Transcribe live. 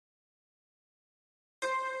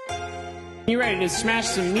You ready to smash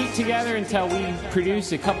some meat together until we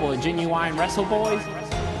produce a couple of genuine wrestle boys?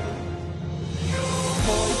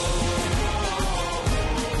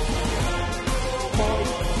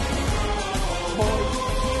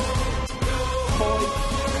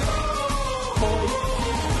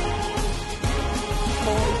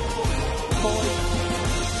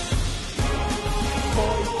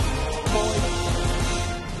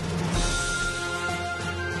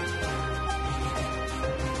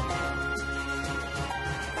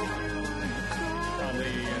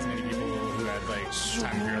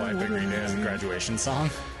 Time of your life that Green Day has a graduation song.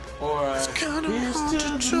 Or it's kind of hard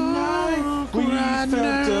to talk right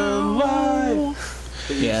now.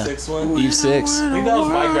 Yeah. Eve 6 one. Eve 6. I think that was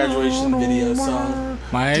my graduation video song.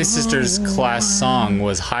 My sister's class song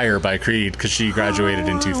was Higher by Creed because she graduated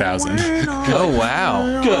in 2000. Oh,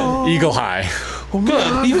 wow. Good. Eagle High.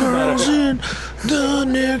 Good. Even better. The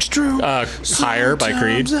next room. Higher by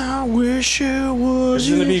Creed. I wish it was. It's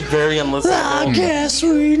going to be very unlistenable. I guess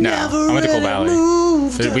we never I went to Coal Valley.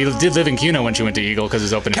 moved. We did live in Cuno when she went to Eagle because it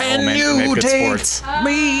was open Can enrollment and they you had good take sports.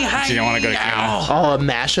 me She didn't want to go to Cuno. Oh, a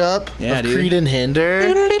mashup Yeah, of dude. Creed and Hinder.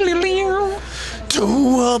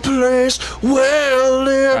 To a place where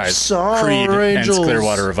lives Guys, Creed are and angels.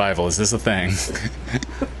 Clearwater Revival. Is this a thing?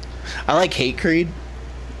 I like Hate Creed.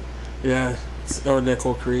 Yeah. Or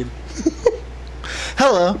Nickel Creed.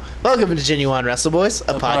 Hello, welcome to Genuine Wrestle Boys, a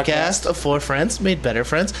podcast podcast. of four friends made better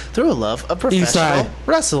friends through a love of professional Eastside.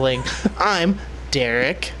 wrestling. I'm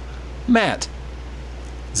Derek. Matt.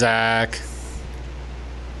 Zach.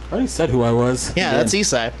 I already said who I was. Yeah, that's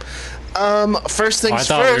Eastside. First I things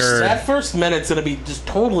thought we first. were- That first minute's going to be just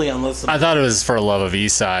totally unlistenable. I thought it was for love of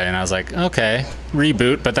Eastside, and I was like, okay,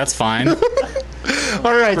 reboot, but that's fine.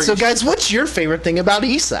 All right, so guys, what's your favorite thing about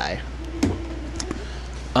Eastside?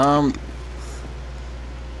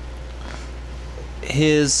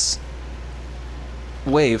 His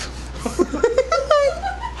wave.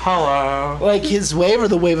 Hello. Like his wave or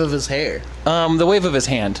the wave of his hair? The wave of his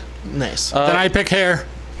hand. Nice. Then I pick hair.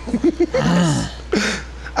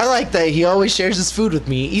 I like that he always shares his food with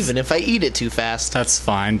me, even if I eat it too fast. That's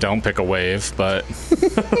fine. Don't pick a wave, but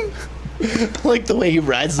I like the way he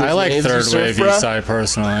rides those I like waves. third you wave surf, bruh. Eastside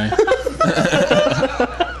personally.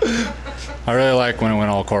 I really like when it went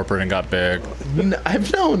all corporate and got big.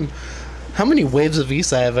 I've known. How many waves of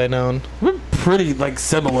Eastside have I known? We're pretty,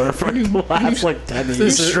 similar for the last, 10 You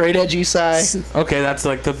years. straight edge Eastside. Okay, that's,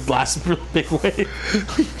 the last real big wave.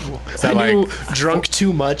 Is that I knew like drunk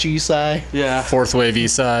too much Eastside. Yeah. fourth wave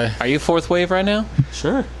Eastside? Are you fourth wave right now?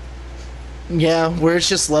 Sure. Yeah, where it's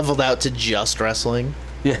just leveled out to just wrestling.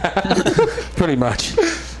 Yeah. Pretty much.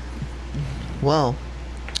 Well,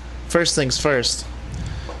 first things first.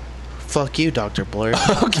 Fuck you, Dr. Blur.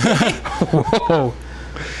 Whoa.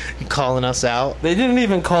 You calling us out? They didn't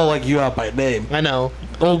even call, you out by name. I know.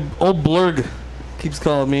 Old Blurg keeps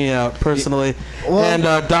calling me out personally. Well- And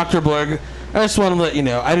Dr. Blurg, I just want to let you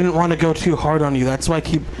know, I didn't want to go too hard on you. That's why I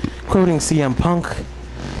keep quoting CM Punk.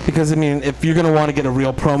 Because, if you're going to want to get a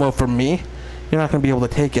real promo from me, you're not going to be able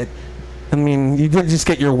to take it. You did just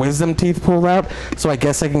get your wisdom teeth pulled out, so I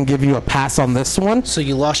guess I can give you a pass on this one. So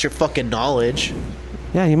you lost your fucking knowledge.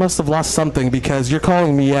 Yeah, you must have lost something because you're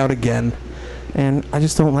calling me out again. And I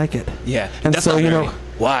just don't like it. Yeah. And that's so, not you very know-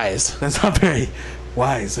 wise. That's not very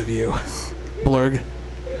wise of you, Blurg.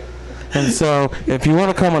 And so, if you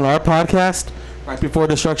want to come on our podcast right before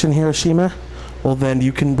Destruction Hiroshima, well, then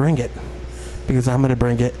you can bring it. Because I'm going to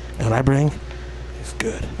bring it. And what I bring is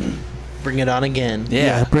good. Bring it on again.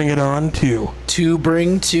 Yeah. Bring it on, too. To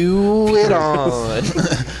bring to it on.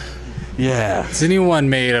 Yeah. Has anyone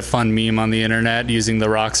made a fun meme on the internet using the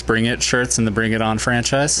Rock's Bring It shirts in the Bring It On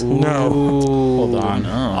franchise? No. Hold on.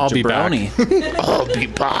 I'll be back. Jabroni. I'll be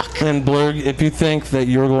back. And Blurg, if you think that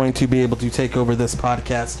you're going to be able to take over this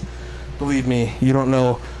podcast, believe me, you don't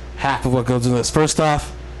know half of what goes into this. First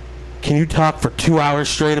off, can you talk for 2 hours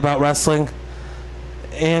straight about wrestling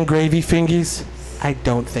and gravy fingies? I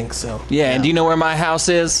don't think so. Yeah, and do you know where my house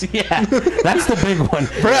is? Yeah, that's the big one.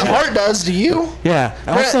 Bret Hart does, do you? Yeah.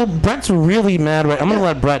 Also, Brett's really mad. I'm going to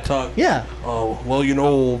let Brett talk. Yeah. Oh,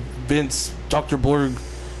 well, Vince, Dr. Blurg,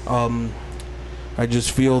 I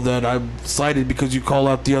just feel that I'm slighted because you call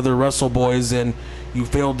out the other Wrestle Boys and you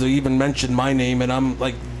failed to even mention my name, and I'm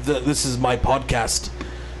like, this is my podcast.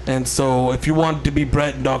 And so if you want to be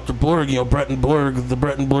Brett and Dr. Blurg, Brett and Blurg, the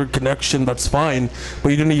Brett and Blurg connection, that's fine. But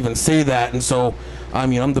you didn't even say that, and so,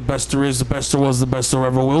 I'm the best there is, the best there was, the best there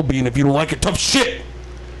ever will be, and if you don't like it, tough shit!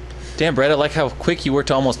 Damn, Brett, I like how quick you were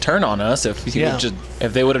to almost turn on us if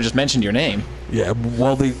they would have just mentioned your name. Yeah,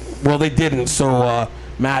 well they didn't. So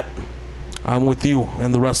Matt, I'm with you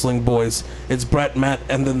and the Wrestling Boys. It's Brett, Matt,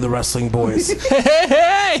 and then the Wrestling Boys.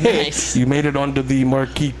 Hey! Nice. You made it onto the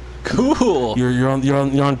marquee. Cool. You're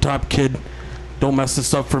on top, kid. Don't mess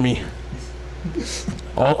this up for me.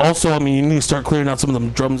 Also, I mean, you need to start clearing out some of them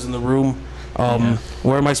drums in the room.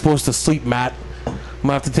 Where am I supposed to sleep, Matt? I'm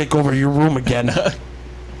gonna have to take over your room again.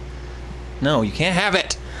 No, you can't have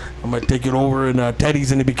it. I'm gonna take it over, and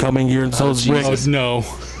Teddy's gonna be coming here, and so is Rick. Oh, no.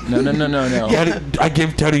 No. Teddy, I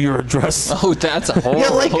give Teddy your address. Oh, that's a horrible. Yeah,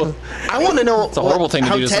 like I want to know a horrible thing to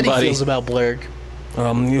how do to Teddy somebody. feels about Blurg.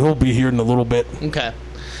 He'll be here in a little bit. Okay,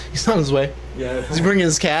 he's on his way. Yeah. Is he bringing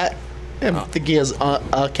his cat? I think he has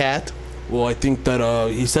a cat. Well, I think that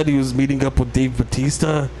he said he was meeting up with Dave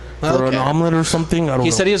Bautista for an omelet or something. I don't know.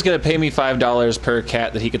 He said he was going to pay me $5 per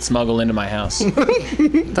cat that he could smuggle into my house.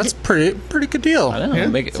 That's pretty good deal. I don't know.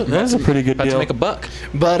 Make it, That's a pretty good about to deal. make a buck.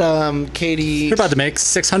 But Katie, You're about to make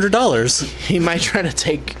 $600. he might try to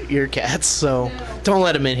take your cats, so don't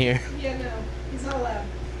let him in here. Yeah, no, he's not allowed.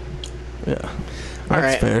 Yeah. All That's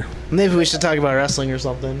right, fair. maybe we should talk about wrestling or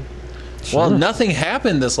something. Well, nothing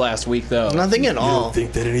happened this last week, though. Nothing at You all. don't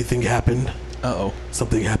think that anything happened? Uh-oh.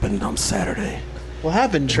 Something happened on Saturday. What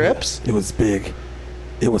happened, Trips? It was big.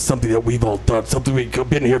 It was something that we've all done. Something we've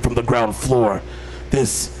been here from the ground floor.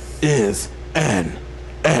 This is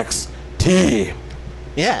NXT.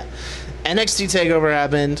 Yeah, NXT Takeover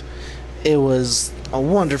happened. It was a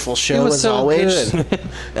wonderful show It was as so always. good.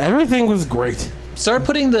 Everything was great. Start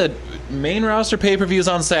putting the main roster pay-per-views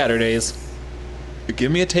on Saturdays.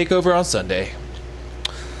 Give me a takeover on Sunday.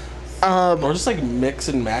 Or just like mix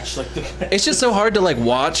and match like the. It's just so hard to like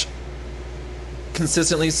watch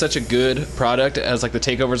consistently such a good product as like the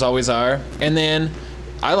takeovers always are. And then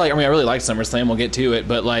I really like SummerSlam. We'll get to it,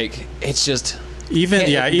 but like it's just Even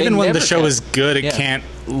they even when the never show can. is good, it Yeah. can't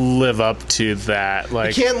live up to that.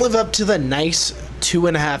 Like You can't live up to the nice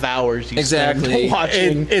 2.5 hours you Exactly. spend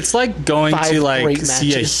watching. it's like going 5 to like great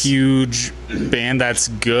see a matches. huge band that's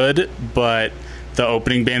good, but the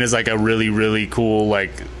opening band is like a really really cool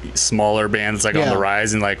like smaller band that's like on Yeah. the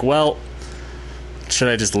rise, and like, well, should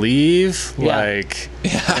I just leave? Yeah. Like,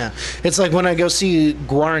 Yeah. It's like when I go see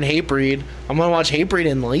Guar and Hatebreed, I'm gonna watch Hatebreed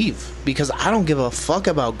and leave because I don't give a fuck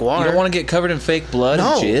about Guar. you don't want to get covered in fake blood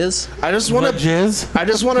No. and jizz. I just want What to. jizz? I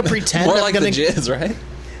just want to pretend More I'm like gonna. the jizz, right?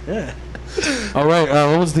 All right.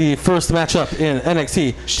 What was the first matchup in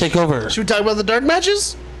NXT Takeover? Should we talk about the dark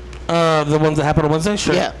matches? The ones that happened on Wednesday.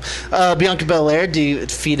 Sure. Yeah. Bianca Belair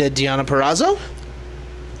defeated Deonna Purrazzo.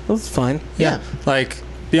 That's fine. Yeah. like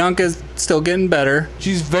Bianca's still getting better.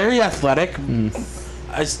 She's very athletic.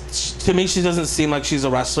 To me, she doesn't seem like she's a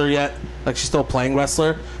wrestler yet. Like she's still playing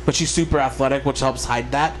wrestler, but she's super athletic, which helps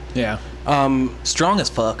hide that. Yeah. Strong as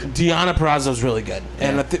fuck. Deonna Purrazzo's really good,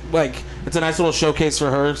 and I like it's a nice little showcase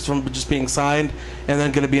for her from just being signed, and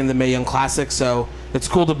then going to be in the Mae Young Classic. So it's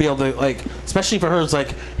cool to be able to like, especially for her, it's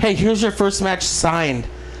like, hey, here's your first match signed.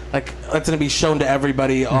 Like that's going to be shown to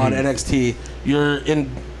everybody on NXT. You're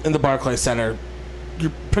in the Barclays Center.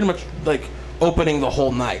 You're pretty much like opening the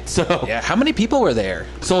whole night. So Yeah. How many people were there?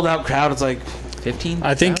 sold out crowd. It's like 15?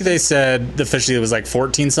 I think they said officially it was like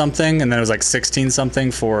 14 something, and then it was like 16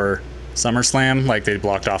 something for SummerSlam. Like they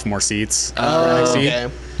blocked off more seats for NXT, Okay.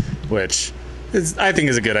 which is, I think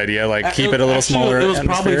is a good idea. Like keep it a little actually, smaller. It was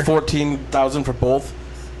probably atmosphere. 14,000 for both,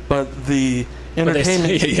 but the But they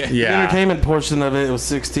entertainment, say- yeah. the Yeah. entertainment portion of it was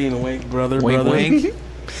 16. Wink, brother, Wink, brother. wink.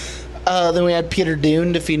 Then we had Peter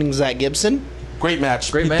Dune defeating Zach Gibson. Great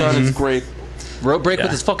match. Great Pete match. Dunne is great. Rope break with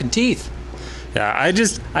Yeah. his fucking teeth. Yeah,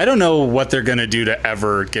 I don't know what they're gonna do to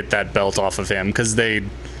ever get that belt off of him, because they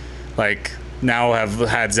like now have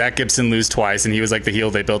had Zach Gibson lose twice, and he was like the heel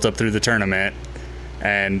they built up through the tournament,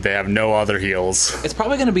 and they have no other heels. It's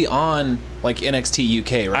probably going to be on like NXT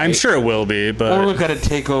UK, right? I'm sure it will be, Or but look at a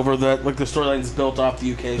takeover that like the storyline's built off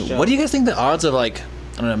the UK show. What do you guys think the odds of like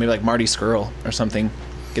I don't know, maybe like Marty Skrull or something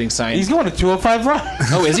getting signed? He's going to 205 Live.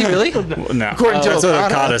 Oh, is he really? no. According to That's what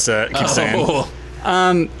Okada. Okada keeps saying. Oh.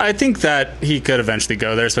 I think that he could eventually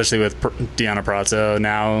go there, especially with Deonna Purrazzo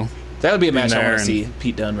now. That would be a match I there want to and- see.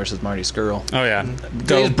 Pete Dunne versus Marty Skrull. Oh yeah,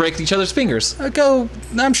 They just break each other's fingers. go.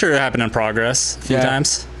 I'm sure it happened in Progress a few Yeah.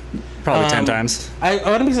 times, probably 10 times. I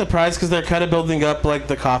wouldn't be surprised because they're kind of building up like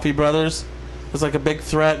the Coffee Brothers. It's like a big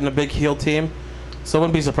threat and a big heel team. So I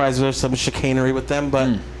wouldn't be surprised if there's some chicanery with them.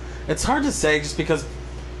 But it's hard to say just because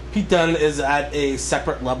Pete Dunne is at a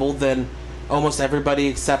separate level than almost everybody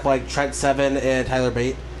except like Trent Seven and Tyler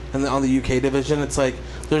Bate. And on the UK division, it's like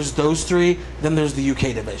there's those three, then there's the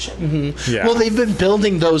UK division. Yeah. Well, they've been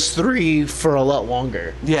building those three for a lot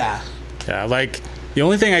longer. Yeah. Yeah, like the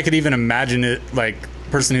only thing I could even imagine it like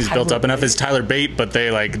person who's built up enough is Tyler Bate, but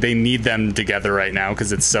they need them together right now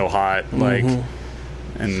because it's so hot.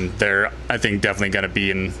 And they're, I think, definitely going to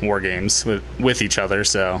be in War Games with each other.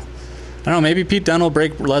 So I don't know. Maybe Pete Dunne will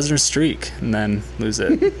break Lesnar's streak and then lose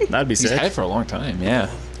it. That'd be He's sick. had it for a long time.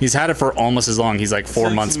 Yeah. He's had it for almost as long. He's like 4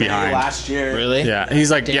 Since months May behind. last year. Really? Yeah, he's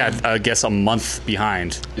like Damn. I guess a month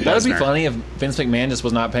behind. That would be Lesnar. funny if Vince McMahon just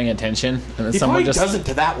was not paying attention, and then He someone probably just doesn't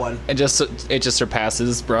to that one. it just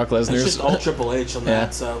surpasses Brock It's Lesnar's. just all Triple H on Yeah.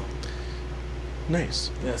 that. So Nice.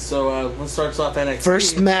 yeah. So let's start us off NXT.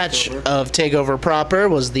 First match Over. of Takeover proper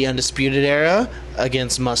was the Undisputed Era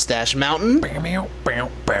against Mustache Mountain.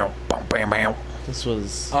 This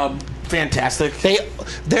was Fantastic.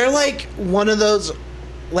 they're like one of those,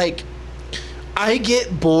 like, I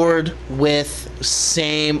get bored with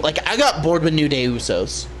I got bored with New Day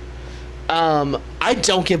Usos. I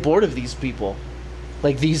don't get bored of these people.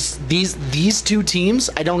 Like these two teams,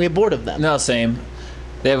 I don't get bored of them. No, same.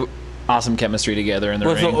 They have awesome chemistry together in the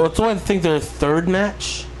ring. What's I think their third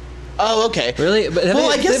match? Oh, okay. Really? But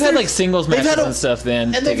Well, I guess they've had they're- like singles they've matches had a- and stuff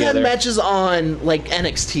then And they've together. had matches on like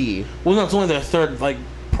NXT. Well, no, it's only their third like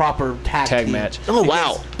proper tag team. match. Oh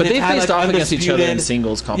wow. But they've had, faced like, off against each other in Undisputed-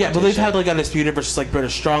 singles Yeah, competition. but they've had like Undisputed versus like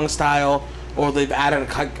British Strong Style, or they've added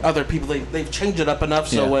other people. They've changed it up enough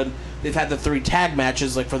so Yeah. when they've had the 3 tag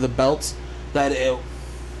matches like for the belts, that it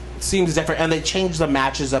seems different, and they changed the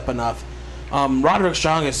matches up enough. Roderick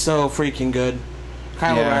Strong is so freaking good.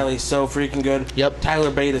 Kyle Yeah. O'Reilly's so freaking good. Yep. Tyler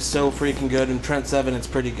Bate is so freaking good, and Trent Seven is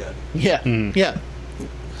pretty good. Yeah. Yeah.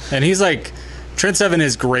 And he's like, Trent Seven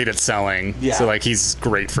is great at selling. Yeah. So like he's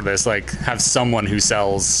great for this. Like have someone who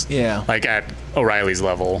sells. Yeah. Like at O'Reilly's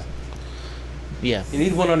level. Yeah. You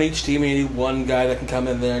need one on each team. And you need one guy that can come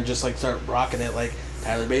in there and just like start rocking it, like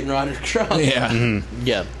Tyler Bate and Roderick Strong. Yeah.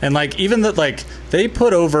 Yeah. And like even that, like they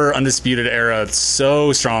put over Undisputed Era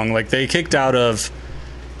so strong. Like they kicked out of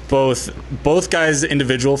both guys'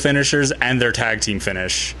 individual finishers and their tag team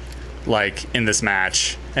finish, like in this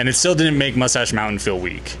match, and it still didn't make Mustache Mountain feel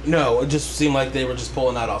weak. No, it just seemed like they were just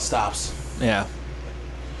pulling out all stops. Yeah.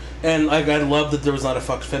 And like I love that there was not a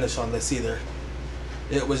fucked finish on this either.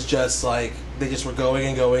 It was just like they just were going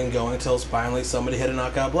and going and going until finally somebody hit a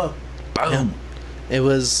knockout blow. Boom. It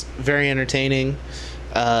was very entertaining.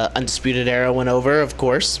 Undisputed Era went over, of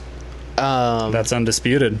course. That's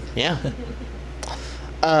undisputed. Yeah.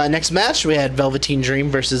 Next match, we had Velveteen Dream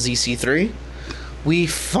versus EC3. We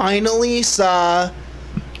finally saw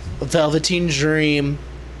Velveteen Dream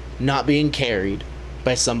not being carried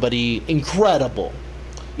by somebody incredible.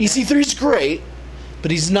 EC3's great,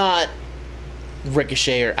 but he's not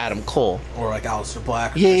Ricochet or Adam Cole. Or like Aleister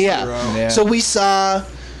Black. or Yeah, Chris yeah. Hero. Yeah. So we saw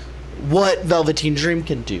what Velveteen Dream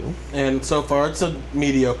can do. And so far it's a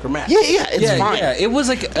mediocre match. Yeah, yeah, it's fine. Yeah, it was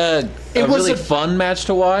like a It was really a- fun match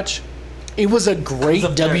to watch. It was a great It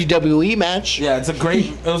was a very- WWE match. Yeah, it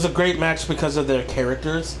was a great match because of their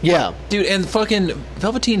characters. Yeah. Dude, and fucking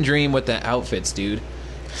Velveteen Dream with the outfits, dude.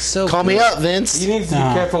 So Call me good. up, Vince. He needs to be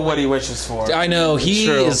careful what he wishes for. I know, he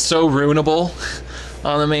True. is so ruinable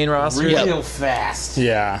on the main roster. Real fast.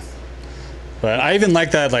 Yeah. But I even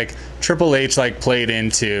like that, like Triple H like played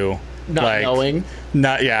into Not like knowing.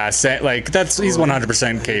 not like that's he's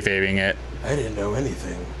 100% kayfabing it. I didn't know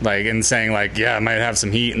anything. Like and saying like yeah, I might have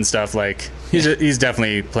some heat and stuff. Like he's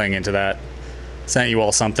definitely playing into that. Sent you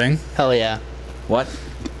all something. Hell yeah. What?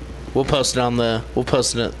 We'll post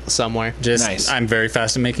it somewhere. Just Nice. I'm very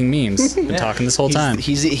fast at making memes. Been talking this whole time.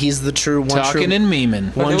 He's the true one. Talking true, and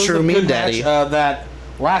memeing. But one it was true a meme good daddy. match. That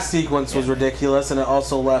last sequence was ridiculous, and it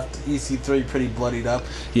also left EC3 pretty bloodied up.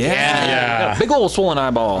 Yeah. Yeah. Got a big old swollen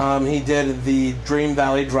eyeball. He did the Dream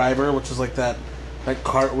Valley Driver, which was like that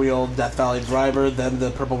cartwheel Death Valley Driver, then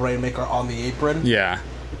the Purple Rainmaker on the apron. Yeah.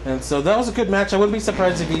 And so that was a good match. I wouldn't be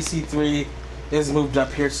surprised if EC3 is moved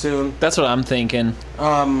up here soon. That's what I'm thinking.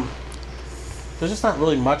 There's just not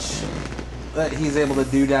really much that he's able to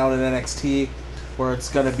do down in NXT where it's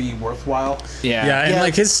going to be worthwhile. Yeah. Yeah, and Yeah.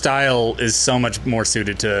 like his style is so much more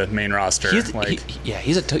suited to main roster. He's, like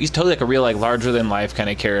he's totally like a real like larger than life kind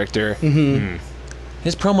of character. Mm-hmm.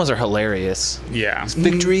 His promos are hilarious. yeah.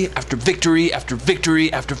 Victory after victory after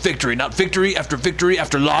victory after victory, not victory after victory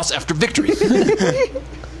after loss after victory.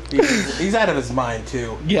 He's out of his mind,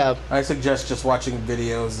 too. Yeah. I suggest just watching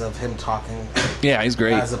videos of him talking Yeah, he's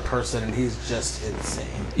great. as a person, and he's just insane.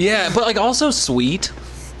 Yeah, but like also sweet.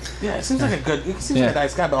 Yeah, it seems like a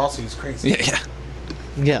nice guy, but also he's crazy.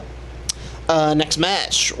 Yeah, Yeah. Next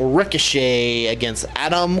match, Ricochet against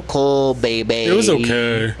Adam Cole, baby. It was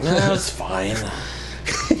okay. That was fine.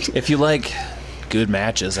 if you like good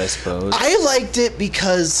matches, I suppose. I liked it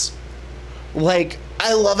because, like,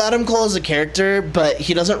 I love Adam Cole as a character, but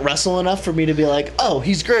he doesn't wrestle enough for me to be like, oh,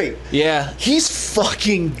 he's great. Yeah. He's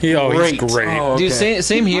fucking He's great. great. Oh, okay. Dude,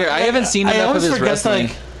 same here. I haven't seen enough of always his forget, wrestling.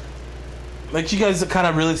 Like you guys kind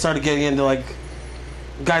of really started getting into like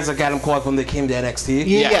guys like Adam Cole when they came to NXT.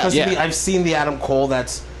 Yeah. 'Cause Yeah. I've seen the Adam Cole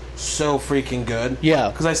that's so freaking good. Yeah.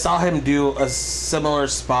 Because I saw him do a similar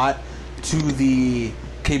spot to the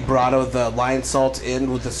Quebrado, the Lion Salt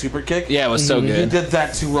in with the super kick. Yeah, it was so He good. did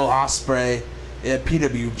that to Will Ospreay at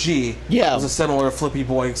PWG. Yeah. It was a similar flippy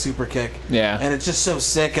boy super kick. Yeah. And it's just so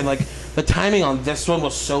sick, and like the timing on this one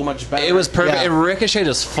was so much better. It was perfect. Yeah. And Ricochet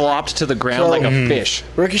just flopped to the ground So- like a fish.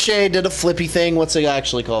 Ricochet did a flippy thing. What's it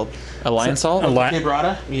actually called? A lion salt?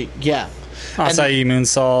 Quebrada. Yeah. Acai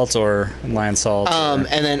moonsault or lion salt. And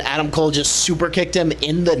then Adam Cole just super kicked him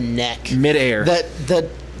in the neck. Midair.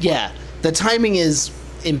 The timing is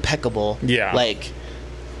impeccable. Yeah. Like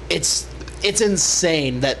it's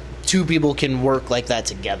insane that two people can work like that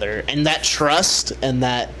together, and that trust and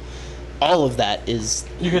that all of that is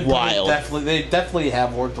You could wild. They definitely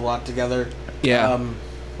have worked a lot together. Yeah.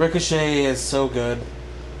 Ricochet is so good,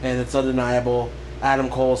 and it's undeniable. Adam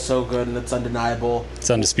Cole is so good, and it's undeniable.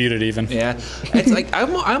 It's undisputed even. Yeah, it's like I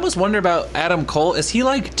almost wonder about Adam Cole. Is he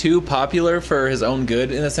like too popular for his own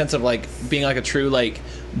good in the sense of like being like a true like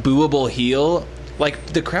booable heel? Like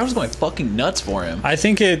the crowd was going fucking nuts for him. I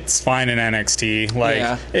think it's fine in NXT. Like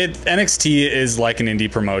Yeah. NXT is like an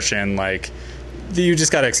indie promotion. Like you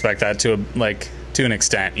just got to expect that to an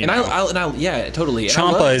extent. You And know? I yeah, totally. And I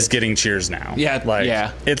love Ciampa it. is getting cheers now. Yeah, like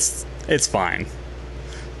yeah. it's fine.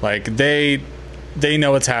 Like they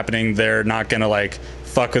know what's happening. They're not gonna like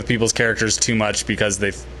fuck with people's characters too much because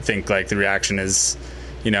they think like the reaction is,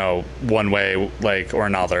 one way like or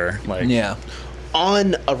another. Like Yeah.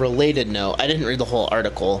 On a related note, I didn't read the whole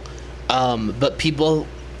article, but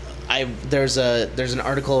there's an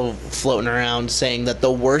article floating around saying that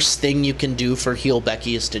the worst thing you can do for heel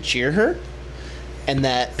Becky is to cheer her, and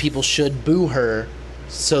that people should boo her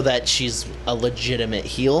so that she's a legitimate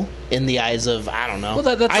heel in the eyes of, I don't know.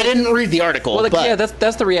 Well, that's I didn't read the article. Well, like, but yeah,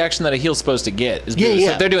 that's the reaction that a heel's supposed to get. Is Yeah, boo. So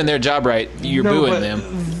yeah. if they're doing their job right, you're No, booing but them.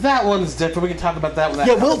 That one's different. We can talk about that. When that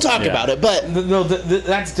yeah, we'll comes. talk Yeah. about it. But No,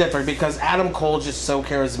 that's different because Adam Cole's just so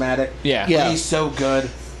charismatic. Yeah. Yeah. He's so good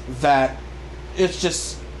that it's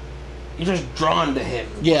just you're just drawn to him.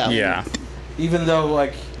 yeah, yeah. Even though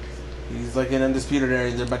like he's like an undisputed area,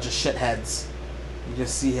 and they're a bunch of shitheads. You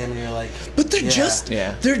just see him and you're like, but they're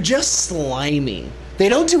yeah. they're just slimy. They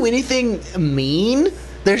don't do anything mean.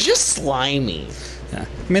 They're just slimy. Yeah.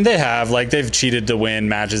 I mean, they've cheated to win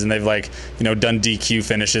matches, and they've done DQ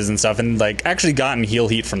finishes and stuff, and like actually gotten heel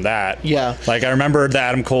heat from that. Yeah. Like I remember the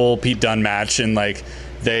Adam Cole Pete Dunne match, and like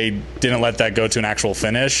they didn't let that go to an actual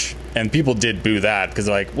finish, and people did boo that because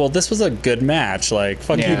like, well, this was a good match. Like,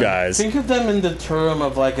 fuck Yeah. you guys. Think of them in the term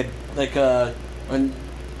of like a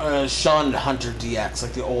Sean Hunter DX,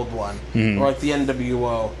 like the old one, or like the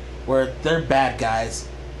NWO, where they're bad guys,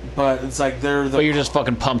 but it's like they're the But you're just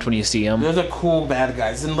fucking pumped when you see them. they're the cool bad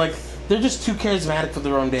guys, and like they're just too charismatic for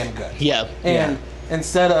their own damn good. Yeah, And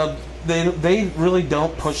instead of they really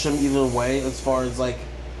don't push them either way as far as like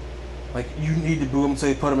you need to boo them, so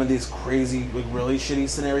they put them in these crazy like really shitty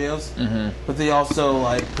scenarios. Mm-hmm. But they also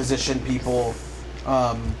like position people.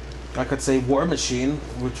 I could say War Machine,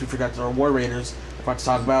 which we forgot to, or War Raiders. I forgot to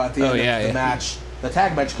talk about at the end of the match. The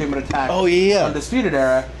tag match came in attack. Oh, yeah. Undisputed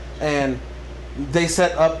Era, and they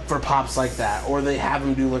set up for pops like that, or they have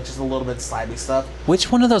them do like just a little bit slimy stuff.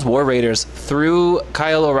 Which one of those War Raiders threw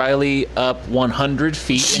Kyle O'Reilly up 100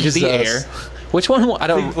 feet into the air? Jesus. Which one? I I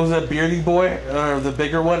don't. think, was it Beardy Boy or the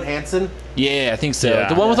bigger one, Hanson? Yeah, I think so. Yeah.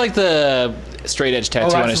 The one with like the straight edge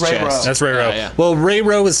tattoo on that's his Ray chest. Rowe. That's Ray Rowe. Yeah. Well, Ray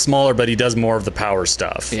Rowe is smaller, but he does more of the power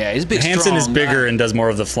stuff. Yeah, he's big. Hanson is strong bigger guy. and does more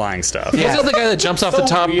of the flying stuff. Yeah. He's the guy that jumps off the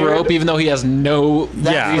top weird. rope, even though he has no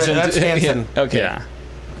Yeah. reason. That's to, Hanson. Yeah. Okay. Yeah.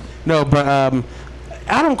 No, but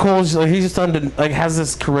Adam Cole's like he's just has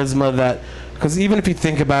this charisma that because even if you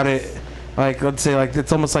think about it, like let's say like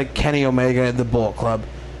it's almost like Kenny Omega and the Bullet Club,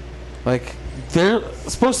 like they're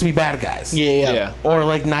supposed to be bad guys. yeah. Or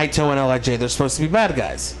like Naito and LIJ, they're supposed to be bad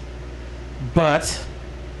guys, but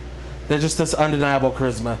they're just this undeniable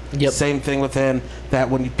charisma. Yep. Same thing with him. That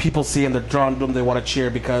when people see him, they're drawn to him. They want to cheer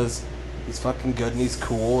because he's fucking good and he's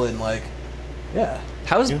cool and like, yeah.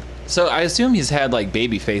 How's so? I assume he's had like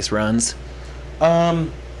babyface runs.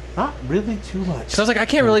 Not really too much. So I was like, I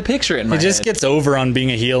can't really picture it in my He just head. gets over on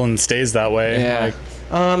being a heel and stays that way. Yeah.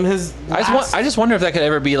 Like, His I just wonder if that could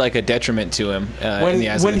ever be like a detriment to him in the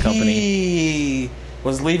eyes of the company. He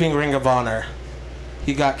was leaving Ring of Honor,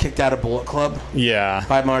 he got kicked out of Bullet Club yeah.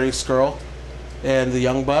 by Marty Skrull and the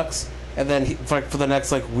Young Bucks, and then for the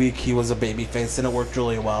next like week he was a babyface, and it worked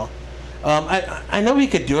really well. I know he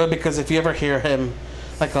could do it because if you ever hear him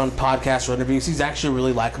like on podcasts or interviews, he's actually a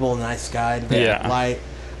really likable and nice guy and very polite.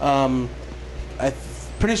 I'm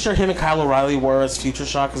pretty sure him and Kyle O'Reilly were as Future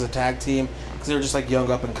Shock as a tag team because they were just like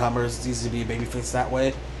young up and comers. It's easy to be a babyface that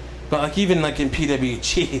way. But like even like in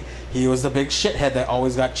PWG, he was the big shithead that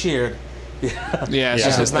always got cheered. Yeah, it's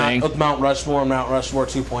just his thing. With Mount Rushmore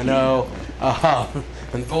 2.0,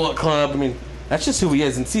 and Bullet Club. I mean, that's just who he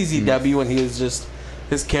is. In CZW, and he was just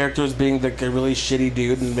his character was being like a really shitty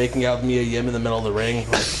dude and making out with Mia Yim in the middle of the ring.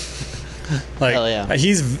 Like, Hell yeah.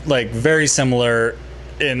 he's like very similar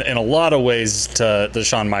in a lot of ways to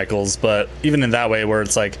Shawn Michaels, but even in that way where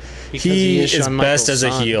it's like he is Shawn best Michaels' as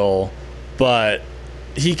a son. heel, but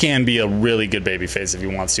he can be a really good babyface if he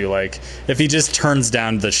wants to. Like if he just turns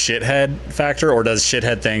down the shithead factor or does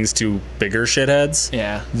shithead things to bigger shitheads,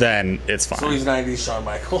 Yeah. then it's fine. So he's 90s Shawn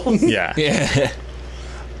Michaels. Yeah. Yeah.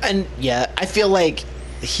 And yeah, I feel like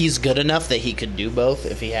he's good enough that he could do both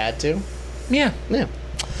if he had to. Yeah. Yeah.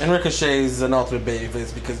 And Ricochet is an ultimate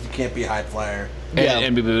babyface because you can't be a high flyer. Yeah.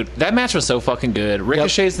 And be booed. That match was so fucking good.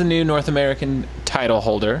 Ricochet's the new North American title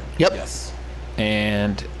holder, Yep. Yes.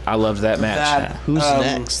 and I loved that match. That, Who's um,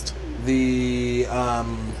 next? The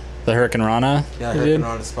The Hurricane Rana. yeah, he Hurricane did?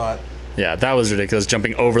 on the spot. Yeah, that was ridiculous.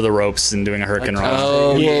 Jumping over the ropes and doing a Hurricane Like, Rana.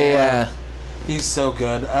 Oh yeah. He's so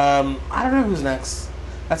good. I don't know who's next.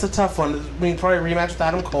 That's a tough one. I mean, probably rematch with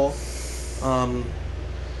Adam Cole.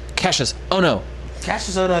 Cassius. Oh no.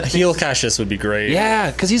 Cassius Ohno. I think- Heel Cassius would be great.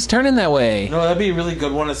 Yeah, because he's turning that way. No, that'd be a really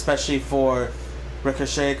good one, especially for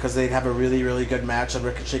Ricochet, because they'd have a really, really good match, and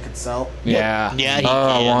Ricochet could sell. Yeah. Yeah, he Oh,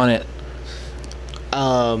 I can. want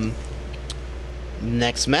it.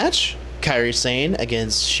 Next match, Kairi Sane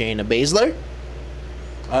against Shayna Baszler.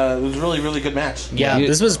 It was a really, really good match. Yeah.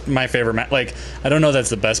 This was my favorite match. Like, I don't know that's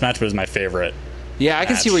the best match, but it was my favorite. Yeah, I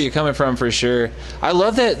can see match. where you're coming from for sure. I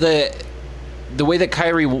love that the way that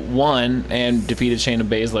Kyrie won and defeated Shayna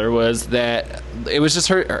Baszler was that it was just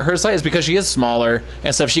her size because she is smaller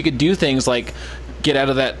and stuff. She could do things like get out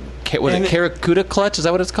of that And it- Karakuta clutch. Is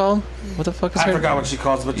that what it's called? What the fuck is I her? forgot what she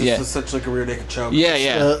calls it, but just Yeah. essentially like a rear naked choke. Yeah,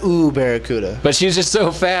 yeah. Barracuda. But she was just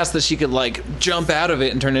so fast that she could like jump out of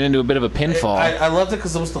it and turn it into a bit of a pinfall. I loved it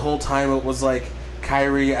because almost the whole time it was like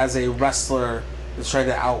Kyrie as a wrestler is trying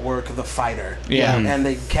to outwork the fighter. Yeah. Mhm. And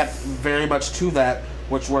they kept very much to that,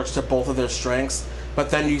 which works to both of their strengths. But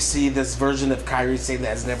then you see this version of Kyrie Sane that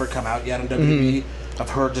has never come out yet on WWE, of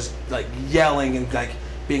her just like yelling and like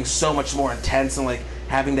being so much more intense and like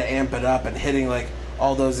having to amp it up and hitting like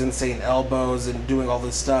all those insane elbows and doing all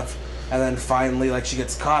this stuff. And then finally like she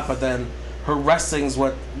gets caught, but then her wrestling's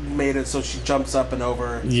what made it so she jumps up and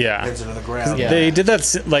over Yeah. hits her to the ground. Yeah. They did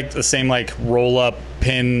that like the same like roll up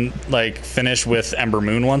pin like finish with Ember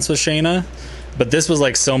Moon once with Shayna, but this was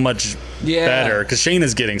like so much Yeah. better because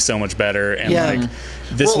Shayna's getting so much better, and Yeah. like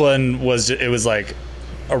this Well- one was it was like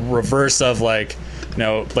a reverse of like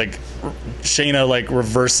like Shayna like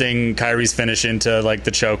reversing Kyrie's finish into like the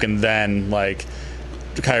choke and then like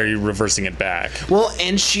Kyrie reversing it back. Well,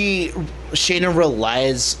 and Shayna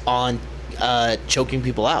relies on choking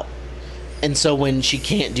people out, and so when she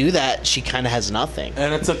can't do that, she kind of has nothing.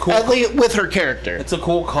 And it's a cool At least with her character. it's a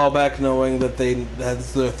cool callback knowing that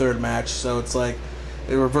that's their third match, so it's like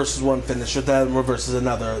it reverses one finisher, then reverses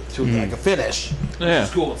another to like a finish. Yeah. Which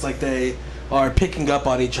is cool. It's like they are picking up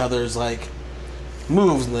on each other's like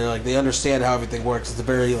moves, and they understand how everything works. It's a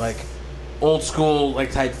very like old school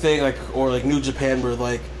like type thing, like or like New Japan where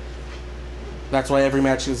like that's why every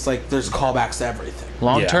match is like there's callbacks to everything.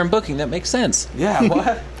 Long-term booking, that makes sense. Yeah,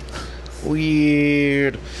 what?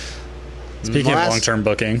 Weird. Speaking Last- of long term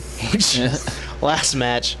booking, Last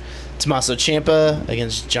match, Tommaso Ciampa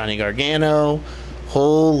against Johnny Gargano.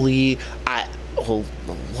 Holy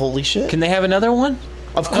shit! Can they have another one?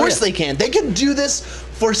 Of course yeah. they can. They can do this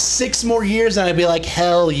for 6 more years, and I'd be like,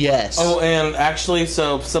 hell yes. Oh, and actually,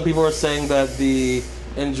 so some people are saying that the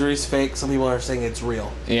injury's fake. Some people are saying it's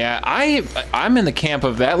real. Yeah, I'm in the camp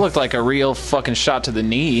of that looked like a real fucking shot to the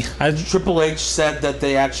knee. Triple H said that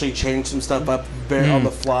they actually changed some stuff up very on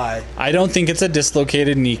the fly. I don't think it's a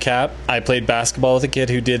dislocated kneecap. I played basketball with a kid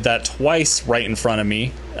who did that twice right in front of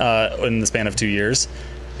me in the span of 2 years,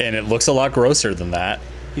 and it looks a lot grosser than that.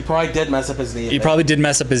 He probably did mess up his knee. a He bit. probably did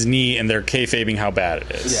mess up his knee, and they're kayfabing how bad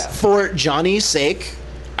it is. Yeah. For Johnny's sake,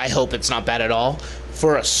 I hope it's not bad at all.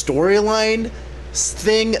 For a storyline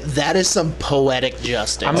thing, that is some poetic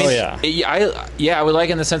justice. I mean, yeah. I would like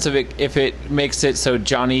in the sense of it if it makes it so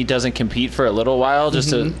Johnny doesn't compete for a little while,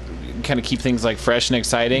 just to kind of keep things like fresh and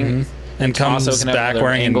exciting. and comes Tommaso can have back another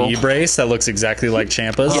wearing angle. a knee brace that looks exactly like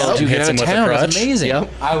Ciampa's. Yeah, and Dude, hits get him out of with a town. crutch. That's amazing. Yep.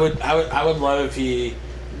 I would love if he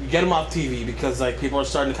get him off TV because like people are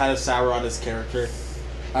starting to kind of sour on his character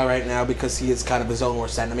right now because he is kind of his own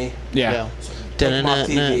worst enemy. Yeah. Take him off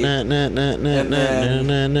TV, and then at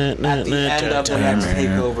the end of the next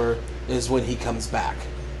takeover is when he comes back.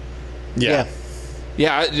 Yeah.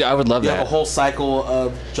 Yeah, I would love You have a that. whole cycle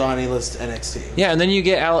of Johnny List NXT. Yeah, and then you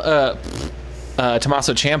get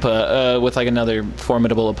Tommaso Ciampa with like another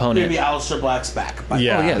formidable opponent. Maybe Aleister Black's back. By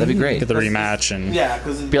Yeah. Oh, yeah, that'd be great. Get the rematch and Yeah,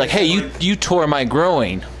 because Be like, hey, you tore my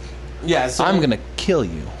groin. Yeah, so I'm gonna kill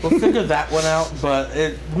you. We'll figure that one out, but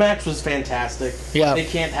the match was fantastic. Yeah. They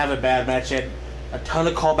can't have a bad match. It had a ton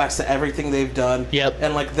of callbacks to everything they've done. Yep.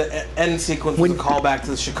 And like the end sequence was a callback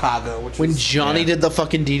to Chicago, which When was Johnny did the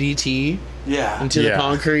fucking DDT yeah. into the Yeah.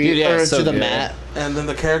 concrete Dude, yeah, or it's so into the good. mat. And then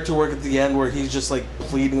the character work at the end where he's just like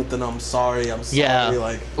pleading with them, I'm sorry. Yeah.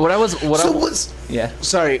 Like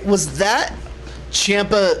Sorry, was that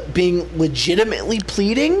Ciampa being legitimately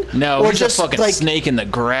pleading? No, or he's just a fucking like snake in the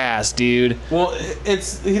grass, dude. well,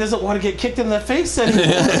 he doesn't want to get kicked in the face anymore.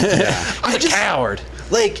 I just Coward.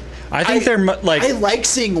 like I think they're like I like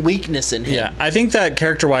seeing weakness in him. yeah, I think that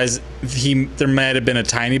character-wise, there might have been a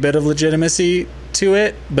tiny bit of legitimacy to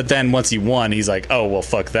it, but then once he won, he's like, oh well,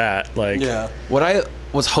 fuck that. Like, Yeah. What I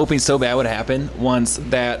was hoping so bad would happen once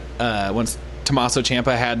Tommaso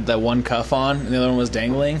Ciampa had the one cuff on and the other one was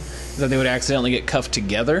dangling, is that they would accidentally get cuffed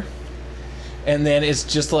together. And then it's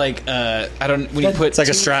just like it's like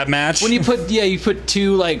a strap match. When you put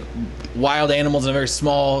two like wild animals in a very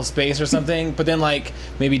small space or something, but then like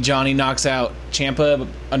maybe Johnny knocks out Ciampa, but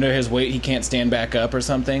under his weight he can't stand back up or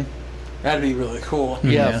something. That'd be really cool.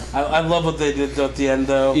 Yeah. I love what they did at the end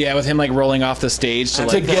though. Yeah, with him like rolling off the stage to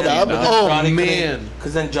like get up? Oh, man.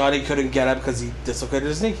 Because then Johnny couldn't get up because he dislocated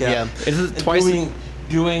his kneecap. Yeah. Is it And twice?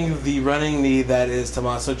 doing the running knee that is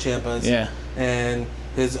Tommaso Ciampa's. Yeah. And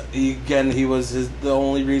he was the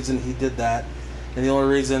only reason he did that, and the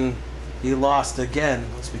only reason he lost again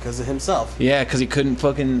was because of himself. Yeah, because he couldn't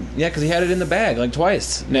because he had it in the bag like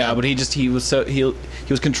twice. No, but he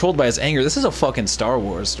was controlled by his anger. This is a fucking Star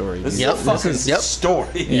Wars story. This dude. is a fucking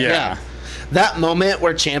story. yeah. That moment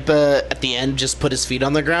where Ciampa at the end just put his feet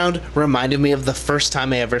on the ground reminded me of the first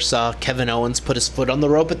time I ever saw Kevin Owens put his foot on the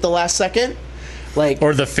rope at the last second. Like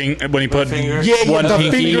Or when he put finger? one the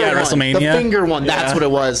pinky finger at one. WrestleMania. The finger one, that's Yeah. what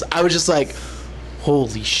it was. I was just like,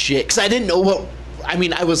 holy shit. Because I didn't know what... I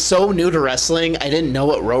mean, I was so new to wrestling, I didn't know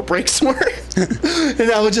what rope breaks were.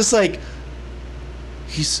 And I was just like,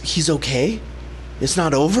 he's okay? It's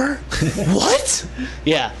not over? What?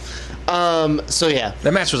 Yeah. So yeah.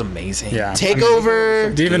 That match was amazing. Yeah.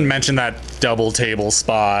 Takeover. Do you even mention that double table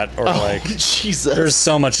spot or like Jesus. there's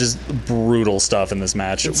so much just brutal stuff in this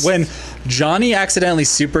match. When Johnny accidentally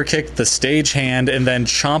super kicked the stagehand and then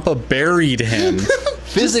Ciampa buried him.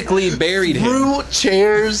 Physically buried him. Threw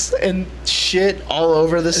chairs and shit all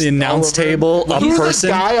over The announce table, a Threw person.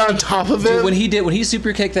 the guy on top of him. Dude, when he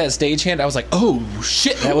super kicked that stagehand, I was like, oh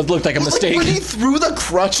shit, that looked like a mistake. Like when he threw the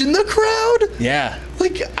crutch in the crowd. Yeah.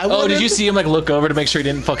 Like, Oh, did you see him like look over to make sure he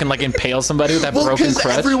didn't fucking like impale somebody with that Well, broken because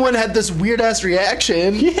crutch? everyone had this weird ass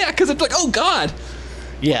reaction. Yeah, because it's like, oh god,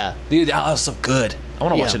 Yeah. dude, that was so good. I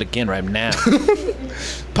want to watch Yeah. it again right now.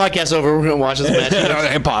 Podcast over. We're gonna watch this match.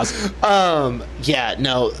 Okay, pause. Yeah.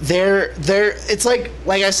 No. They're. It's like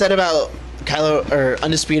I said about Kylo or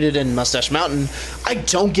Undisputed and Mustache Mountain. I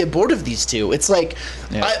don't get bored of these two. It's like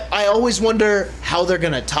Yeah. I always wonder how they're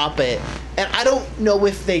gonna top it, and I don't know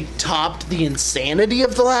if they topped the insanity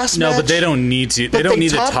of the last No, match. but they don't need to. They But don't need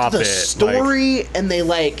to topped top the it. story, and they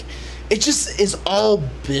like it just is all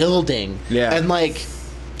building. Yeah. and like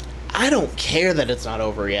I don't care that it's not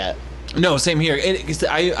over yet. No, same here.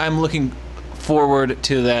 I'm looking forward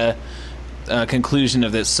to the conclusion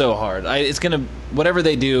of this so hard. It's gonna whatever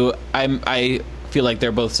they do. I feel like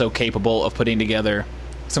they're both so capable of putting together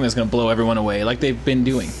something that's gonna blow everyone away, like they've been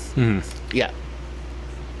doing. Yeah.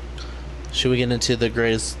 Should we get into the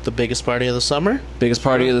biggest party of the summer? Biggest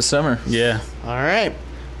party of the summer. Yeah. All right.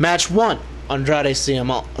 Match 1. Andrade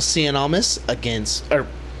Cien Almas against... Or,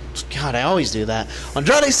 God, I always do that.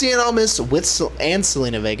 Andrade Cien Almas and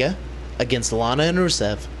Selena Vega against Lana and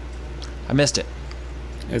Rusev. I missed it.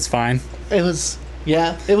 It's fine. It was...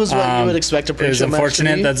 Yeah, it was what you would expect a It was pre-show match to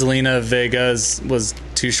unfortunate be. that Zelina Vega was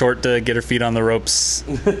too short to get her feet on the ropes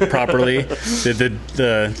properly. Did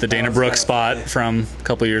the Dana Brooke spot from a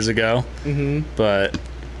couple years ago. Mm-hmm. But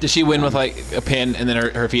Did she win with like a pin and then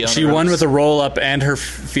her feet on she the won ropes? with a roll up and her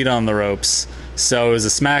feet on the ropes. So it was a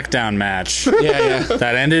SmackDown match Yeah.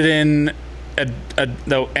 that ended in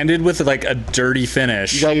that ended with like a dirty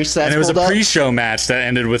finish. You got your stats and it was a pulled up? pre-show match that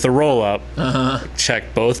ended with a roll-up.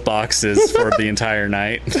 Check both boxes for the entire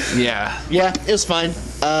night. Yeah. Yeah, it was fine.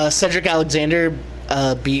 Cedric Alexander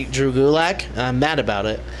beat Drew Gulak. I'm mad about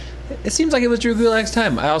it. It seems like it was Drew Gulak's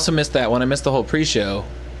time. I also missed that one. I missed the whole pre-show.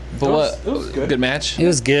 But It was good. Good match. It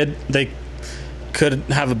was good. They could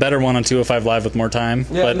have a better one on 205 Live with more time,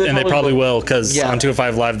 Yeah, and they probably will, because Yeah. on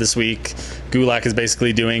 205 Live this week, Gulak is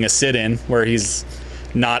basically doing a sit-in where he's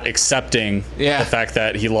not accepting Yeah. the fact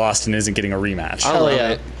that he lost and isn't getting a rematch. I Hell love yeah.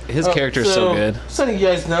 it. His character is so good. Just letting you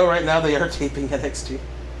guys know right now they are taping NXT.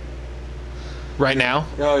 Right now?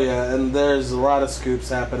 Oh yeah, and there's a lot of scoops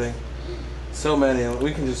happening. So many.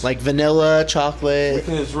 We can just Like vanilla, we chocolate.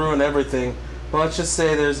 can just ruin everything. But let's just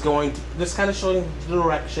say there's kind of showing the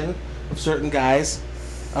direction of certain guys.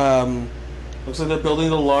 Looks like they're building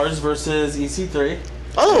the Lars versus EC3.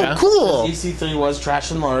 Oh, Yeah. cool. EC3 was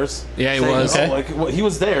trashing Lars. Yeah, he saying, was. Oh, like, well, he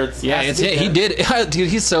was there. It's Yeah, has to be he him. did. Dude,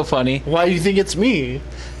 he's so funny. Why do you think it's me?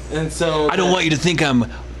 And so I don't want you to think I'm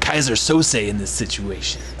Kaiser Sose in this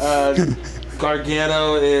situation.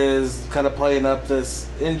 Gargano is kind of playing up this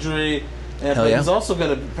injury, and Hell but yeah. he's also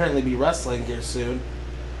going to apparently be wrestling here soon.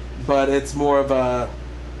 But it's more of a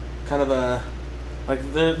kind of a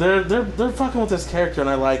like they're fucking with this character, and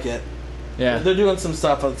I like it. Yeah. They're doing some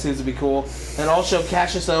stuff that seems to be cool. And also,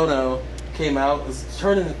 Cassius Ohno came out,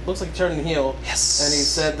 looks like turning heel. Yes. And he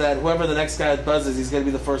said that whoever the next guy buzzes, he's going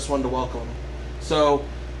to be the first one to welcome him. So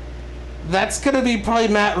that's going to be probably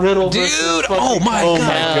Matt Riddle. Dude, versus oh fucking my Oh Kaiser.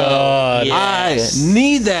 my god. Yes. I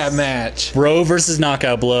need that match. Bro versus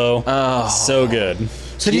knockout blow. Oh. So good.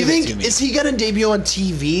 So do you Give it to think, me. is he going to debut on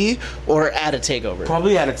TV or at a takeover?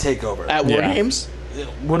 Probably at a takeover. At War Yeah. Games?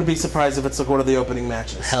 Wouldn't be surprised if it's like one of the opening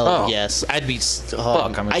matches. Hell Oh. yes. I'd be.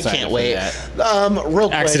 Fuck, I'm I excited can't for wait. that. Real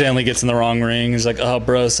quick. Accidentally gets in the wrong ring. He's like, oh,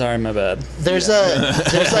 bro, sorry, my bad. There's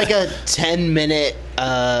there's like a 10-minute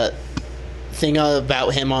thing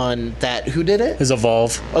about him on that. Who did it? His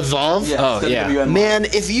Evolve. Evolve. Yeah, Oh, it's yeah. WN. Man,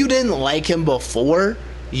 if you didn't like him before,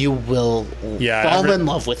 you will Yeah, fall every- in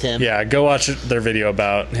love with him. Yeah, go watch their video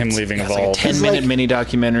about him leaving It's like a Evolve. 10-minute like- mini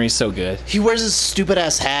documentary. So good. He wears his stupid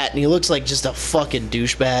ass hat and he looks like just a fucking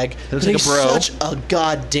douchebag. looks like But a he's bro. such a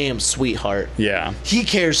goddamn sweetheart. Yeah. He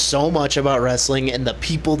cares so much about wrestling and the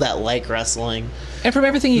people that like wrestling. And from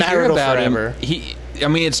everything you Matt hear Riddle about forever. him, I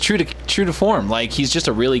mean, it's true to form. Like, he's just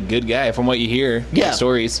a really good guy from what you hear. Yeah. In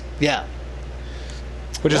stories, Yeah.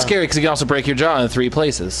 which is scary because he can also break your jaw in 3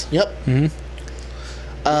 places. Yep. There's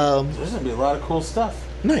going to be a lot of cool stuff.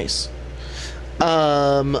 Nice.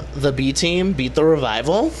 The B team beat the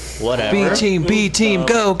Revival. Whatever. B team,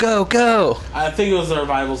 go, go, go. I think it was the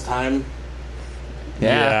Revival's time.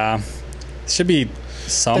 Yeah. Should be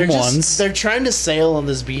someone's. They're trying to sail on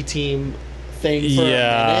this B team thing for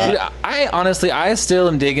Yeah. a Dude, minute. I honestly, I still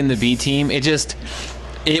am digging the B team.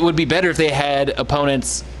 It would be better if they had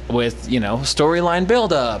opponents with, storyline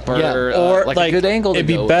build up or, Yeah, or like a good angle. To It'd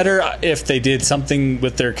be go with. better if they did something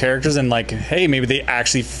with their characters and like, hey, maybe they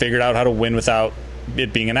actually figured out how to win without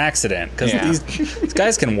it being an accident, because Yeah. these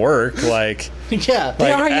guys can work. Like, Yeah.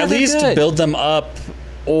 They like are, yeah, at they're least good. build them up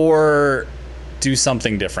or do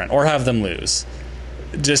something different or have them lose.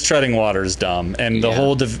 Just treading water is dumb, and the Yeah.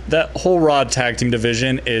 whole that whole Raw tag team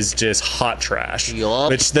division is just hot trash. Yup.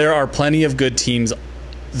 Which there are plenty of good teams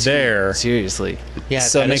there. Seriously. Yeah.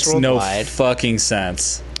 So it Titus makes no Worldwide. fucking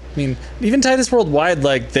sense. I mean, even Titus Worldwide,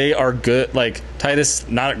 like, they are good. Like, Titus,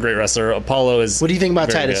 not a great wrestler. Apollo is. What do you think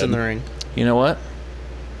about very Titus good. in the ring? You know what?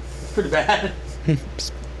 It's pretty bad.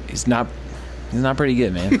 He's not pretty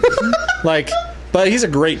good, man. Like, but he's a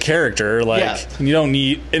great character. Like, Yeah. you don't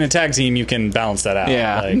need in a tag team. You can balance that out.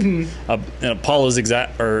 Yeah. Like, and Apollo's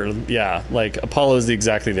Apollo's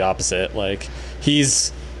exactly the opposite. Like,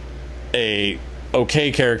 he's a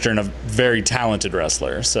okay character and a very talented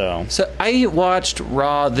wrestler. So So I watched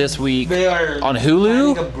Raw this week They are on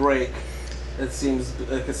Hulu. planning a break. It seems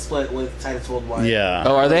like a split with Titus Worldwide. yeah.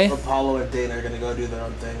 Oh, are they? Apollo and Dana are going to go do their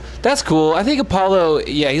own thing. That's cool. I think Apollo,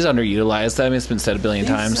 yeah, he's underutilized. I mean, it's been said a billion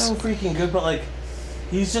He's times. so freaking good, but like,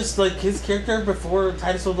 he's just like his character before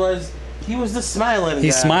Titus Worldwide. He was the smiling He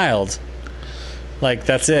guy. smiled. Like,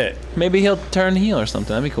 that's it. Maybe he'll turn heel or something.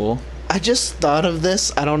 That'd be cool. I just thought of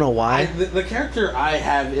this. I don't know why. The character I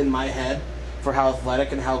have in my head for how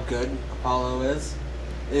athletic and how good Apollo is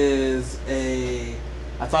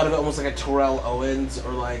I thought of it almost like a Terrell Owens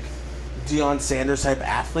or like Deion Sanders type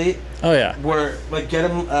athlete, Oh yeah. where like get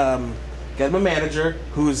him a manager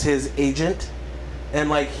who's his agent, and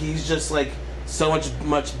like he's just like so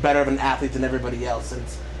much better of an athlete than everybody else, and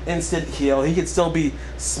instant heel. He could still be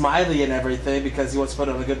smiley and everything because he wants to put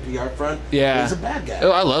on a good PR front. Yeah. He's a bad guy.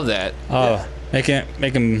 Oh, I love that. Oh, make him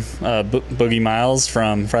Boogie Miles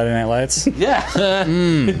from Friday Night Lights. Yeah.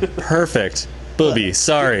 Perfect. Booby,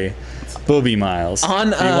 sorry. Booby Miles.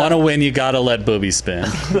 On, If you want to win, you gotta let Booby spin.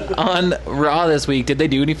 On Raw this week, did they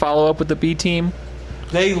do any follow up with the B team?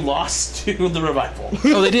 They lost to the Revival.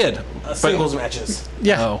 Oh, they did. Singles matches.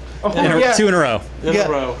 Yeah. Oh. yeah. 2 in a row. In a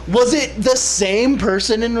row. Was it the same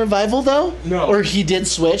person in Revival though? No. Or he did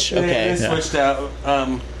switch? Okay. They switched out.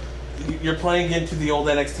 You're playing into the old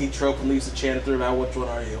NXT trope and leaves a chant through about which one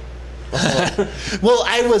are you. Well,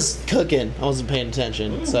 I was cooking. I wasn't paying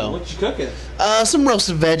attention. So, What you cooking? some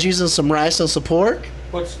roasted veggies and some rice and some pork.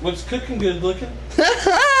 What's cooking good looking?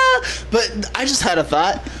 But I just had a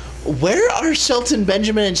thought. Where are Shelton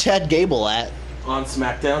Benjamin and Chad Gable at? On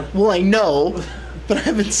SmackDown. Well, I know, but I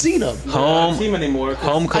haven't seen them. They're not a team anymore.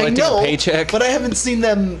 Home I collecting know, a paycheck. but I haven't seen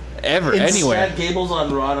them. Ever, It's anywhere. Chad Gable's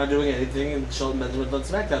on Raw not doing anything, and Shelton Benjamin's on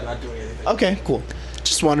SmackDown not doing anything. Okay, cool.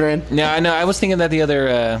 Just wondering. Yeah, I know. I was thinking that the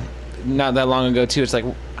other, not that long ago too. It's like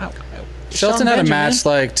Shelton had a match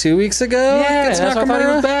like 2 weeks ago. Yeah, against that's why I thought he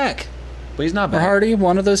Nakamura? was back, but he's not Or back. Hardy,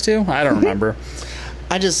 one of those two. I don't remember.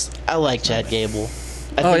 I like Chad Gable.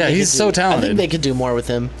 I Oh, think yeah, they he's could so I talented. think they could do more with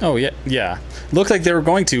him. Oh yeah, yeah. Looked like they were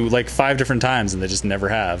going to like 5 different times, and they just never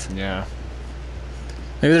have. Yeah.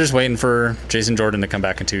 Maybe they're just waiting for Jason Jordan to come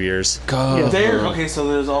back in 2 years. Okay, so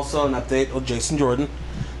there's also an update on Jason Jordan.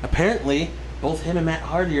 Apparently, both him and Matt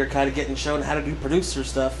Hardy are kind of getting shown how to do producer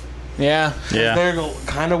stuff. Yeah. Yeah. They're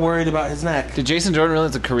kind of worried about his neck. Did Jason Jordan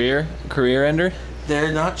realize it's a career ender?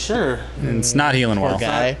 They're not sure. And it's not healing well.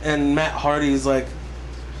 guy. And Matt Hardy's like,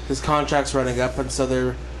 his contract's running up, and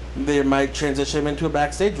so they might transition him into a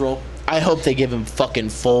backstage role. I hope they give him fucking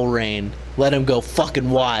full reign. Let him go fucking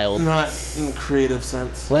wild. Not in a creative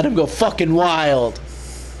sense. Let him go fucking wild.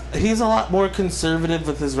 He's a lot more conservative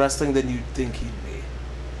with his wrestling than you'd think he'd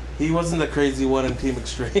be. He wasn't the crazy one in Team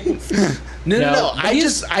Extreme. No. but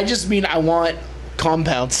I just mean I want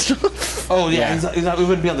compound stuff. Oh yeah, he's not. We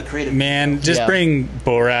wouldn't be on the creative. Man, just Yeah. bring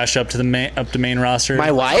Borash up to main roster.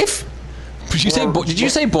 My wife? Did you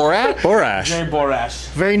say Borat? Borash. Jerry Borash.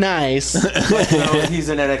 Very nice. He's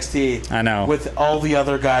in NXT. I know. With all the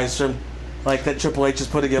other guys from, like that Triple H is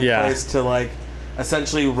putting in Yeah. place to like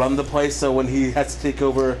essentially run the place. So when he has to take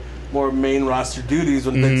over more main roster duties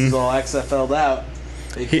when Vince is all XFL'd out,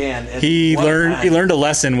 they can. And He one time- learned a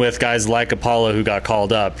lesson with guys like Apollo who got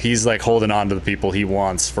called up. He's like holding on to the people he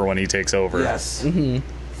wants for when he takes over. Yes.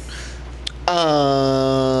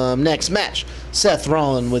 Next match. Seth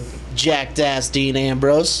Rollins with jacked ass Dean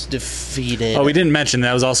Ambrose defeated. Oh, we didn't mention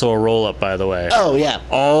that was also a roll up, by the way. Oh, yeah.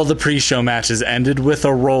 All the pre-show matches ended with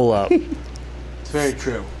a roll up. It's very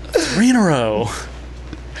true. 3 in a row.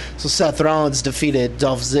 So Seth Rollins defeated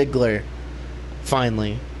Dolph Ziggler.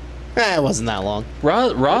 Finally. It wasn't that long.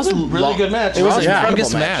 Raw's a really good match. It was Raw's an the incredible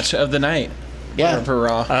longest match. match of the night. Yeah. For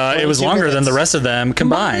Raw. It was 22 longer than minutes. the rest of them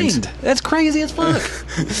combined. That's crazy as fuck.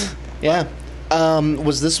 Yeah.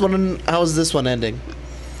 Was this one? How was this one ending?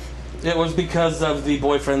 It was because of the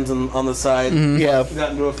boyfriends on the side. Yeah.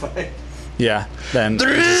 Got into a fight. Yeah. Then it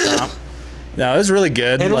just stopped. No, it was really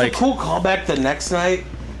good. And it was like a cool callback the next night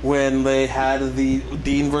when they had the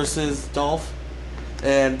Dean versus Dolph.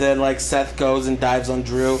 And then, like, Seth goes and dives on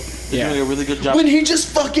Drew. He's Yeah. doing a really good job. When he just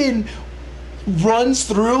fucking runs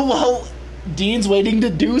through while Dean's waiting to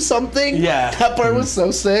do something. Yeah. That part was so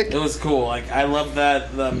sick. It was cool. Like, I love that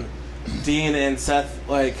Dean and Seth,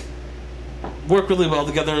 like, work really well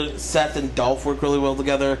together. Seth and Dolph work really well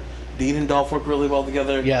together. Dean and Dolph work really well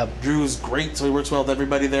together. Yeah. Drew's great, so he works well with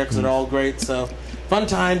everybody there because they're all great. So, fun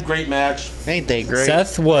time, great match. Ain't they great?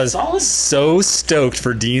 Seth was so stoked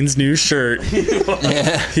for Dean's new shirt.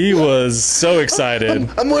 He was so excited.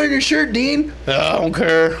 I'm wearing your shirt, Dean. I don't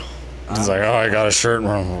care. He's like, oh, I got a shirt,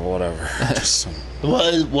 whatever. Just-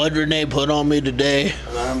 What Renee put on me today?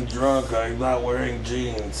 I'm drunk. I'm not wearing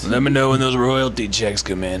jeans. Let me know when those royalty checks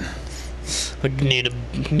come in. I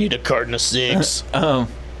need a carton of 6.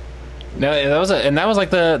 No, that was like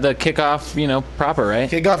the kickoff, proper, right?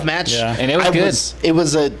 Kickoff match. Yeah. And it was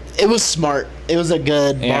good. It was smart. It was a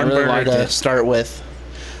good Yeah, I barn really burner liked to it. start with.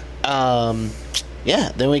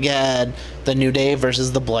 Yeah. Then we had the New Day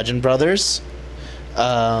versus the Bludgeon Brothers.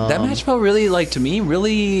 That match felt really, like, to me,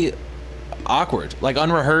 really awkward. Like,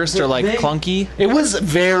 unrehearsed or, like, They- clunky. It was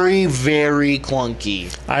very, very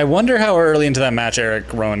clunky. I wonder how early into that match Eric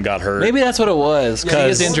Rowan got hurt. Maybe that's what it was. Because he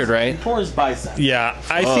is 'Cause- injured, He right? tore his bicep. Yeah,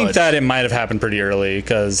 I think that it might have happened pretty early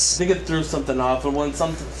because I think it threw something off, and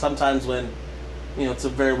sometimes when it's a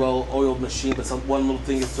very well-oiled machine, but one little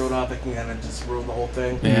thing is thrown off, it can kind of just ruin the whole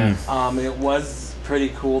thing. Yeah. It was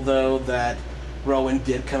pretty cool though that Rowan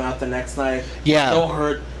did come out the next night. Yeah. So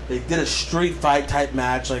hurt. They did a street fight type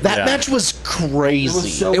match. Like That Yeah. match was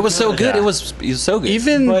crazy. It was so good. Yeah. It was so good.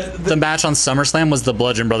 Even But the match on SummerSlam was the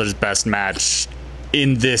Bludgeon Brothers' best match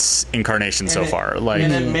in this incarnation so far. Like,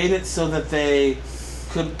 and it made it so that they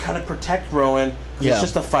could kind of protect Rowan. 'Cause Yeah. It's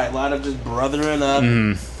just a fight, a lot of just brothering up,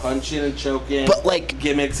 punching and choking, But, like,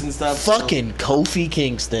 gimmicks and stuff. Fucking Kofi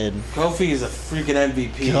Kingston. So, Kofi is a freaking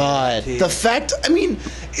MVP. God. The fact, I mean,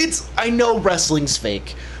 I know wrestling's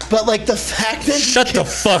fake, but like the fact that shut the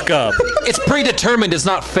fuck up. It's predetermined. It's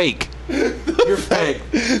not fake. You're fake.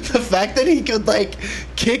 the fact that he could like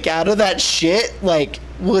kick out of that shit like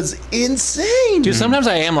was insane. Dude, sometimes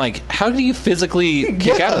I am like, how do you physically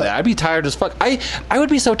kick out of Yeah. that? I'd be tired as fuck. I would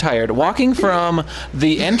be so tired walking from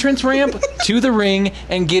the entrance ramp to the ring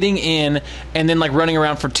and getting in and then like running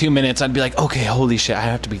around for 2 minutes. I'd be like, okay, holy shit, I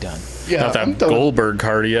have to be done. Yeah, Not I'm that done. Goldberg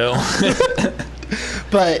cardio.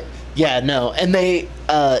 But yeah, no. And they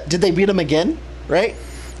did they beat him again? Right?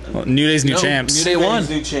 New Day's new No, champs. New Day won.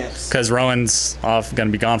 New champs. Because Rowan's gonna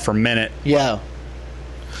be gone for a minute. Yeah.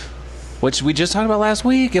 Which we just talked about last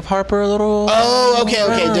week. If Harper a little. Oh,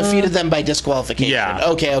 okay. Defeated them by disqualification. Yeah.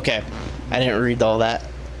 Okay. I didn't read all that.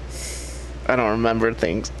 I don't remember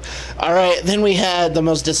things. All right, then we had the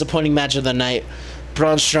most disappointing match of the night.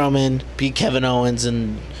 Braun Strowman beat Kevin Owens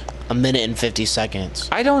in a minute and 50 seconds.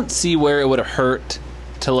 I don't see where it would have hurt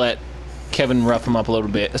to let Kevin rough him up a little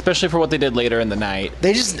bit, especially for what they did later in the night.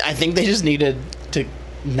 I think they just needed to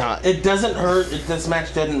not. It doesn't hurt. This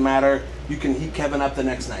match doesn't matter. You can heat Kevin up the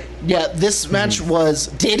next night. Yeah, this match was.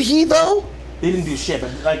 Did he though? They didn't do shit,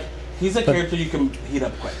 but like he's a character you can heat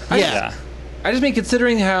up quick. Yeah. I just mean,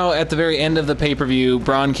 considering how at the very end of the pay-per-view,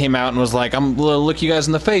 Braun came out and was like, I'm gonna look you guys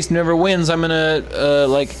in the face, whoever wins, I'm gonna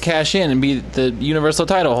like cash in and be the Universal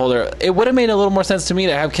title holder. It would have made a little more sense to me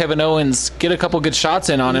to have Kevin Owens get a couple good shots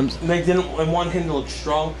in on him. They didn't want him to look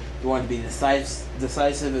strong. They wanted to be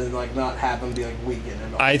decisive and like not have him be like weak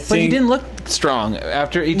and all. I But he think. didn't look strong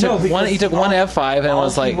after he No, took one. He because took one F5 and all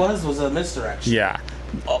was like, he was a misdirection. Yeah.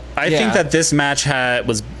 I Yeah. think that this match had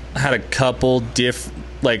a couple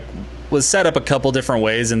was set up a couple different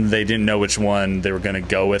ways, and they didn't know which one they were going to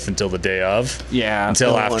go with until the day of. yeah.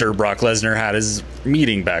 Until No after one- Brock Lesnar had his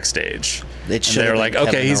meeting backstage. It And should they were like,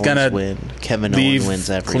 okay, he's gonna win. Kevin leave Owens wins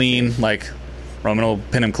everything. clean. Like, Roman will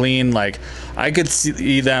pin him clean. Like, I could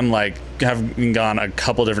see them like having gone a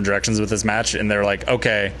couple different directions with this match, and they're like,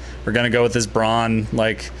 okay, we're gonna go with this Braun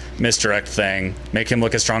like misdirect thing, make him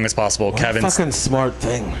look as strong as possible. What a fucking smart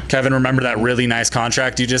thing. Kevin, remember that really nice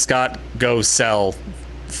contract you just got? Go sell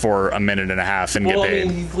for a minute and a half and Well, get I paid.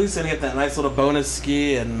 mean, he's at least gonna get that nice little bonus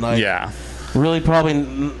ski and like Yeah. really probably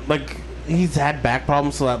like he's had back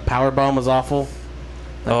problems, so that power bomb was awful.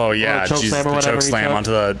 Oh yeah, choke jeez, slam or the whatever choke he slam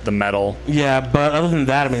took. onto the metal. Yeah, but other than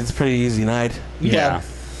that, I mean, it's a pretty easy night. Yeah.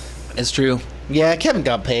 It's true. Yeah, Kevin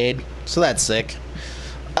got paid, so that's sick.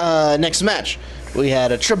 Next match, we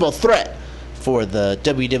had a triple threat for the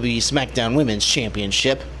WWE SmackDown Women's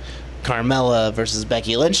Championship. Carmella versus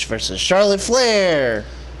Becky Lynch versus Charlotte Flair.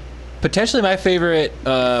 Potentially my favorite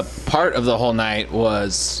part of the whole night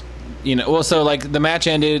was, so like the match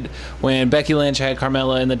ended when Becky Lynch had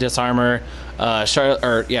Carmella in the disarmor.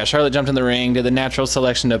 Charlotte jumped in the ring, did the natural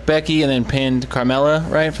selection of Becky, and then pinned Carmella,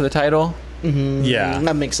 right, for the title. Yeah.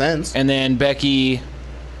 That makes sense. And then Becky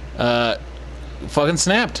fucking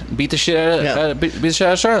snapped, beat the shit out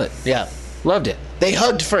of Charlotte. Yeah. Loved it. They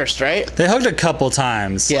hugged first, right? They hugged a couple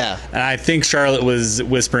times. Yeah. And I think Charlotte was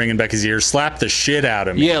whispering in Becky's ear, slap the shit out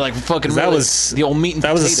of me. Yeah, like fucking. That really, was the old meat and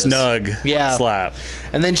that was a potatoes. snug Yeah. slap.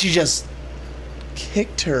 And then she just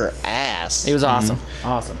kicked her ass. It was awesome.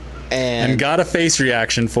 Awesome. And got a face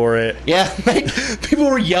reaction for it. yeah, like people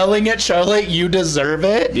were yelling at Charlotte, "You deserve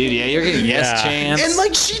it." Dude, yeah, you're getting yes Yeah. chance. And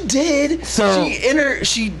like she did. So-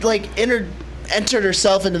 she entered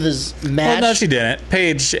herself into this match. Well, no, she didn't.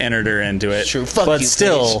 Paige entered her into it. True. Fuck but you,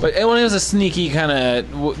 still, But it was a sneaky kind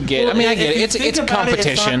of get. I mean, I get it. It's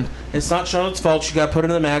competition. It's not Charlotte's fault. She got put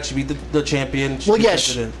in the match. She beat the champion. She Well, yeah,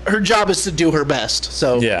 kept it in. her job is to do her best.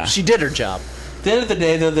 So Yeah. she did her job. At the end of the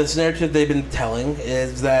day, though, this narrative they've been telling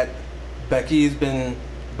is that Becky's been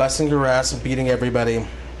busting her ass and beating everybody.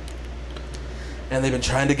 And they've been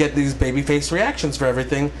trying to get these babyface reactions for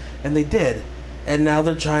everything, and they did. And now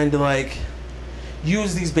they're trying to, like,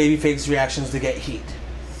 use these babyface reactions to get heat.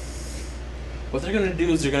 What they're going to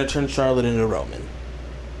do is they're going to turn Charlotte into Roman.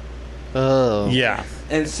 Oh. yeah.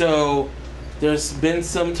 And so there's been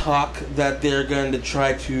some talk that they're going to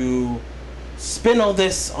try to spin all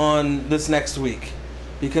this on this next week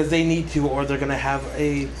because they need to, or they're going to have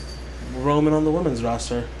a Roman on the women's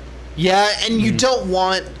roster. Yeah, and you don't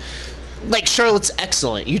want. like Charlotte's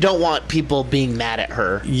excellent. You don't want people being mad at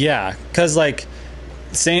her. Yeah, because like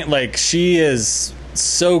she is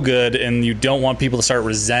so good, and you don't want people to start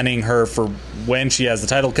resenting her for when she has the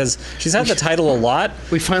title, because she's had the title a lot.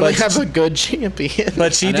 We finally but have a good champion.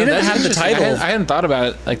 But she I know, didn't that's have the interesting. title. I hadn't thought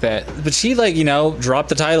about it like that. But she, like, dropped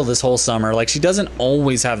the title this whole summer. Like, she doesn't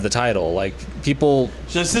always have the title. Like, people...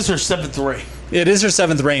 This is her 7th reign. It is her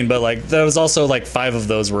 7th reign, but, like, there was also, like, 5 of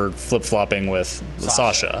those were flip-flopping with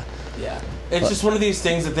Sasha. Yeah. It's just one of these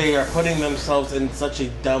things that they are putting themselves in such a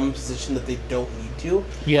dumb position that they don't need to.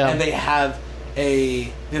 Yeah. And they have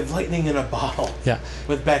lightning in a bottle. Yeah.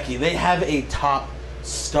 With Becky. They have a top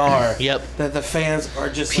star. Yep. That the fans are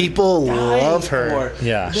just People dying love her. for.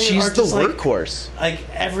 Yeah. They She's are the just, like, workhorse. Like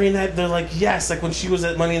every night they're like, yes, like when she was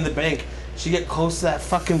at Money in the Bank, she get close to that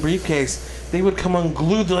fucking briefcase, they would come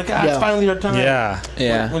unglued. They're like, Yeah. it's finally her time. Yeah.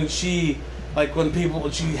 Yeah. When she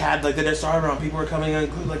she had like the next arm around, people were coming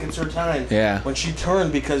unglued like it's her time. Yeah. When she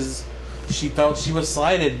turned because she felt she was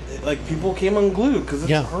slighted, like people came unglued because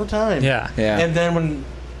it's her time. Yeah. Yeah. And then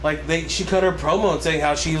when she cut her promo and saying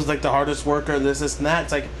how she was like the hardest worker, this and that,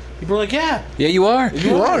 it's like people were like, yeah. Yeah, you are.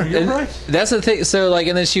 You are. You're And right. That's the thing. So, like,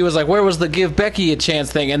 and then she was like, "Where was the give Becky a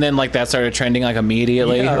chance thing?" And then, like, that started trending like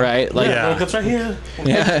immediately, Yeah. right? Like, Yeah. Like, that's right here.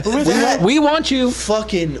 yeah. Who is that? We want you.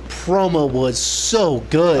 Fucking promo was so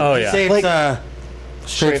good. Oh, yeah. Say it's Like-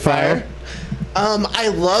 straight fire. I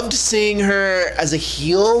loved seeing her as a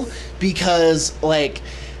heel because, like,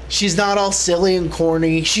 she's not all silly and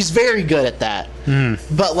corny. She's very good at that.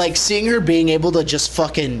 But, like, seeing her being able to just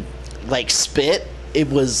fucking, like, spit, it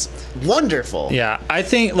was wonderful. Yeah, I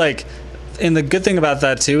think, like, and the good thing about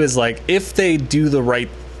that, too, is, like, if they do the right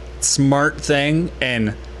smart thing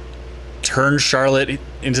and turn Charlotte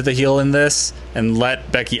into the heel in this and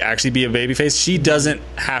let Becky actually be a babyface, she doesn't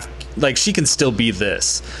have, like, she can still be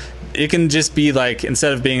this. It can just be, like,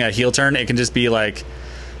 instead of being a heel turn, it can just be, like,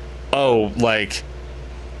 oh, like,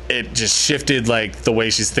 it just shifted, like, the way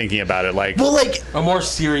she's thinking about it. Like, Well, like, A more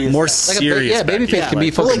serious. more Like serious. yeah, Becky. babyface can be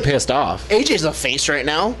like- fucking like- pissed off. AJ's a face right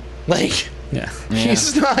now. Like, Yeah.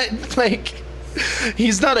 he's not, like,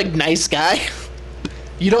 he's not a nice guy.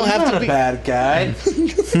 You don't He's have not to a be. bad guy.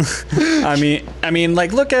 I mean,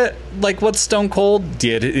 like, look at, like, what Stone Cold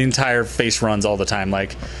did. The entire face runs all the time.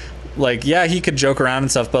 Like, yeah, he could joke around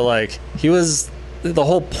and stuff, but, like, the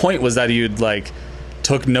whole point was that he like,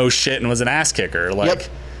 took no shit and was an ass kicker. Like, Yep.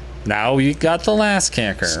 now you got the last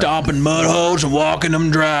kicker. Stomping mud holes and walking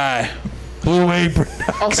them dry. Blue Apron.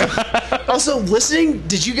 Also, listening,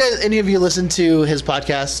 did you guys, any of you listen to his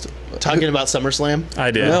podcast talking about SummerSlam? I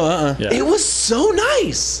did. No, Yeah. It was so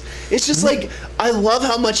nice. It's just like, I love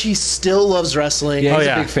how much he still loves wrestling. Yeah, he's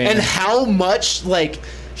yeah. a big fan. And how much, like,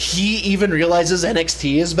 he even realizes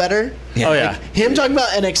NXT is better. Oh, yeah. Him talking about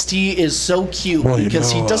NXT is so cute Well, you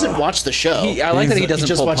because he know, doesn't watch the show. I like that he He's- doesn't he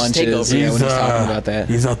just pull watches punches. Takeover. Yeah, when he's talking about that.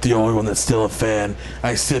 He's not the only one that's still a fan.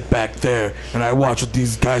 I sit back there and I watch what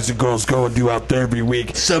these guys and girls go and do out there every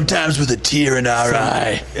week. Sometimes with a tear in our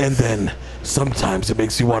eye. And then sometimes it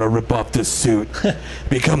makes you want to rip off this suit,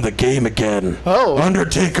 become the game again. Oh.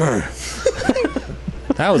 Undertaker.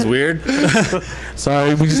 That was weird.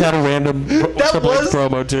 Sorry, we just had a random Triple H was-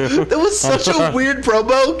 promo too. That was such a weird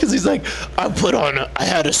promo because he's like, I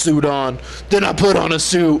had a suit on, then I put on a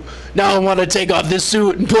suit. Now I want to take off this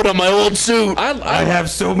suit and put on my old suit. I have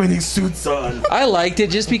so many suits on. I liked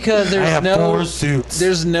it just because I there's have no 4 suits.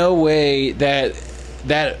 there's no way that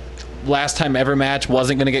last time ever match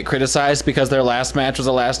wasn't going to get criticized because their last match was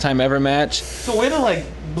a last time ever match. So way to like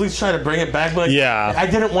at least try to bring it back. But like, Yeah. I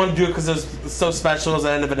didn't want to do it because it was so special. It was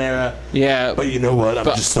the end of an era. Yeah. But you know what? I'm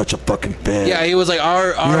But- just such a fucking fan. Yeah, he was like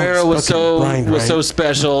our know, era was it's so fucking blind, was right? so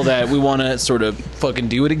special that we want to sort of fucking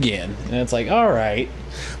do it again. And it's like, all right.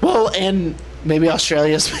 Well, and maybe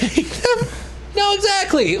Australia's paying them. No,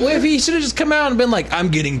 exactly. Well, if he should have just come out and been like, I'm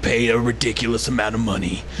getting paid a ridiculous amount of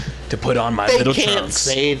money to put on my They little can't trunks.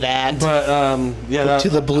 say that. But yeah, that, To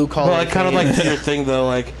the blue collar Well, I kind of fan. like to your thing though.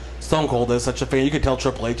 Like Stone Cold is such a fan. You could tell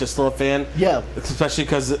Triple H is still a fan. Yeah. Especially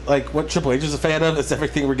because like what Triple H is a fan of is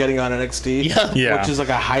everything we're getting on NXT. Yeah. Yeah. Which is like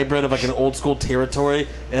a hybrid of like an old school territory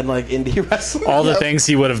and like indie wrestling. All the things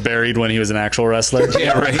he would have buried when he was an actual wrestler.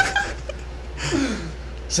 Yeah, right.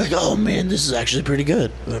 It's like, oh man, this is actually pretty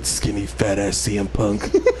good. That skinny fat ass CM Punk,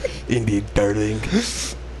 indie darling.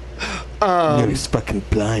 You know he's fucking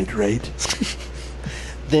blind, right?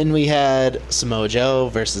 Then we had Samoa Joe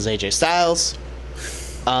versus AJ Styles.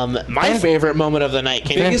 My favorite moment of the night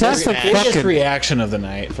came in Fantastic this fucking- match. Biggest reaction of the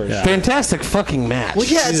night for Yeah. sure. Fantastic fucking match. Well,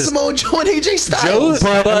 yeah, it's Samoa Joe and AJ Styles.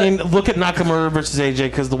 But I mean, look at Nakamura versus AJ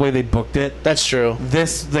because the way they booked it. That's true.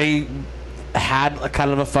 This they had a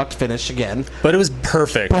kind of a fucked finish again, But it was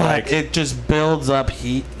perfect. but Like, it just builds up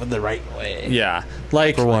heat in the right way. yeah.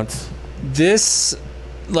 Like, For once. this,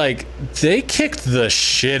 like, they kicked the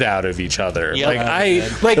shit out of each other. Yeah.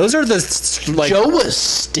 Like, those are the, like, Joe was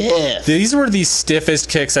stiff. these were the stiffest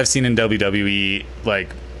kicks I've seen in WWE. Like,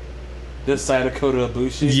 This side of Kota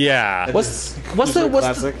Ibushi. yeah. What's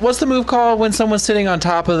the move called when someone's sitting on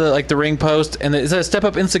top of the ring post and is that a step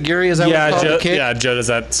up insecurity? Is that what it's called? Joe does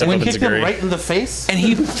that step And up we in kicked him Zaguri. right in the face. And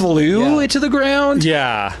he flew it to the ground.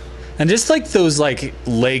 Yeah. And just like those like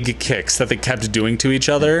leg kicks that they kept doing to each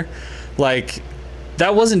other, like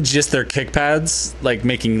that wasn't just their kick pads like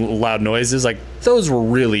making loud noises, like those were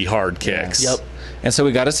really hard kicks. Yep. And so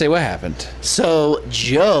we got to say what happened. So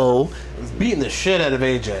Joe, Beating the shit out of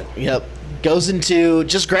AJ. yep, goes into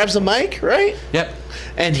just grabs the mic, right? Yep.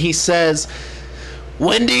 And he says,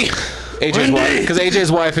 "Wendy, AJ's wife, because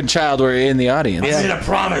AJ's wife and child were in the audience. Yeah. I made a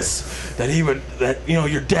promise that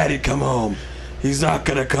your daddy'd come home. He's not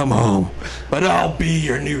gonna come home, but I'll be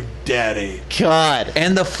your new daddy. God,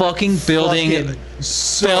 And the fucking building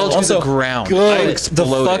fell to Also, the ground. good. It The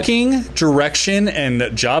exploded. fucking direction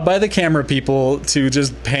and job by the camera people to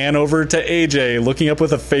just pan over to AJ looking up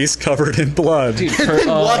with a face covered in blood.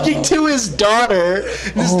 walking to his daughter,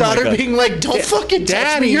 his Oh my daughter God. being like, "Don't fucking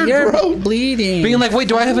touch me, you're you're gross." bleeding. Being like, wait,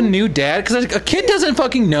 do I have a new dad? Because a kid doesn't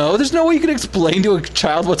fucking know. There's no way you can explain to a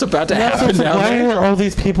child what's about to happen down Why there. are all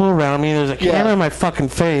these people around me? There's a Yeah. camera in my fucking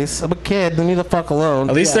face. I'm a kid. Leave me the fuck alone.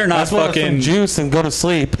 At least they're not I just want some fucking. juice and go to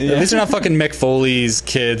sleep. At least they're not fucking Mick Foley's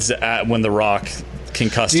kids at when The Rock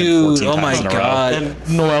concussed him Dude, 14 oh times my in a row. God. And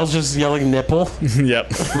Noel's just yelling nipple.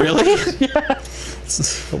 Yep. Really?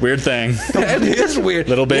 It's a weird thing. That is weird.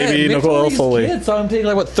 Little baby Mick Nicole Foley's Foley. Kid saw him take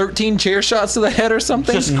like what 13 chair shots to the head or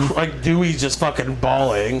something. Just like Dewey's just fucking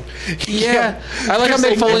bawling. yeah, I like how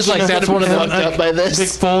Mick Foley's like that's one of the. fucked up by this.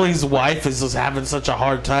 Mick Foley's wife is just having such a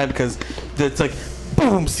hard time because it's like,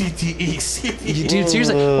 boom, CTE, CTE. Dude,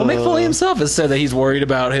 seriously. Well, Mick Foley himself has said that he's worried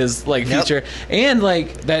about his like Yep. future, and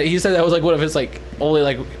like that he said that was like one of his like only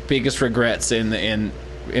like biggest regrets in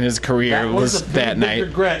his career That was was a big, that big night.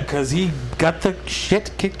 regret because he got the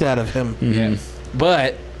shit kicked out of him. Yeah.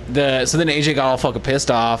 But so then AJ got all fucking pissed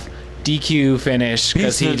off. DQ finish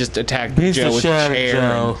because he just attacked Beats Joe the with shit a out of chair.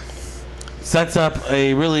 Joe. Sets up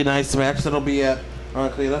a really nice match that'll be at,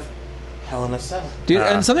 ironically enough, Hell in a Cell. Dude,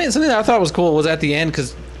 and something that I thought was cool was at the end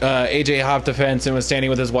because AJ hopped the fence and was standing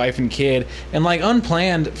with his wife and kid, and like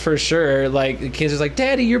unplanned for sure. Like the kid's just like,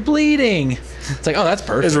 "Daddy, you're bleeding." It's like, oh, that's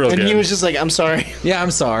perfect. It's real and good. he was just like, "I'm sorry." Yeah, I'm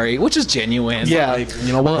sorry, which is genuine. Yeah. Like,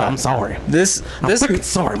 you know what? I'm sorry. This I'm freaking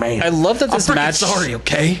sorry, man. I love that this I'm freaking match. sorry,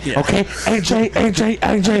 okay. Okay, AJ,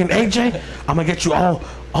 and AJ, I'm gonna get you all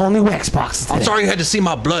new Xboxes today. I'm sorry you had to see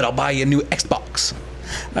my blood. I'll buy you a new Xbox.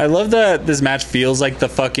 I love that this match feels like the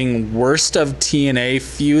fucking worst of TNA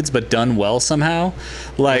feuds, but done well somehow.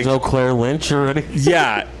 Like, There's no Claire Lynch already.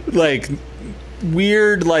 yeah, like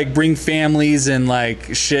weird, like bring families and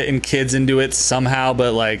like shit and kids into it somehow,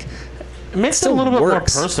 but like It makes it a still little bit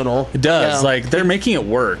works. more personal. it does. Yeah. Like they're making it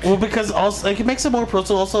work. Well, because also like it makes it more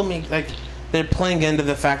personal. Also, like they're playing into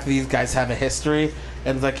the fact that these guys have a history,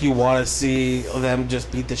 and like you want to see them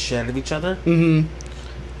just beat the shit out of each other. Mm-hmm.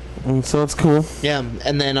 And so it's cool. Yeah,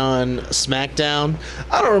 and then on SmackDown,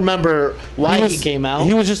 I don't remember why he came out.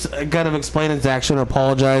 He was just kind of explaining his action,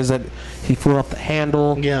 apologize that he flew off the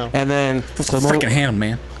handle. Yeah. and then Freaking hand,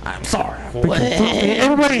 man. I'm sorry.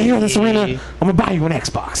 Everybody here in this arena, I'm gonna buy you an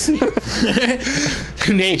Xbox.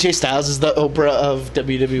 And AJ Styles is the Oprah of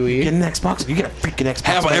WWE. Get an Xbox. You get a freaking Xbox.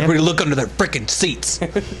 How about man. everybody look under their freaking seats?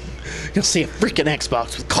 You'll see a freaking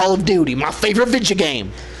Xbox with Call of Duty, my favorite video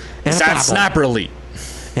game. And a Sad Bible. Sniper Elite.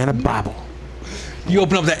 And a Bible. You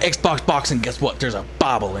open up that Xbox box and guess what? There's a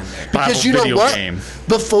Bible in there. Because Bible you know video what? game.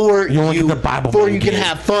 Before You only you, get the Bible before man you can game.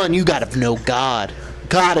 have fun, you gotta know God.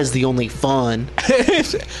 God is the only fun.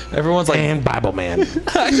 Everyone's like, And Bible Man.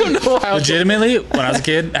 I don't know how. Legitimately, when I was a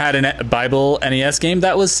kid, I had a Bible NES game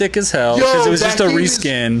that was sick as hell because Yo, it was that just a game is-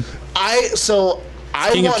 reskin.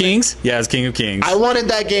 I King of wanted- Kings? Yeah, it's King of Kings. I wanted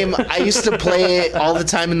that game. I used to play it all the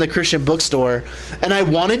time in the Christian bookstore, and I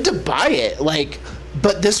wanted to buy it.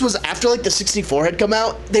 But this was after like the 64 had come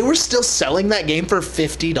out. They were still selling that game for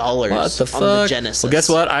 $50 What the fuck? on the Genesis. Well, guess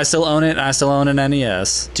what? I still own it. And I still own an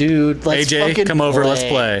NES. Dude? Let's AJ, fucking come over. Let's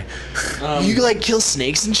play. You like kill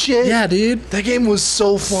snakes and shit. Yeah, dude. that game was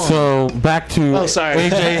so fun. So back to Oh, sorry.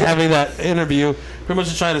 AJ having that interview, pretty much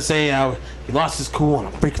just trying to say how he lost his cool and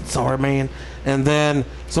I'm freaking sorry, man. And then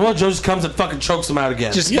Samoa Joe just comes and fucking chokes him out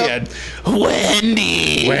again. Just Yep.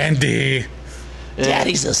 Wendy, Wendy.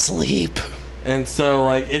 Daddy's asleep. And so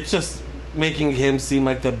like it's just making him seem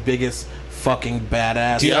like the biggest fucking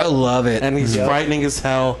badass. Dude, I love it. And he's frightening as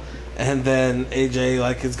hell. And then AJ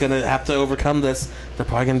like is gonna have to overcome this. They're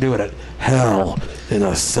probably gonna do it at Hell in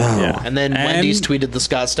a Cell. Yeah. And then Wendy's tweeted the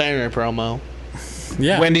Scott Steiner promo.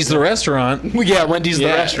 Yeah. Wendy's the restaurant. Yeah, Wendy's the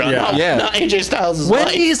restaurant. Yeah. Not AJ Styles'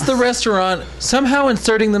 Wendy's the restaurant somehow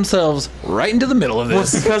inserting themselves right into the middle of Well,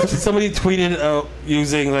 it's this. because somebody tweeted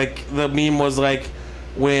using like the meme was like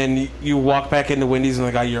when you walk back into Wendy's and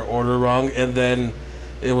they got your order wrong, and then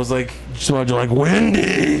it was like someone like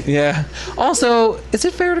Wendy Yeah. Also, is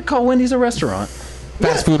it fair to call Wendy's a restaurant?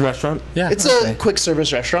 fast food restaurant. Yeah. It's a quick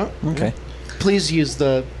service restaurant. Okay. Please use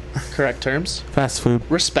the correct terms. Fast food.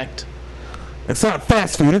 Respect. It's not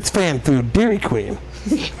fast food. It's fan food. Dairy Queen.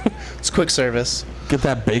 It's quick service. Get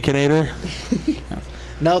that Baconator.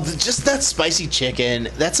 No, just that spicy chicken.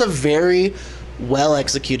 That's a very well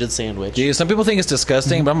executed sandwich. Dude, some people think it's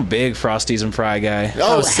disgusting, but I'm a big Frosties and Fry guy.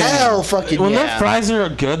 Oh, hell fucking When yeah. their fries are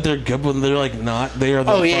good, they're good. When they're like not, they are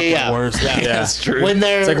the fucking worst. Yeah, Yeah. that's true. When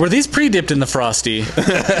they're It's like, were these pre-dipped in the Frosty?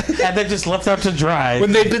 And they're just left out to dry.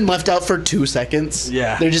 when they've been left out for 2 seconds,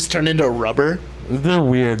 Yeah. they're just turned into rubber. They're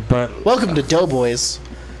weird, but Welcome to Doughboys.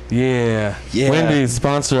 yeah. Wendy's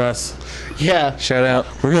sponsor us. Yeah. Shout out.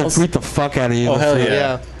 We're gonna tweet the fuck out of you. Oh, hell yeah.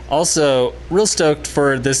 Yeah. Also, real stoked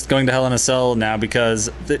for this going to Hell in a Cell now because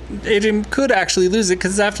AJ could actually lose it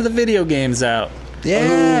because it's after the video game's out.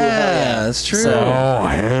 Yeah, that's true. So- Oh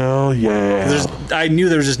hell yeah! I knew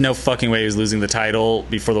there was just no fucking way he was losing the title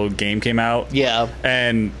before the game came out. Yeah.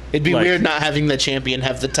 And It'd be like- weird not having the champion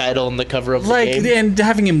have the title on the cover of the like game. and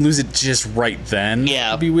having him lose it just right then.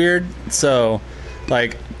 Yeah. would be weird. So,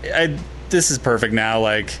 like, this is perfect now.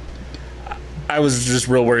 Like, I was just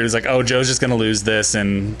real worried. It was like, oh, Joe's just gonna lose this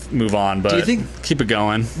and move on. But you think- keep it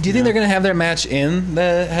going? Do you think they're going to have their match in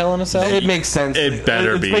the Hell in a Cell? It makes sense. It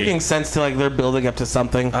better it's be. making sense to like they're building up to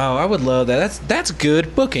something. Oh, I would love that. That's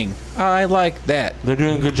good booking. I like that. They're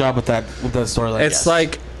doing a good job with that storyline. It's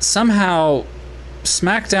like somehow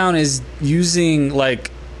SmackDown is using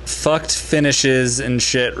like fucked finishes and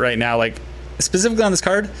shit right now, like specifically on this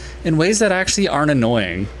card, in ways that actually aren't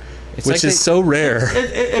annoying, It's which like is so rare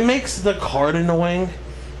it makes the card annoying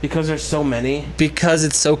because there's so many. because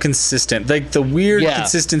it's so consistent. Like the weird Yeah.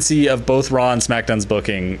 consistency of both Raw and SmackDown's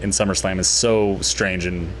booking in SummerSlam is so strange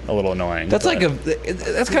and a little annoying. That's but-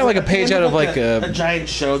 that's kind of like a page out of like a a. giant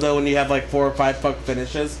show though. When you have like 4 or 5 fuck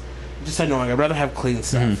finishes, just annoying. I'd rather have clean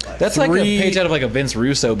stuff. Like, That's like a 3 page out of like a Vince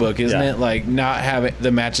Russo book, isn't Yeah. it? Like not having the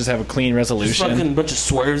matches have a clean just resolution. fucking bunch of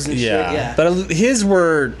swerves and yeah. shit. Yeah, But his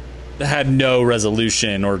were had no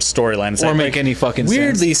resolution or storyline. It's Or like- make any fucking sense.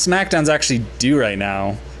 Weirdly, SmackDown's actually do right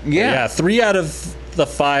now. Yeah. 3 out of the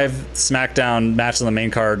 5 SmackDown matches on the main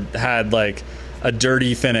card had like a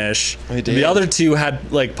dirty finish. They did. The other 2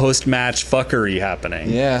 had like post-match fuckery happening.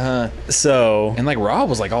 Yeah, huh? So And like Raw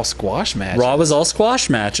was like all squash match. Raw was all squash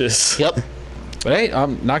matches, Yep. But hey,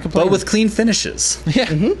 I'm not complaining. but with clean finishes. yeah.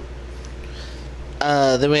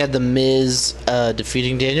 Then we had The Miz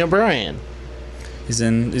defeating Daniel Bryan. He's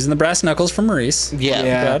in the brass knuckles for Maurice. Yeah.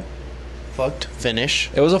 Yeah. Bad. Fucked finish.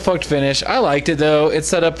 It was a fucked finish. I liked it though. It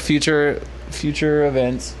set up future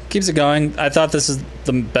events. Keeps it going. I thought this is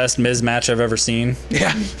the best Miz match I've ever seen.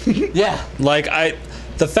 Yeah. yeah. Like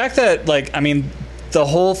the fact that like I mean the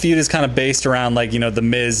whole feud is kind of based around like, you know, the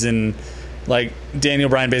Miz and like Daniel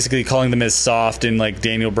Bryan basically calling the Miz soft and like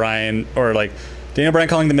Daniel Bryan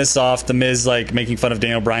calling the Miz soft, the Miz like making fun of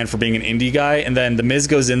Daniel Bryan for being an indie guy, and then the Miz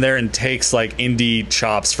goes in there and takes like indie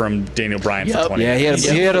chops from Daniel Bryan for Yep. 20 Yeah, he minutes.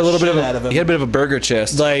 had a little bit of Shit out of him. he had a bit of a burger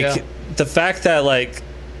chest. Like Yeah. the fact that like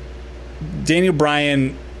Daniel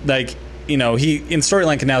Bryan, like, you know, he in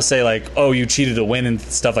storyline can now say like, oh, you cheated to win and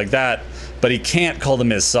stuff like that, but he can't call the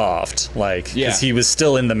Miz soft, like, because Yeah. he was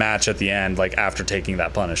still in the match at the end, like after taking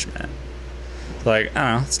that punishment. Like,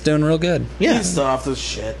 I don't know, it's doing real good. Yeah. He's soft as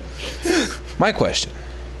shit. My question: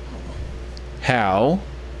 how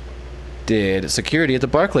did security at the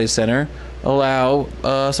Barclays Center allow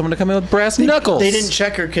someone to come in with brass knuckles? They didn't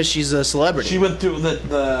check her because she's a celebrity. She went through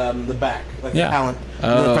the back, like Yeah. the talent. the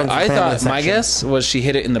Oh, friends and I family thought my section. guess was she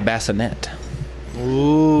hit it in the bassinet.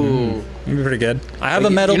 Ooh. It'd be pretty good. I have a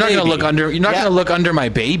metal You're not baby. gonna look under. You're not Yeah. gonna look under my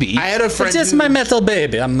baby. I had a friend. It's just who- my metal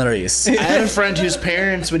baby. I'm Maurice. I had a friend whose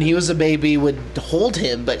parents, when he was a baby, would hold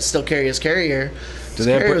him but still carry his carrier. His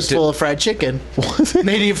they have carrier br- was full of fried chicken.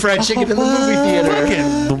 They eat fried chicken in the movie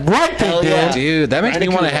theater. Right, they Hell did. yeah. Dude, that makes me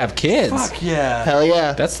want to Bandicoot. have kids. Fuck yeah. Hell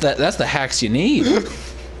yeah. That's the hacks you need.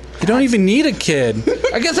 You don't even need a kid.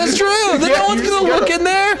 I guess that's true. Then no one's gonna look in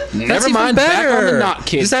there. That's even mind. Back on better. the not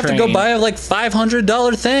kid You just have to train. go buy a like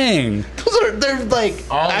 $500 thing They're like,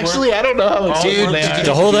 actually, I don't know how expensive they are.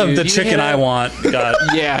 to hold up the you chicken hit I up- want. God.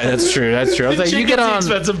 Yeah, that's true. That's true. I was like, you get on,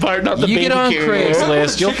 expensive part, not the you baby get on carrier.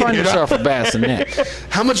 Craigslist, you'll find yourself a bassinet.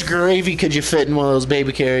 How much gravy could you fit in one of those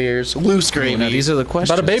baby carriers? Loose gravy. Now, these are the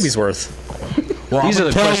questions. About a baby's worth. Well, These I'm are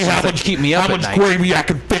the gonna tell you questions that keep me up how at much night. gravy I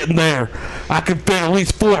can fit in there. I can fit at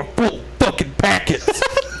least 4 full fucking packets.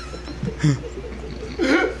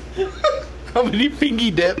 How many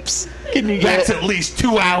fingy dips can you That's get? at least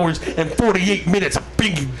 2 hours and 48 minutes of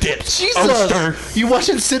bingy dips. Jesus! Oster. You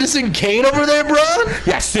watching Citizen Kane over there, bro?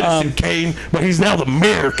 Yeah, Citizen Kane, but he's now the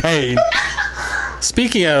Mayor Kane.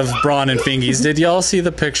 Speaking of Braun and fingies, did y'all see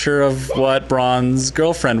the picture of what Braun's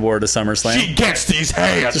girlfriend wore to SummerSlam? She gets these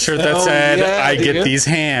hands. A shirt that said, yeah, I get dude. these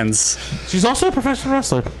hands. She's also a professional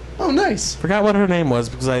wrestler. Oh, nice. Forgot what her name was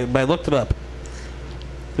because I looked it up.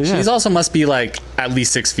 But yeah. She's also must be like at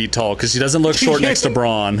least 6 feet tall because she doesn't look short next to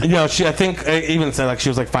Braun. You know, I think I even said like she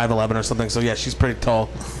was like 5'11" or something. So yeah, she's pretty tall.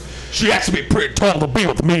 She has to be pretty tall to be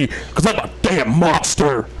with me because I'm a damn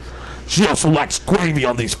monster. She also likes gravy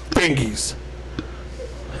on these fingies.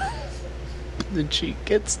 Then she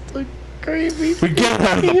gets the gravy. We get it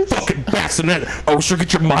out of the fucking bassinet. Oh, sure,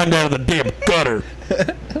 get your mind out of the damn gutter.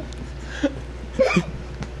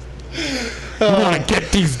 You want to get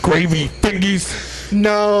these gravy fingies?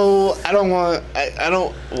 No, I don't want. I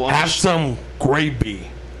don't want. Have some gravy.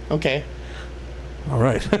 Okay. All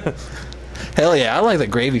right. Hell yeah, I like that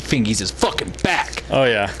gravy fingies is fucking back. Oh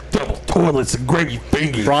yeah, Double toilets and gravy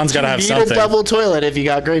fingies. Braun's got to have Need something. a double toilet if you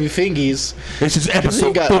got gravy fingies. This is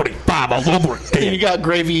episode got- 45 all over You again. got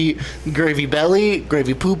gravy belly,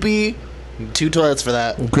 gravy poopy. 2 toilets for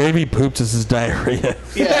that. Gravy poops is his diarrhea.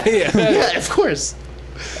 Yeah, yeah, of course.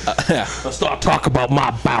 Let's not talk about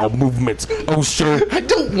my bowel movements. Oh, sure. I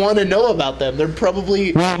don't want to know about them. They're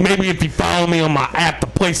probably. Well, maybe if you follow me on my app, the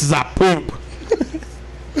places I poop.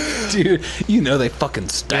 Dude, you know they fucking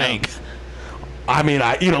stank. I mean,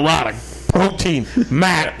 I eat a lot of protein,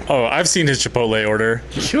 Matt. Oh, I've seen his Chipotle order.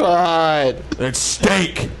 God. It's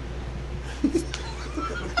steak.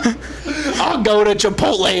 I'll go to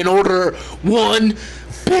Chipotle and order 1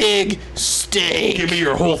 big steak. Give me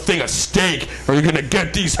your whole thing of steak, or you're gonna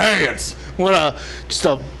get these hands. Just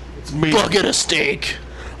a Me. bucket of steak.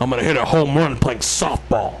 I'm gonna hit a home run playing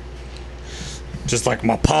softball, Just like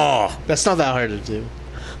my paw. That's not that hard to do.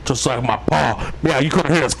 just like my paw. Yeah, you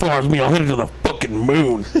couldn't hit as far as me. I'll hit it to the fucking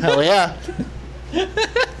moon. Hell yeah.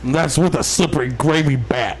 And that's with a slippery gravy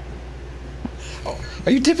bat.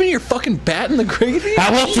 Are you dipping your fucking bat in the gravy?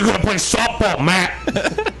 How else you gonna play softball,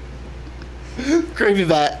 Matt? Gravy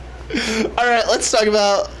bat. All right, let's talk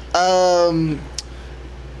about.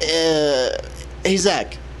 Hey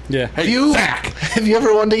Zach, Yeah. Hey, you- Zach. have you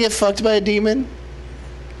ever wanted to get fucked by a demon?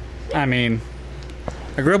 I mean,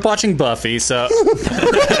 I grew up watching Buffy, so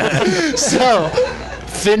So,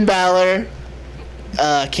 Finn Balor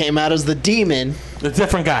came out as the demon. A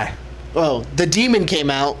different guy. Oh, the demon came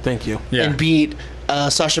out Thank you. yeah. and beat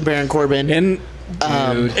Sasha Baron Corbin. And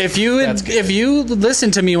Dude. if you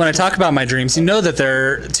listen to me when I talk about my dreams, you know that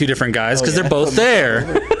they're 2 different guys because they're both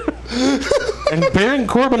there. And Baron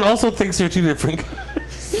Corbin also thinks they're 2 different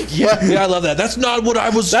guys. Yeah. Yeah, I love that. That's not what I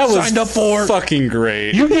was That was signed up for. fucking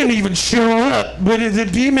great. You didn't even show up, but the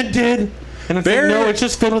demon did. And it's Baron- like, no, it's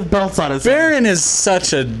just filled with belts on his head. Baron is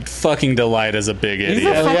such a fucking delight as a big He's a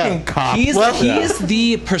idiot. fucking cop. He is, Well, he yeah. is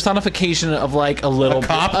the personification of like a little A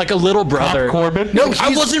cop? like a little brother. Cop Corbin? No, I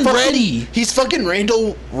he's wasn't fucking- ready. He's fucking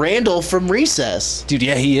Randall from Recess. Dude,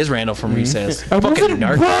 yeah, he is Randall from Recess. I Fucking wasn't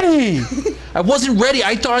nerd. ready. I wasn't ready.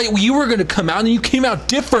 I thought you were gonna come out and you came out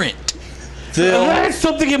different. I had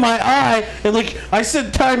something in my eye, and like I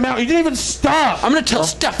said, time out. You didn't even stop. I'm gonna tell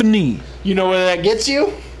Stephanie. You know where that gets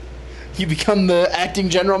you? You become the acting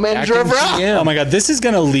general manager Acting of Raw. GM. Oh my god, this is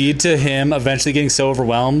gonna lead to him eventually getting so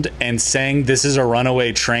overwhelmed and saying this is a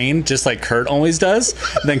runaway train, just like Kurt always does.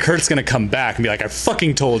 Then Kurt's gonna come back and be like, I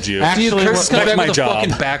fucking told you. Dude, Actually, Kurt's what- coming back my with a job.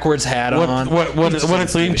 fucking backwards hat on. What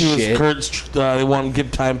it's leading to give a is shit. Kurt's. They want to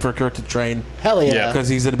give time for Kurt to train Hell yeah. Yeah. because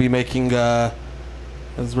he's going to be making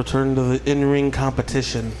his return to the in-ring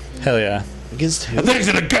competition. Hell yeah. Against who? And then he's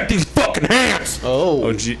going to get these fucking hands. Oh.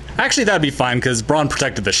 Oh gee. Actually, that'd be fine because Braun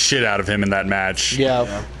protected the shit out of him in that match.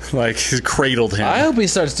 Yeah. Like, he cradled him. I hope he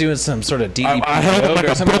starts doing some sort of DDP I held him yoga like or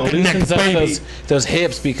a something that broken neck loosens up baby. those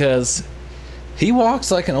hips because he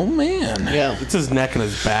walks like an old man. Yeah. It's his neck and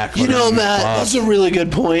his back. You know, whatever Matt, fuck. that's a really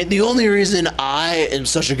good point. The only reason I am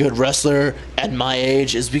such a good wrestler at my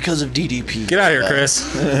age is because of DDP. Get out of here, Chris.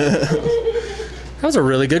 That was a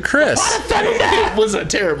really good Chris. It was a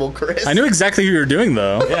terrible Chris. I knew exactly who you were doing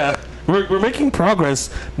though. Yeah. We're making progress,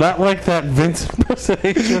 not like that Vince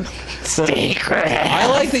impersonation. I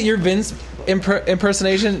like that your Vince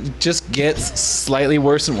impersonation just gets slightly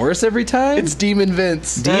worse and worse every time. It's Demon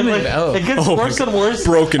Vince. Demon. Oh. It gets worse and worse.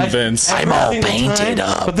 Broken Vince. I'm all painted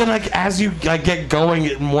up. But then, like, as you get going,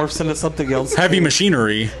 it morphs into something else. Heavy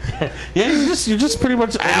machinery. Yeah, you're just pretty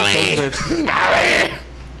much.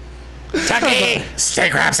 Tucky,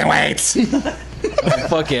 steak wraps and weights.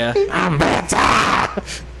 Fuck yeah. I'm better.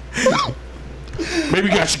 Maybe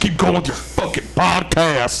you guys should keep going with your fucking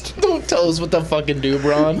podcast. Don't tell us what to fucking do,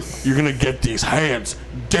 Braun. You're gonna get these hands,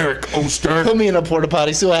 Derek Oster. Put me in a porta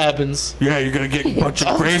potty, see what happens. Yeah, you're gonna get a bunch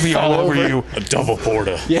of gravy all over you. A double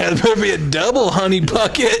porta. Yeah, there better be a double honey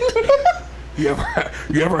bucket. You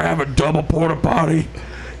ever have a double porta potty?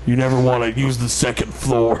 You never want to use the second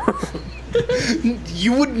floor.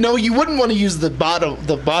 You wouldn't want to use the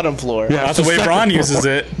bottom floor. Yeah, That's the way Braun uses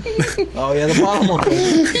it. Oh yeah, the bottom one.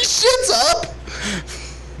 He shits up.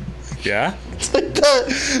 Yeah. It's like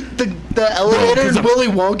the elevator in Willy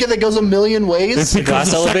Wonka that goes a million ways. It's because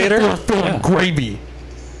glass the second elevator? floor is filled with gravy.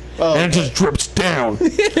 Oh, And it just drips down.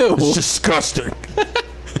 It's disgusting.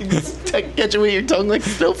 catch it with your tongue like a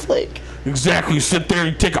snowflake. Exactly. You sit there,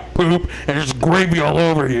 you take a poop, and there's gravy all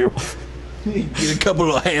over you. Get a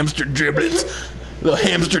couple of hamster driblets. The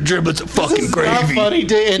hamster driblets of fucking It's gravy. not funny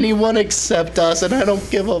to anyone except us, and I don't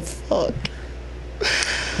give a fuck.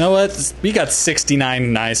 You know what? We got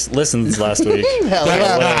 69 nice listens last week. Hell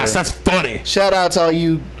yeah. That's funny. Shout out to all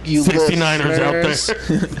you 69ers out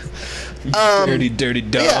listeners. Dirty, dirty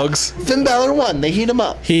dogs. Yeah, Finn Balor won. They heat him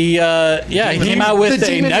up. He came out with the a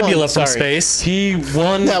demon nebula one, from sorry. space. He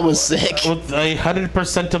won That was sick. with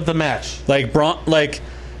 100% of the match. Like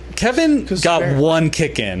Kevin got fair. one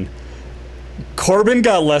kick in. Corbin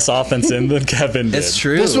got less offense in than Kevin did. It's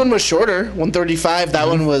true. This one was shorter, 135. That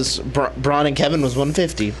one was Braun and Kevin was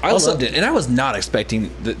 150. I Also- loved it, and I was not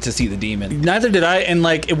expecting to see the demon. Neither did I, and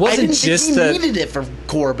like it I wasn't didn't just think he that. needed it for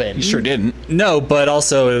Corbin. You sure didn't. No, but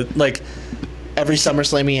also like Every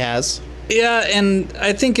SummerSlam he has. yeah, and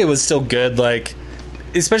I think it was still good. Like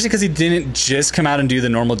especially because he didn't just come out and do the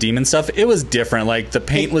normal demon stuff. It was different. Like the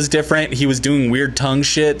paint was different. He was doing weird tongue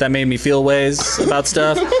shit that made me feel ways about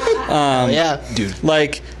stuff. Yeah. Dude.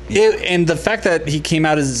 Like it, and the fact that he came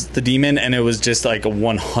out as the demon and it was just like a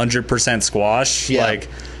 100% squash. Yeah. Like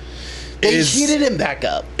They is- heated him back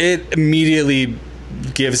up. it immediately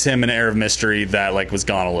gives him an air of mystery that like was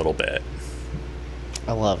gone a little bit.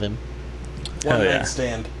 I love him. Hell One yeah. night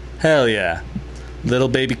stand. Hell yeah, little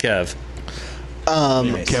baby Kev.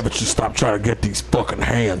 Kevin should stop trying to get these fucking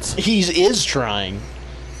hands. He is trying.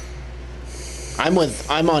 I'm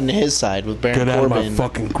on his side with Baron Get out of my Corbin.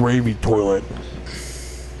 fucking gravy toilet.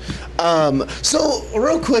 So,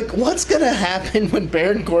 real quick, what's gonna happen when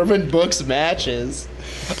Baron Corbin books matches?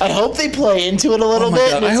 I hope they play into it a little Oh my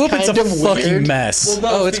bit. god, and I hope it's a kind of fucking weird. mess.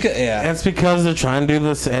 Oh, it's good. Yeah. That's because they're trying to do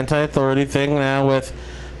this anti-authority thing now with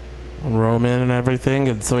Roman and everything,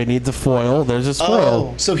 and so he needs a foil. There's his Oh,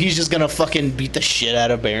 foil. so he's just gonna fucking beat the shit out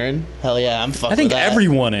of Baron? Hell yeah, I'm fucking I think with that.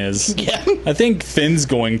 everyone is. Yeah. I think Finn's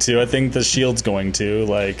going to. I think the Shield's going to.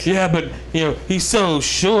 Like, Yeah, but he's so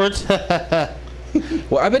short.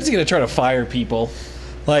 Well, I bet he's gonna try to fire people.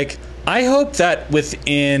 like I hope that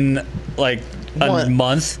within like a What?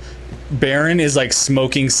 month, Baron is like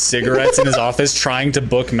smoking cigarettes in his office, trying to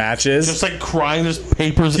book matches. Just like crying, there's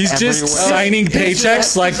papers He's everywhere. just signing It's paychecks.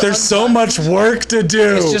 just- Like there's so much work to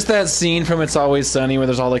do. It's just that scene from It's Always Sunny where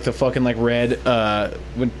there's all like the fucking like red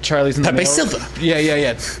when Charlie's in the Pepe middle. Silva.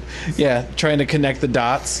 Yeah, trying to connect the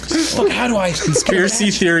dots. Fuck, how do I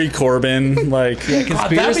Conspiracy theory, Corbin. Like, Yeah, God,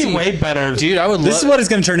 that'd conspiracy. be way better. Dude, I would this is love. what it's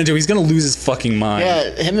going to turn into. He's going to lose his fucking mind.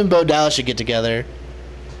 Yeah, him and Bo Dallas should get together.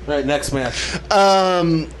 Right, next match.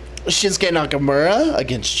 Shinsuke Nakamura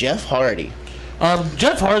against Jeff Hardy.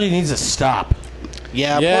 Jeff Hardy needs to stop.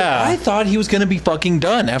 Yeah. Yeah. I thought he was gonna be fucking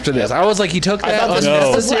done after this. I was like, he took I that thought this was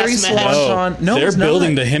unnecessary his last match. swanton. No, they're it's not.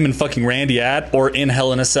 building to him and fucking Randy at or in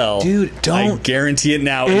Hell in a Cell. Dude, I don't- guarantee it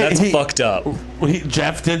now. And that's He- fucked up.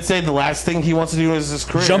 Jeff did say the last thing he wants to do is his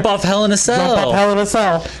career. Jump off Hell in a Cell. Jump off Hell in a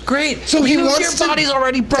Cell. Great. So he Dude, wants your to body's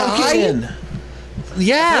already die? broken.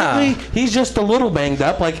 Yeah. He's just a little banged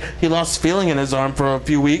up. Like he lost feeling in his arm for a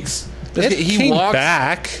few weeks. He came walks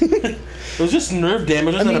back. It was just nerve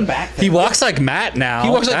damage and a back thing. He walks like Matt now. He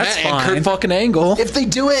walks like That's that fine. and Kurt fucking Angle. If they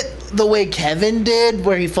do it the way Kevin did,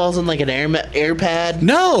 where he falls in like an air pad.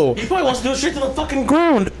 No. He probably wants to do it straight to the fucking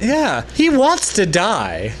ground. Yeah. He wants to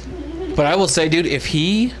die. But I will say, dude, if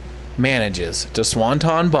he manages to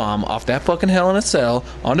swanton bomb off that fucking Hell in a Cell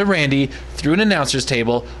onto Randy through an announcer's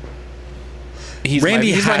table, he's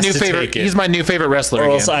Randy my has new to favorite. take it. He's my new favorite wrestler. Or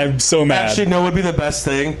Again. else I'm so mad. Actually, no. Would be the best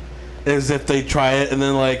thing is if they try it and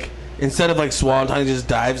then like instead of like Swanton, he just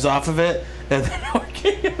dives off of it and then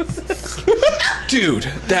Dude,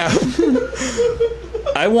 that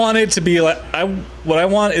I want it to be like what I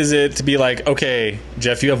want is it to be like, okay,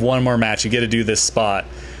 Jeff, you have one more match. You get to do this spot,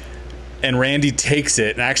 and Randy takes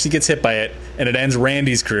it and actually gets hit by it, and it ends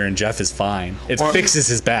Randy's career, and Jeff is fine. It fixes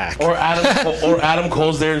his back. or Adam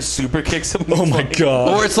Cole's there and super kicks him. Oh my god!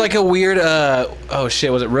 or it's like a weird. Oh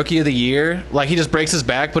shit! Was it Rookie of the Year? Like he just breaks his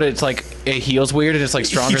back, but it's like it heals weird and it's like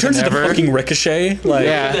stronger He turns than into ever. fucking Ricochet. Like,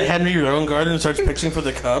 Yeah. The Henry Rowengarten starts pitching for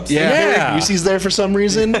the Cubs. Yeah. Busey's there for some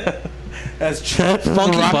reason. As Chet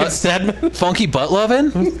Funky Rocket butt. Stedman. Funky butt loving.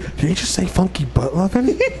 Did you just say funky butt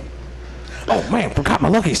loving? Oh man, forgot my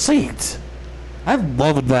lucky seats. I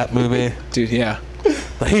loved that movie. Dude, yeah.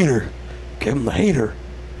 The hater. Give him the hater.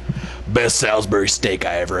 Best Salisbury steak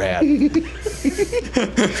I ever had.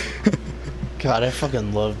 God, I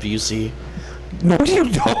fucking love Busey. No, you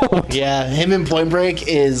don't. Yeah, him in Point Break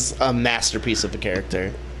is a masterpiece of a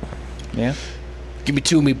character. Yeah. Give me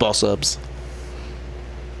 2 meatball subs.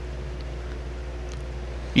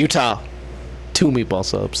 Utah, 2 meatball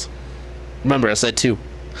subs. Remember, I said 2.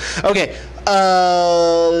 Okay.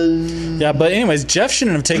 yeah, but anyways, Jeff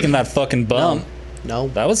shouldn't have taken that fucking bump. No.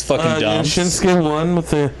 That was fucking dumb. Shinsuke won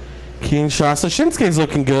with the King Shasa. Shinsuke's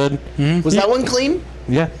looking good. Was that one clean?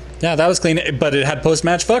 Yeah. Yeah, that was clean, but it had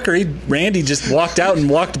post-match fuckery. Randy just walked out and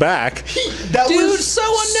walked back. That Dude, was so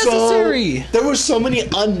unnecessary. there were so many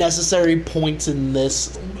unnecessary points in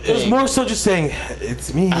this. It was thing. more so just saying,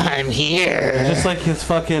 it's me. I'm here. Just like his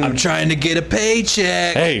fucking. I'm trying to get a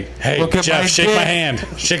paycheck. Hey, Look at Jeff, my shake dick. my hand.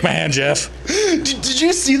 Shake my hand, Jeff. Did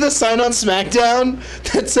you see the sign on SmackDown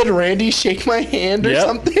that said "Randy, shake my hand" or Yep.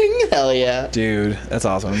 something? Hell yeah! Dude, that's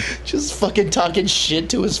awesome. Just fucking talking shit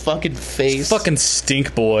to his fucking face. Fucking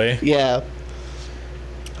stink boy. yeah.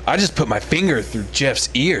 I just put my finger through Jeff's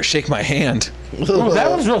ear. Shake my hand. Oh, that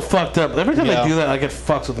was real fucked up. Every time Yeah. they do that, like it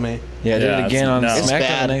fucks with me. Yeah, do Yeah, it again on no. It's SmackDown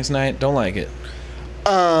bad. the next night. Don't like it.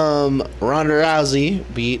 Ronda Rousey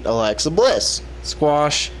beat Alexa Bliss.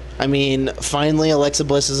 Squash. I mean, finally, Alexa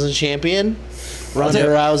Bliss is a champion. Ronda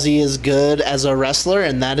Rousey is good as a wrestler,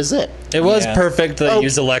 and that is it. It was Yeah. perfect that Oh, they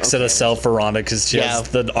used Alexa to sell for Ronda because she has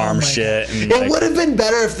the arm shit. And It would have been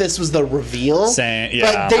better if this was the reveal. Saying-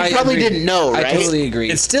 yeah. But they I probably agree. didn't know, right? I totally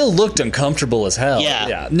agree. it still looked uncomfortable as hell.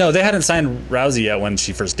 Yeah. No, they hadn't signed Rousey yet when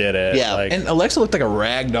she first did it. Yeah. Like, and Alexa looked like a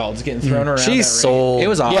rag doll just getting thrown around. she that ring. sold. It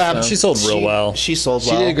was awesome. Yeah, she sold real well. She sold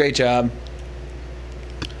She well. did a great job.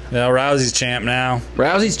 Yeah, Rousey's champ now.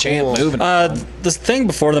 Rousey's champ Cool. moving. This thing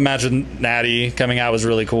before the match with Natty coming out was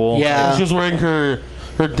really cool. Yeah. She was wearing her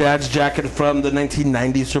dad's jacket from the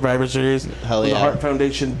 1990 Survivor Series. Hell when yeah. The Hart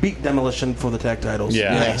Foundation beat Demolition for the tag titles.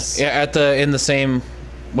 Yeah. Nice. Yeah, in the same.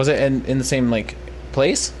 Was it in the same like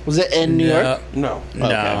place? Was it in New Yeah. York? No. No.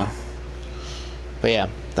 Okay. But yeah,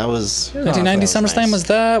 that was 1990 that was SummerSlam, nice. was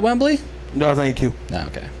that Wembley? No, thank you. No,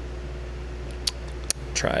 okay.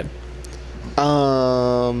 Tried.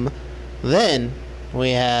 Then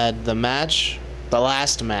we had the match, the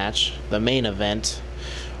last match, the main event.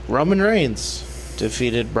 Roman Reigns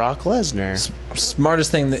defeated Brock Lesnar.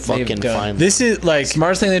 Smartest thing that they've Fucking done. fine. This is like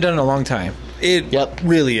Smartest thing they've done in a long time. it Yep.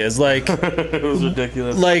 really is like It was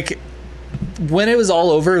ridiculous. like when it was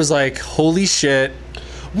all over it was like holy shit.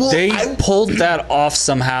 Well, They I- pulled that off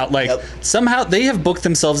somehow. Like Yep. somehow they have booked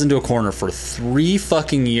themselves into a corner for 3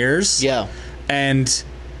 fucking years. yeah. And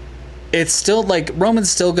it's still like Roman's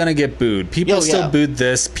still gonna get booed. People Oh, still yeah. booed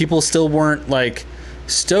this. People still weren't like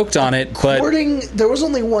stoked on it. But According, there was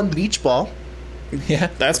only one beach ball. Yeah,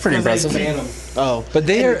 that's pretty impressive. Oh, but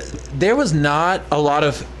there was not a lot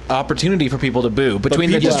of opportunity for people to boo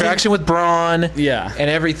between the people- distraction with Braun, Yeah. and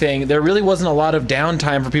everything. There really wasn't a lot of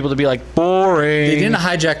downtime for people to be like boring. They didn't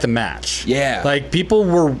hijack the match. Yeah. Like people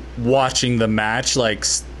were watching the match like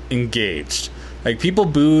engaged. Like people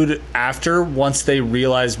booed after once they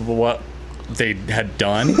realized what they had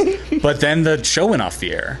done, but then the show went off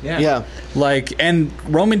the air. Yeah. yeah. Like and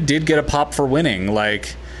Roman did get a pop for winning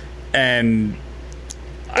like and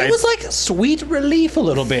It was like sweet relief a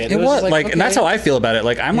little bit. it was just like and that's okay. how I feel about it.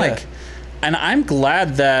 Like I'm Yeah. like and I'm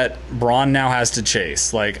glad that Braun now has to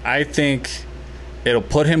chase. Like I think it'll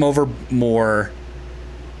put him over more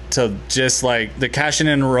to just like the cash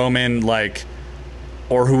in Roman like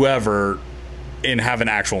or whoever and have an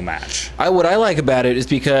actual match. What I like about it is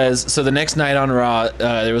because the next night on Raw,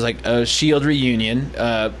 there was like a Shield reunion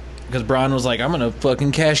because Braun was like, "I'm gonna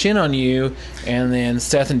fucking cash in on you," and then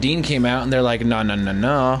Seth and Dean came out and they're like, "No, no, no,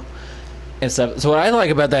 no," and stuff. So what I like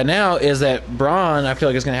about that now is that Braun, I feel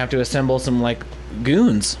like is gonna have to assemble some like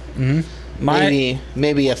goons.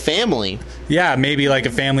 maybe a family. Yeah, maybe like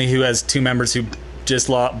a family who has two members who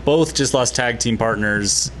both just lost tag team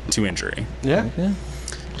partners to injury. Yeah.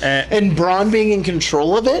 And Braun being in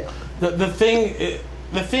control of it. The thing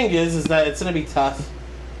is that it's gonna be tough.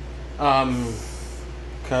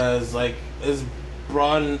 Cause like is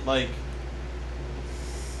Braun like?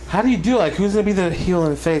 How do you do like who's gonna be the heel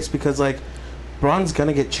and face? Because like Braun's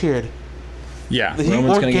gonna get cheered. Yeah, He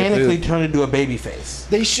Roman's gonna get organically booed. turned into a baby face.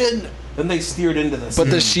 They should. Then they steered into this. But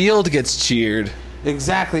the Shield gets cheered.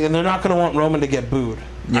 exactly, and they're not gonna want Roman to get booed.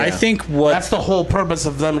 I Yeah. think what That's the whole purpose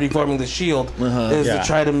of them reforming the Shield is Yeah. to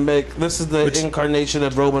try to make this is the incarnation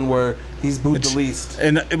of Roman where he's booed the least.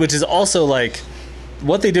 and which is also like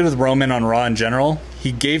what they did with Roman on Raw in general.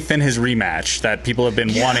 He gave Finn his rematch that people have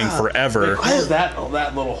been wanting forever. Close that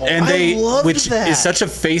little hole. And I loved which that. is such a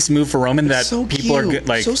face move for Roman that so people are cute, good,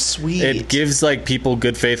 like so sweet. It gives like people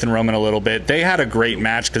good faith in Roman a little bit. They had a great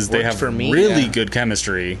match because they Worked have for me, really yeah. good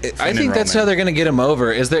chemistry. I Finn think and that's how Roman. they're going to get him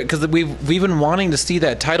over. Is there because we've been wanting to see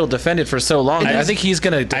that title defended for so long. I think he's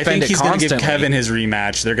going to I defend think it he's going to constantly. give Kevin his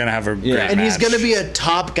rematch. They're going to have a great And he's match. gonna be a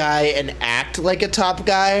top guy and act like a top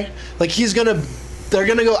guy. Like they're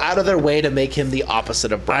gonna go out of their way to make him the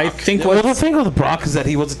opposite of Brock. I think Well, what the thing with Brock is that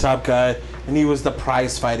he was a top guy and he was the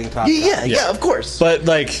prize fighting top guy. yeah, of course. But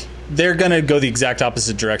like they're gonna go the exact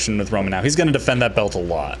opposite direction with Roman now. He's gonna defend that belt a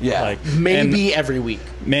lot. Yeah. like Maybe every week.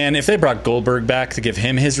 and, man, if they brought Goldberg back to give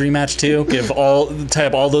him his rematch too, tie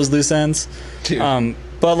up all those loose ends. Dude.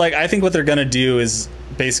 But like I think what they're gonna do is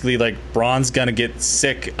basically like Braun's gonna get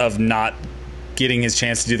sick of not getting his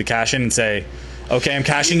chance to do the cash in and say, okay, I'm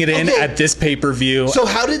cashing it in Okay. at this pay-per-view. So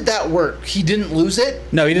how did that work? He didn't lose it?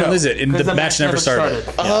 No, he didn't No, lose it. And 'cause the match never started.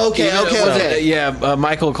 Oh, okay. Yeah,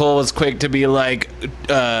 Michael Cole was quick to be like,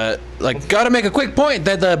 got to make a quick point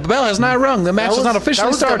that the bell has not rung. The match has not officially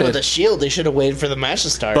that was done started. with the Shield. They should have waited for the match to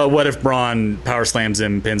start. But what if Braun power slams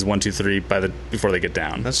him, pins 1, 2, 3 before they get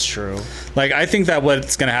down? That's true. Like I think that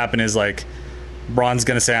what's gonna happen is like Braun's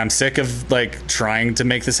gonna say, I'm sick of like trying to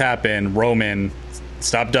make this happen. Roman,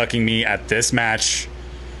 stop ducking me at this match.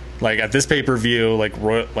 Like at this pay-per-view,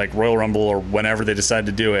 like Royal Rumble or whenever they decide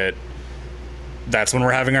to do it, that's when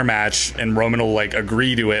we're having our match, and Roman will like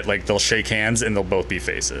agree to it. Like they'll shake hands and they'll both be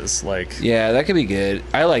faces. Like Yeah, that could be good.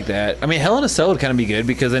 I like that. I mean, Hell in a Cell would kind of be good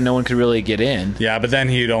because then no one could really get in. yeah, but then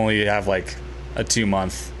he'd only have like a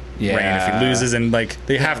 2-month reign if Yeah. he loses, and like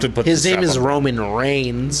they have to put His the name strap is on. Roman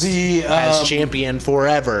Reigns The as champion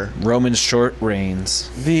forever. Roman short reigns.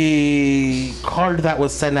 the card that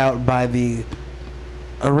was sent out by the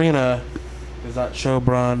arena is that show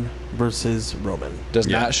Braun versus Roman. Does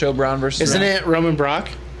Yeah. not show Braun versus. Isn't Roman. it Roman Brock?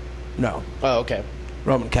 No, Oh, okay.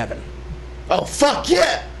 Roman Kevin. Oh, fuck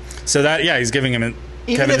yeah! So that he's giving him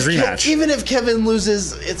Kevin his rematch. Even if Kevin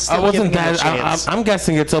loses, it's still I wasn't giving him a that. chance. I'm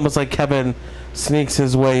guessing it's almost like Kevin sneaks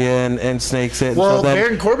his way in and snakes it. well, so then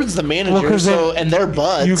Baron Corbin's the manager, Well, 'cause and they're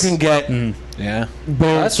buds. you can get Yeah.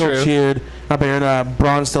 Baron That's still true. cheered. Not Baron.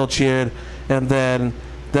 Braun still cheered, and then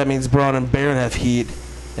that means Braun and Baron have heat,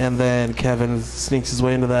 and then Kevin sneaks his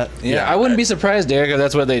way into that. Yeah, I wouldn't be surprised, Derek, if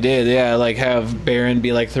that's what they did. Yeah, like have Baron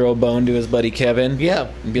be like throw a bone to his buddy Kevin. Yeah.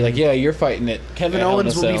 And be like, yeah, you're fighting it. Kevin at Hell in a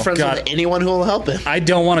Owens will be Cell. friends God. with anyone who will help him. I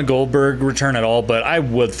don't want a Goldberg return at all, but I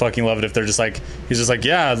would fucking love it if they're just like he's just like,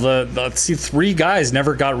 yeah, let's see, 3 guys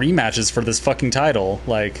never got rematches for this fucking title.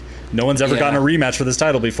 Like no one's ever Yeah. gotten a rematch for this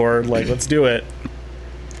title before. Like let's do it.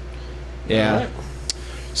 Yeah.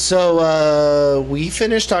 So we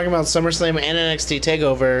finished talking about SummerSlam and NXT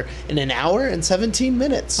Takeover in an hour and 17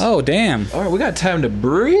 minutes. Oh damn. All right, we got time to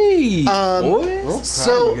breathe. boys.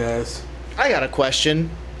 So you guys I got a question.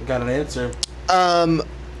 got an answer.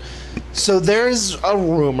 So there's a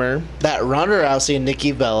rumor that Ronda Rousey and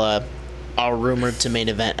Nikki Bella are rumored to main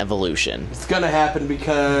event Evolution. It's gonna happen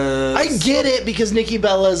because I get it because Nikki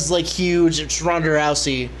Bella's like huge. It's Ronda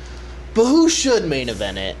Rousey, but who should main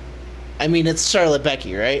event it? I mean, it's Charlotte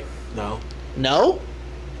Becky, right? No, No.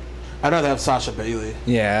 I'd rather have Sasha Bailey.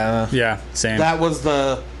 Yeah. Yeah, same.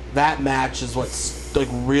 That match is what's like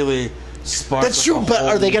really sparked. That's true, but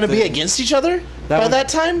are they going to be against each other by would- that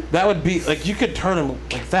time? That would be like you could turn them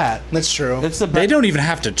like that. That's true. It's the they best. don't even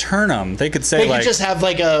have to turn them. They could say They like could just have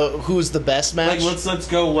like a who's the best match. Like let's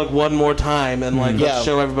go like one more time and like Yeah. let's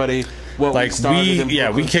show everybody what like we started. in we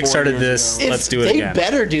Brooklyn 4 kickstarted years this. ago. Let's do it they again.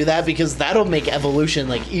 better do that because that'll make Evolution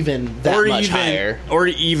like even that much higher. or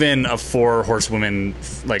even a 4 horsewomen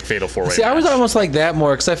like fatal 4-way. See, I was match. almost like that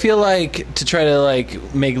more because I feel like to try to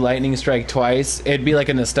like make lightning strike twice, it'd be like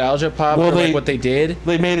a nostalgia pop Well, for they- like what they did.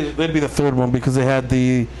 They made it. That'd be the third one because they had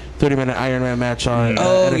the 30-minute Iron Man match on.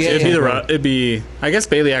 Oh, NXT yeah. It'd be Takeover. it'd be. I guess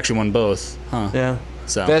Bailey actually won both, huh? Yeah.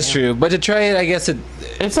 So That's true. But to try it, I guess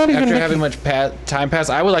It's not even after Nikki. having much time pass,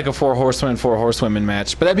 I would like a 4 horsewomen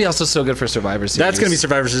match. But that'd be also so good for Survivor Series. that's gonna be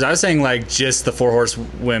Survivor Series. I was saying like just the 4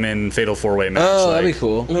 horsewomen fatal 4-way match. Oh, like, that'd be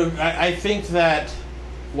cool. Look, I think that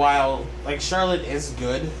while like Charlotte is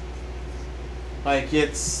good, like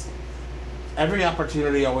it's every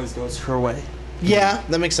opportunity always goes her way. Yeah,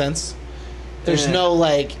 that makes sense. There's Yeah.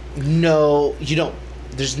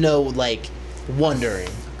 there's no like wondering.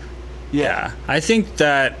 Yeah, I think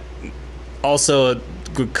that also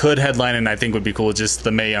could headline, and I think would be cool. Just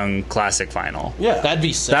the Mae Young Classic final. Yeah, That'd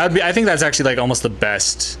be sick. That would be. I think that's actually like almost the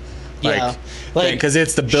best. Yeah. Like because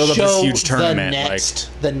it's the build up this show huge tournament.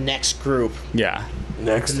 The next group, Yeah,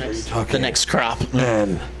 next. the next crop.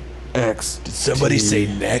 NXT. Somebody say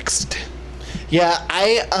next. Yeah,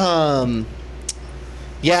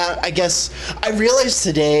 I guess I realized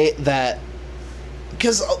today that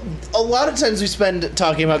because a lot of times we spend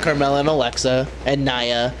talking about Carmella and Alexa and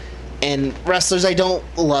Nia and wrestlers I don't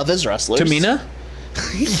love as wrestlers. Tamina?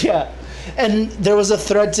 Yeah. And there was a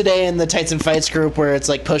thread today in the Tights and Fights group where it's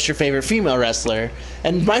like, post your favorite female wrestler.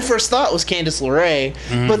 And my first thought was Candice LeRae.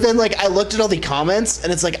 But then, like, I looked at all the comments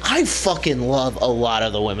and it's like, I fucking love a lot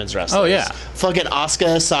of the women's wrestlers. Oh, yeah. Fucking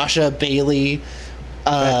Asuka, Sasha, Bailey,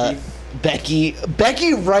 Becky.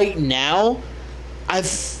 Becky right now,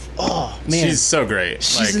 oh, man. she's so great.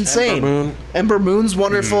 She's Like, insane. Ember Moon. Ember Moon's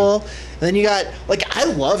wonderful. And then you got, like, I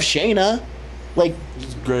love Shayna. Like,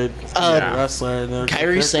 Great Yeah. wrestler. And there's a Kairi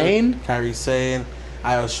character- Sane? Kairi Sane.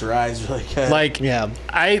 Io Shirai's really good. like yeah.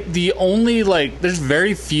 the only like there's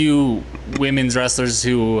very few women's wrestlers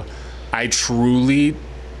who I truly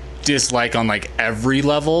dislike on like every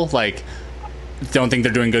level. Like, don't think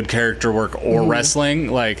they're doing good character work or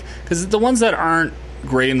wrestling. Like, because the ones that aren't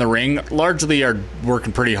great in the ring largely are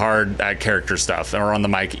working pretty hard at character stuff or on the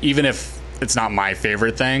mic, even if it's not my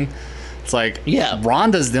favorite thing. It's like, Yeah.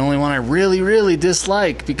 Ronda's the only one I really, really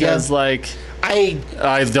dislike because Yeah. like I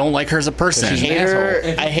I don't like her as a person. hate her.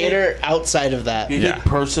 If I you hate take- her outside of that. you Yeah. take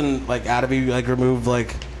person like out of you, like remove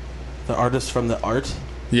like the artist from the art.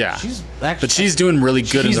 Yeah, She's actually, but she's doing really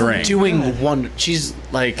good in She's the ring. doing one. She's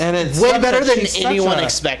like, and it's way such better a- than she's such anyone a-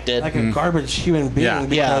 expected. like a garbage human being Yeah.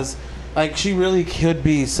 because like she really could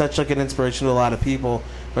be such like an inspiration to a lot of people,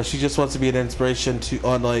 but she just wants to be an inspiration to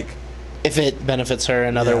on like if it benefits her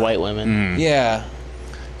and other Yeah. white women. Yeah.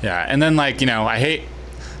 yeah, and then like I'm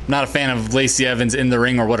not a fan of Lacey Evans in the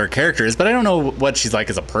ring or what her character is, but I don't know what she's like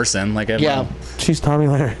as a person. Like, Yeah. she's Tommy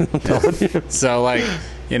Lara. I'm telling you. So like,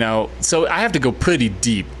 so I have to go pretty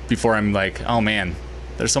deep before I'm like, oh man,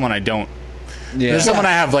 there's someone I don't. Yeah. There's someone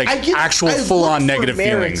I have like I actual look full-on for negative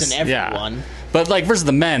merits feelings. in Yeah. everyone. But like versus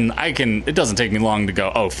the men, it doesn't take me long to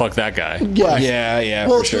go, oh fuck that guy. Yeah. Yeah,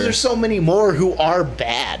 Well, for sure. there's so many more who are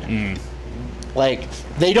bad. Like,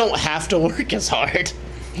 they don't have to work as hard.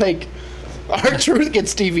 Like, R-Truth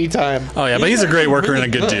gets TV time. Oh yeah, but he's a great worker and a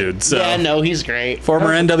good dude. So Yeah, no, he's great. former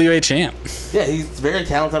NWA champ. Yeah, he's very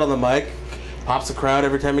talented on the mic. Pops the crowd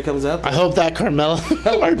every time he comes out. I hope that Carmella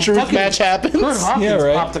R-Truth Fucking match happens. Kurt Hawkins Yeah,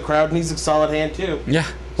 right. popped the crowd, and he's a solid hand too. Yeah.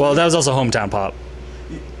 Well, that was also hometown pop.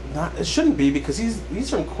 It shouldn't be because he's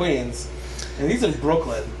from Queens, and he's in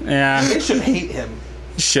Brooklyn. Yeah, They should hate him.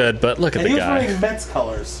 should, but look at And the he was guy. wearing Mets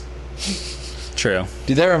colors. True.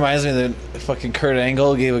 Dude, that reminds me that fucking Kurt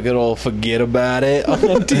Angle gave a good old forget about it on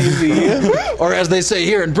TV. Or as they say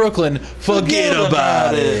here in Brooklyn, forget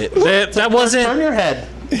about it. That Turn wasn't. your head.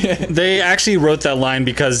 They actually wrote that line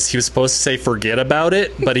because he was supposed to say "forget about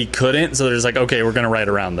it," but he couldn't. So they're just like, "Okay, we're gonna write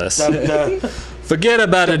around this. Forget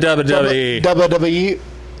about it, WWE." WWE.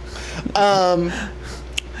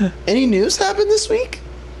 Any news happened this week?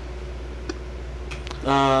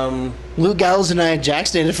 Luke Gallows and Nia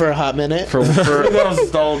Jax dated for a hot minute. For that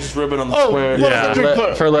was all just ribbon on the Oh, square. Yeah.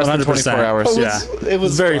 100%. for less than 100%. 24 hours. Yeah, It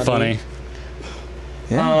was very funny.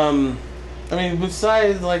 I mean,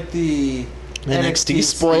 besides like the NXT sweeps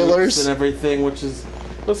spoilers. and everything, which is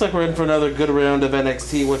looks like we're in for another good round of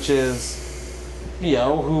NXT, which is,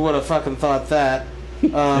 who would have fucking thought that?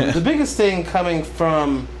 The biggest thing coming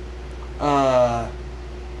from NXT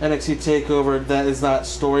Takeover that is not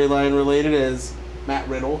storyline related is Matt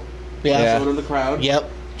Riddle. Yeah. Showed in the crowd. Yep.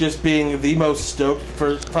 Just being the most stoked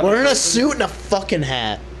for fucking Wearing a person. suit and a fucking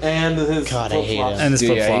hat. and his God, I hate flip-flops. him. And his Dude,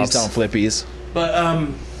 flip yeah, he's flops. doing flippies. But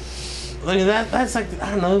like that's like,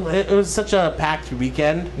 I don't know. It was such a packed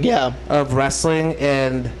weekend Yeah. of wrestling,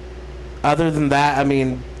 and other than that, I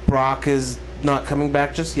mean, Brock is not coming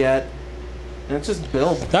back just yet, and it's just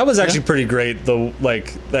build. That was actually pretty great. The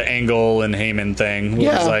Angle and Heyman thing was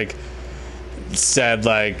Yeah. like said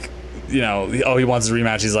like, oh, he wants a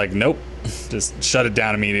rematch. He's like, nope, just shut it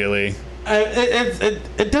down immediately.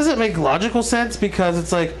 It doesn't make logical sense because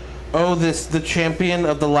it's like, oh, the champion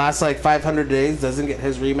of the last like 500 days doesn't get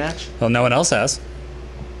his rematch. Well, no one else has.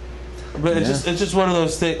 But it's just one of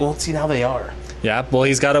those things. Well, see, now they are. Yeah, well,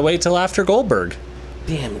 he's got to wait till after Goldberg.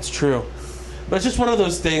 Damn, it's true. But it's just one of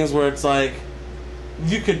those things where it's like,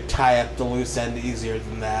 you could tie up the loose end easier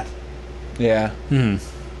than that. Yeah.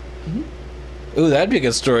 Ooh, that'd be a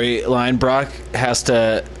good storyline. Brock has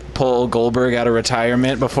to pull Goldberg out of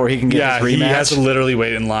retirement before he can get his rematch. He has to literally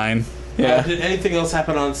wait in line. Yeah. Did anything else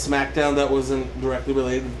happen on SmackDown that wasn't directly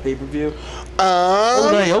related to the pay-per-view? Oh,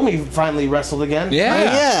 Naomi finally wrestled again. Yeah.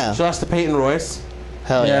 yeah. She lost to Peyton Royce.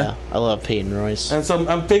 Hell Yeah. yeah. I love Peyton Royce. And so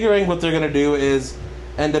I'm figuring what they're going to do is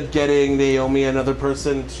end up getting Naomi another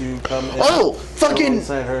person to come and fucking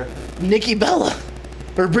alongside her. Nikki Bella.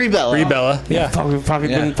 Or Brie Bella. Brie Bella, yeah.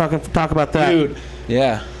 Didn't fucking talk about that. Dude.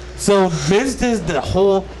 Yeah. So Miz did the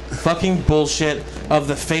whole fucking bullshit of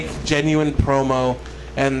the fake genuine promo,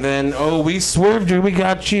 and then we swerved you, we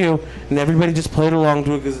got you, and everybody just played along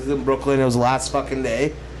to it because it's in Brooklyn. It was last fucking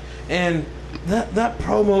day, and that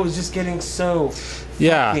promo is just getting so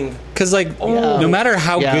Yeah, because like no matter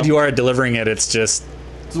how good you are at delivering it, it's just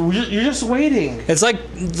you're just waiting. it's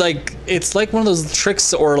like one of those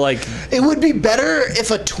tricks or like It would be better if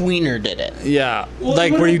a tweener did it.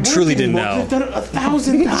 like where you truly didn't know. They've done it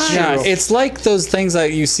 1,000 times. Yeah, it's like those things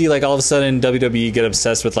that you see, like all of a sudden WWE get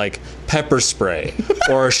obsessed with, like pepper spray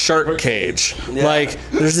or a shark cage. Yeah. Like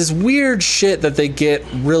there's this weird shit that they get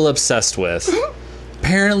real obsessed with.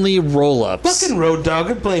 Apparently, roll-ups. Fucking Road Dogg,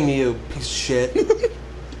 I blame you, piece of shit.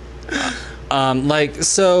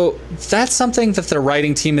 So that's something that the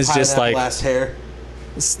writing team is just like. Last hair.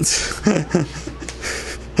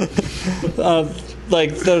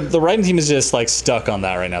 Like the writing team is just like stuck on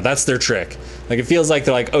that right now. That's their trick. Like it feels like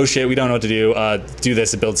they're like, oh shit, we don't know what to do. Do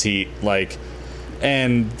this, it builds heat. Like,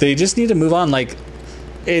 and they just need to move on. Like,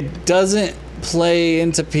 it doesn't play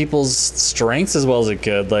into people's strengths as well as it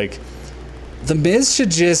could. Like, the Miz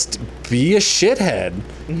should just be a shithead.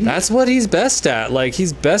 That's what he's best at. Like,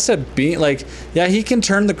 he's best at being like, yeah, he can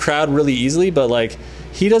turn the crowd really easily, but like,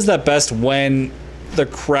 he does that best when the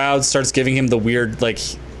crowd starts giving him the weird like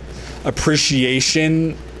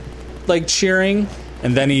appreciation, like cheering,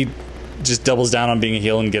 and then he just doubles down on being a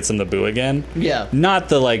heel and gets them to boo again. Yeah. Not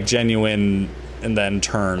the like genuine and then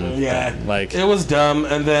turn. Yeah. thing. Like It was dumb,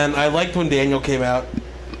 and then I liked when Daniel came out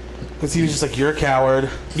because he was just like, "You're a coward.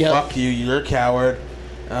 Yep. Fuck you. You're a coward.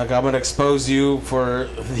 I'm gonna expose you for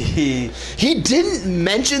the." He didn't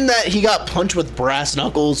mention that he got punched with brass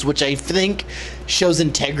knuckles, which I think shows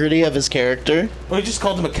integrity of his character. Well, he just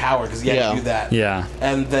called him a coward because he had to do that. yeah.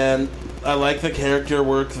 And then I like the character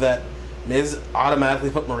work that Miz automatically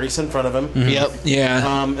put Maurice in front of him. Yep.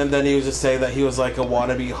 Yeah. And then he was just saying that he was like a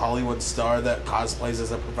wannabe Hollywood star that cosplays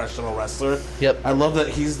as a professional wrestler. Yep. I love that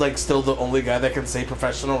he's like still the only guy that can say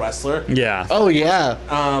professional wrestler. Yeah. Oh yeah.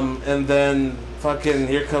 And then fucking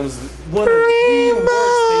here comes one of the worst theme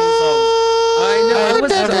songs.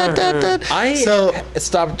 I know.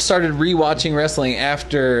 So- Started rewatching wrestling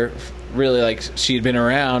after really like she'd been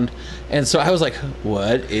around, and so I was like,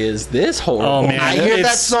 "What is this horrible?" Oh man, I hear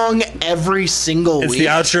that it's song every single it's week. the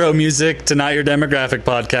outro music to Not Your Demographic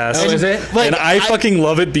podcast. Oh, is it? Like, and I fucking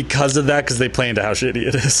love it because of that, because they play into how shitty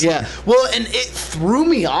it is. Yeah. Well, and it threw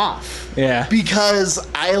me off. Yeah. Because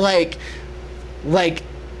I like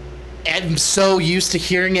am so used to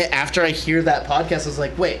hearing it after I hear that podcast. I was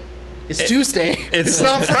like, wait, it's Tuesday. It's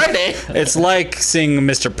not Friday. It's like seeing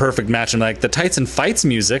Mr. Perfect match and like the Tights and Fights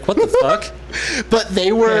music. What the fuck? But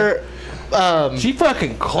they were. She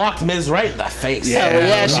fucking clocked Miz right in the face.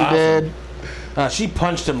 Yeah, she did. She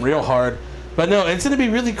punched him real hard. But no, it's going to be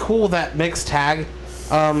really cool, that mixed tag.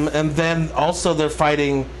 And then also they're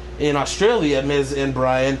fighting in Australia, Miz and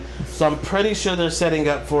Bryan. So I'm pretty sure they're setting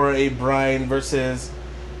up for a Bryan versus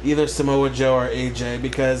either Samoa Joe or AJ,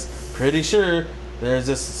 because pretty sure there's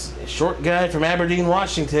this short guy from Aberdeen,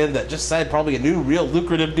 Washington that just signed probably a new real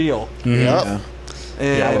lucrative deal. Yep.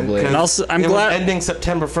 And, Probably. 'cause And also, I'm it glad- was ending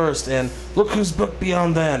September 1st, and look who's booked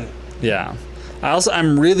beyond then. Yeah.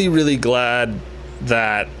 I'm really, really glad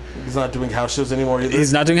that He's not doing house shows anymore either.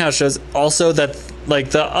 he's not doing house shows. Also, that like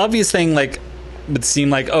the obvious thing like would seem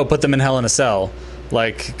like, oh, put them in Hell in a Cell,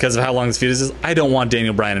 like because of how long this feud is. I don't want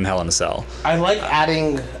Daniel Bryan in Hell in a Cell. I like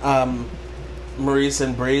adding Maurice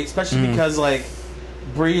and Brie, especially because like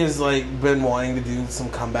Brie has like been wanting to do some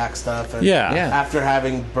comeback stuff, and Yeah. Yeah. after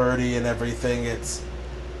having Birdie and everything, it's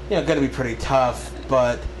going to be pretty tough.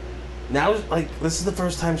 But now, like, this is the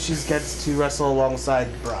first time she gets to wrestle alongside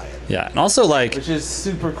Brian, Yeah, and also like which is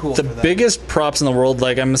super cool. the for them. biggest props in the world.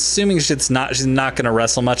 Like I'm assuming she's not going to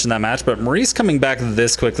wrestle much in that match, but Maurice coming back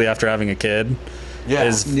this quickly after having a kid yeah,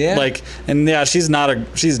 is like, and yeah, she's not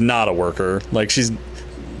a worker. Like she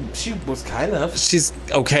was kind of. she's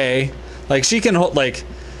okay. Like she can hold, like,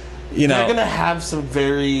 you They're know, gonna have some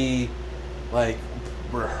very, like,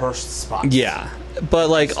 rehearsed spots. yeah. But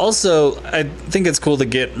like also, I think it's cool to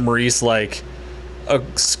get Maurice like a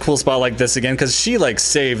cool spot like this again because she like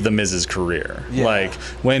saved the Miz's career. Yeah. Like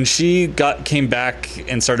when she came back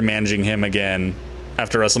and started managing him again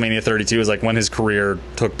after WrestleMania 32 is like when his career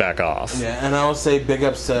took back off. Yeah, and I will say big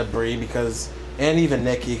ups to Brie and even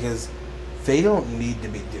Nikki because they don't need to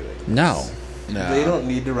be doing this. No. They don't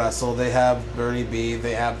need to wrestle. They have Bernie B.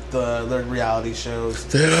 They have their reality shows.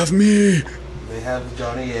 They have me. They have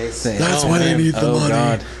Johnny Ace. That's why they need the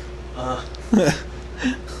money.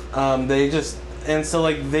 They just and so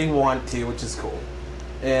like they want to, which is cool.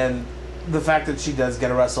 And the fact that she does get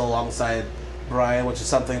to wrestle alongside Brian, which is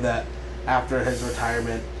something that after his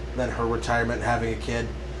retirement, then her retirement, having a kid,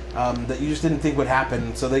 that you just didn't think would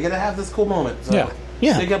happen. So they get to have this cool moment. So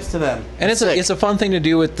Yeah. big ups to them. And it's a fun thing to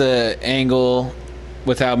do with the angle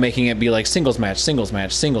without making it be like singles match.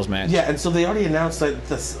 Yeah, and so they already announced like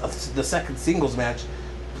the second singles match.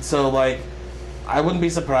 So like, I wouldn't be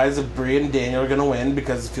surprised if Brie and Daniel are gonna win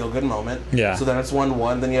because it's a feel good moment. Yeah. So then it's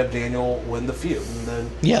 1-1. Then you have Daniel win the feud, and then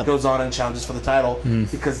Yeah. goes on and challenges for the title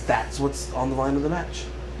because that's what's on the line of the match.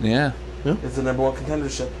 Yeah. It's the number one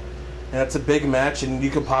contendership, and it's a big match, and you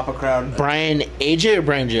can pop a crowd. Brian AJ or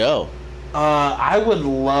Brian Joe? I would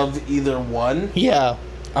love either one. Yeah.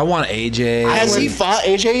 I want AJ. Has he fought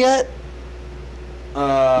AJ yet?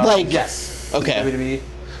 Like, Yes. okay. WWE.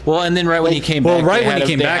 Well, and then right when he came back, right they when had he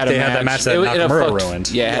a- came back, they had that match that It Nakamura fucked-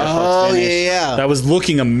 ruined. Yeah. it had a Oh fucked yeah, finish. yeah. That was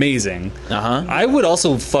looking amazing. Uh-huh. I would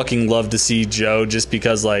also fucking love to see Joe just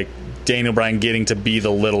because like Daniel Bryan getting to be the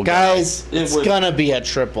little guy. Guys, It it's would- gonna be a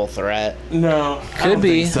triple threat. No, I Could don't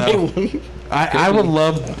be. think so. I would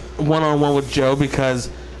love one-on-one with Joe because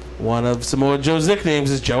one of Samoa Joe's nicknames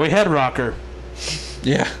is Joey Head Rocker,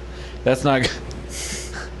 Yeah. That's not good.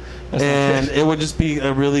 and it would just be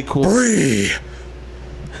a really cool. Bree.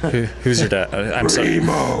 Who's your dad? I'm sorry.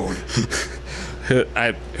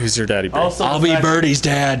 Who's your daddy? Bree? Also, I'll the be fact- Birdie's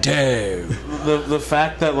dad too. The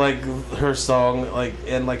fact that like her song like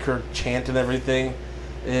and like her chant and everything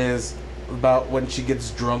is about when she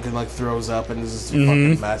gets drunk and like throws up and is just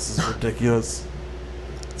fucking mess is ridiculous.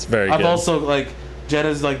 It's very I've good. also like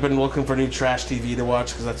Jenna's like been looking for new trash TV to watch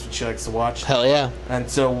because that's what she likes to watch, Hell yeah. and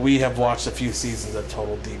so we have watched a few seasons of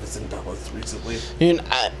Total Divas and Bellas recently. Dude,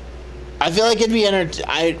 I feel like it'd be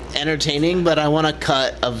entertaining, but I want a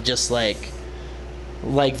cut of just like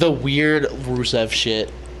the weird Rusev shit.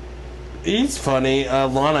 He's funny.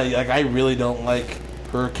 Lana, like I really don't like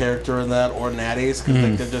her character in that or Natty's because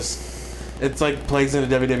like they're just. It's like plays into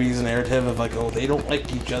WWE's narrative of like, oh, they don't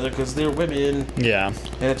like each other because they're women, Yeah,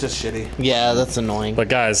 and it's just shitty. Yeah, that's annoying. but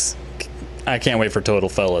guys, I can't wait for Total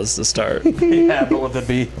Fellas to start. Yeah, but with a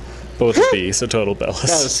B. Both of B, so Total Bellas.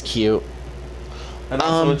 That was cute. And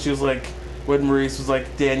also when she was like, when Maurice was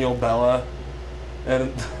like Daniel Bella,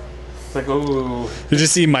 and it's like, ooh. Did you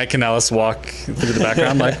see Mike Kanellis walk through the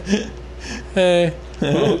background like, hey?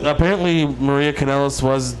 Apparently Maria Kanellis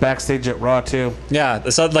was backstage at Raw too, Yeah,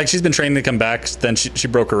 so like she's been training to come back. Then she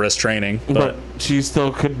broke her wrist training, but she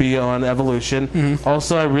still could be on Evolution.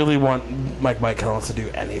 Also, I really want Mike Kanellis to do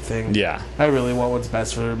anything. yeah, I really want what's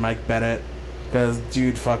best for Mike Bennett because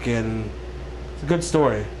dude, fucking, it's a good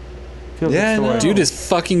story. Feel Yeah, I good story. know. dude is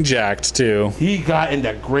fucking jacked too. He got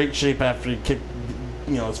into great shape after he kicked,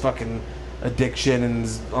 his fucking addiction and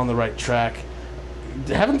is on the right track.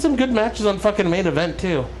 Having some good matches on fucking Main Event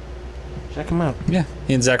too. Check him out. Yeah,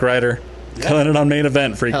 he and Zack Ryder killing it on Main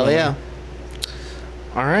Event frequently. Hell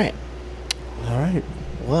yeah. All right. All right.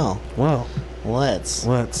 Well, let's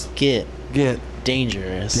Let's get get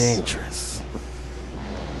dangerous. dangerous.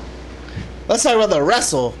 Let's talk about the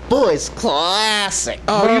Wrestle Boys Classic.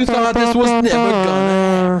 Oh, you thought this was never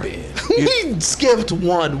gonna happen. We skipped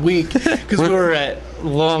 1 week because we were at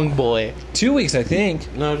Long Boy. 2 weeks, I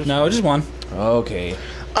think. No, just one. Okay.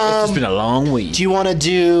 It's just been a long week. Do you want to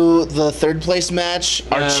do the third place match,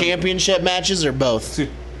 our Yeah. championship matches, or both?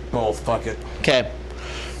 Both. Fuck it. Okay.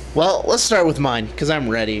 Well, let's start with mine because I'm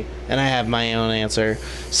ready and I have my own answer.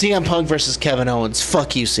 CM Punk versus Kevin Owens.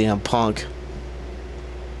 Fuck you, CM Punk.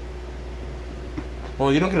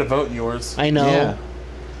 Well, you don't get a vote in yours. I know. Yeah.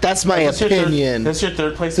 That's my That's your opinion. That's your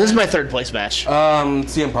third place. This is my match? third place match.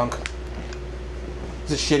 CM Punk.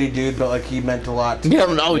 a shitty dude, but like he meant a lot. Yeah,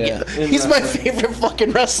 no, Yeah. yeah. He's my favorite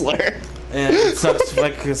fucking wrestler. And it sucks,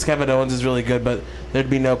 like, because Kevin Owens is really good, but there'd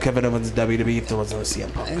be no Kevin Owens in WWE if there wasn't a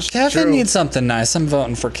CM Punk. Kevin needs something nice. I'm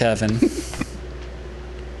voting for Kevin.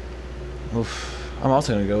 I'm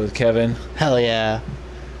also gonna go with Kevin. Hell yeah.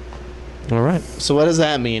 All right. So what does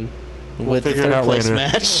that mean with the figure it third out place later.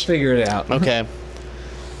 match? Figure it out. Okay.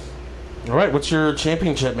 All right, what's your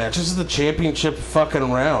championship match? This is the championship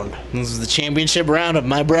fucking round. This is the championship round of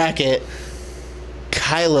my bracket.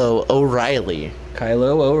 Kylo O'Reilly,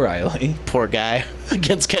 Kylo O'Reilly. poor guy,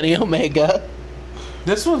 against Kenny Omega.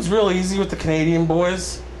 This one's real easy with the Canadian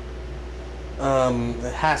boys.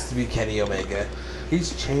 It has to be Kenny Omega.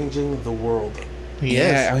 He's changing the world. He Yeah,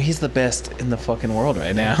 I is. mean, he's the best in the fucking world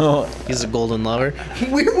right now. He's a golden lover.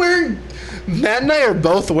 We're wearing. Matt and I are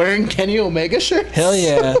both wearing Kenny Omega shirts. Hell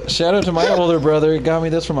yeah! Shout out to my older brother. He got me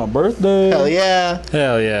this for my birthday. Hell yeah.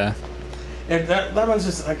 Hell yeah. And that one's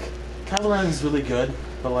just like, Kyle Ryan's really good,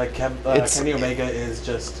 but like Kenny Omega is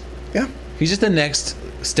just. Yeah. He's just the next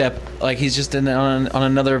step. Like he's just on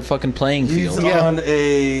another fucking playing He's field. Yeah. on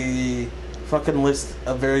a fucking list,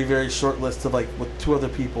 a very, very short list of like with two other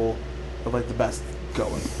people of like the best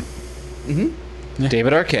going.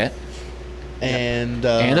 David Arquette And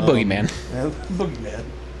and the Boogeyman. And Boogeyman.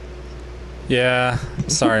 Yeah.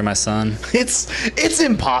 Sorry, my son. It's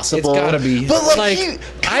impossible. It's gotta be. But like, Like,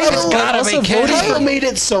 Kyle, gotta also be Kenny. Kyle made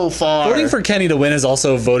it so far. Voting for Kenny to win is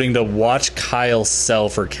also voting to watch Kyle sell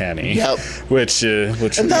for Kenny. Yep. Which And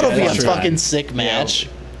that'll be a true. fucking sick match.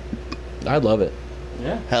 I love it.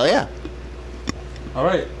 Yeah. Hell yeah. All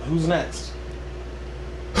right. Who's next?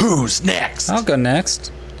 Who's next? I'll go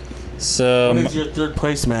next. So What is your third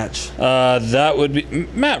place match? that would be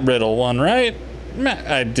Matt Riddle won, right? Matt,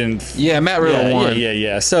 I didn't. Yeah, Matt Riddle yeah, won.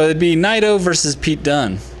 Yeah. So it'd be Naito versus Pete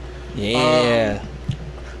Dunne. Yeah.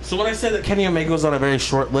 So when I say that Kenny Omega was on a very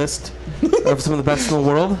short list of some of the best in the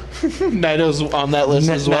world, Naito's on that list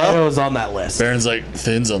as well. Naito is on that list. Baron's like,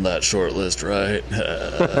 Finn's on that short list, right?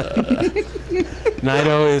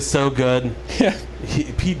 Naito is so good. Yeah.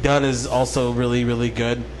 Pete Dunne is also really, really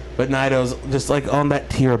good. But Naito's just like on that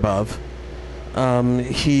tier above.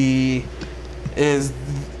 He is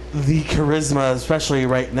the charisma, especially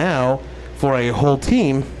right now, for a whole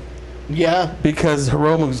team Yeah. because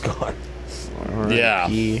Hiromu's gone. Yeah.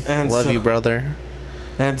 And Love so- you, brother.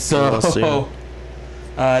 And so We'll see.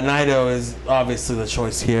 Naito is obviously the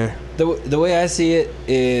choice here. The way I see it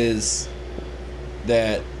is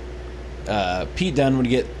that Pete Dunne would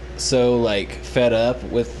get so like fed up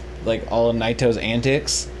with like all of Naito's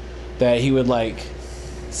antics that he would like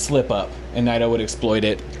slip up and Naito would exploit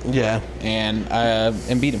it Yeah.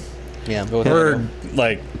 and beat him. Yeah. Go with Or Naito.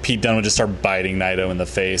 like Pete Dunne would just start biting Naito in the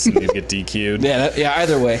face and he'd get DQ'd. Yeah,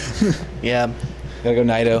 either way, Yeah. gotta go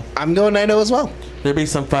Naito. I'm going Naito as well. There'd be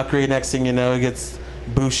some fuckery. Next thing you know, he gets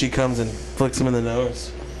Bushi comes and flicks him in the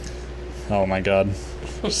nose. Oh my god.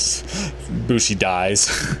 Bushi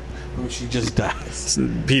dies. Bushi just dies.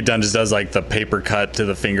 Pete Dunne just does like the paper cut to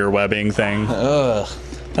the finger webbing thing. Ugh,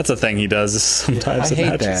 That's a thing he does sometimes I in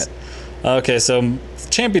hate matches. that. Okay, so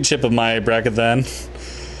championship of my bracket then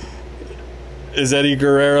is Eddie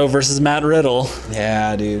Guerrero versus Matt Riddle.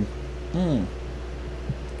 Yeah, dude.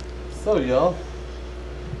 So y'all,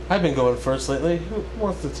 I've been going first lately. Who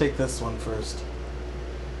wants to take this one first?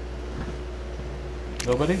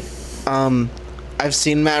 Nobody? I've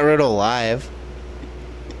seen Matt Riddle live.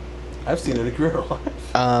 I've seen Eddie Guerrero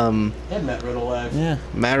live. And Matt Riddle live. Yeah.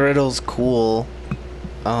 Matt Riddle's cool.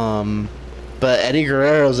 But Eddie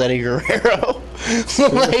Guerrero's Eddie Guerrero.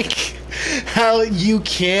 Like, how you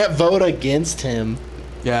can't vote against him.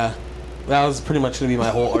 Yeah. That was pretty much going to be my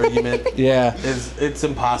whole argument. Yeah. It's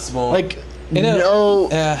impossible. Like, You know,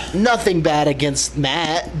 no, nothing bad against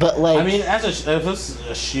Matt, but like, I mean, if it's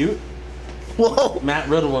a shoot, whoa. Matt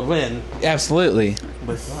Riddle would win, Absolutely.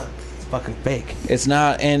 but it's not. It's fucking fake. It's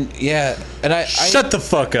not, and yeah, and I Shut the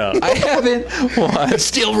fuck up. I haven't watched. It's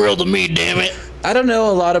still real to me, damn it. I don't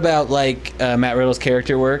know a lot about like Matt Riddle's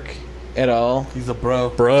character work at all, He's a bro.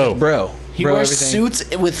 Bro. bro. He bro, wears everything.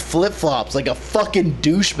 suits with flip flops like a fucking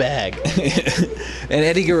douchebag. And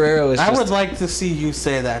Eddie Guerrero is I just would like to see you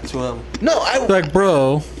say that to him. No, Like,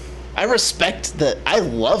 bro. I respect that. I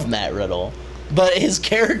love Matt Riddle, but his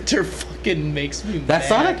character fucking makes me That's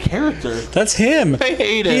mad. not a character. That's him. I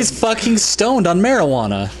hate him. He's fucking stoned on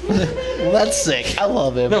marijuana. That's sick. I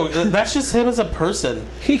love him. No, that's just him as a person.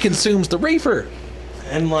 he consumes the reefer.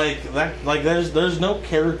 And like that, like there's no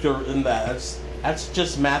character in that. That's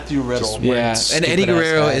just Matthew Riddle. Yeah, and Eddie stupid-ass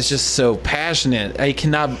Guerrero guys. is just so passionate. I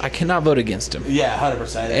cannot vote against him. Yeah,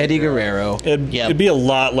 100%. Eddie Guerrero. It'd be a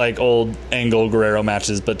lot like old Angle Guerrero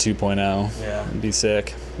matches, but 2.0. Yeah. It'd be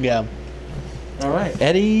sick. Yeah. All right.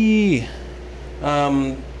 Eddie.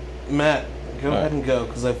 Matt, go ahead and go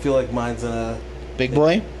because I feel like mine's gonna. Big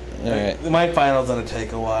boy. All right. My final's gonna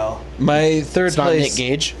take a while. My third It's not Nick place.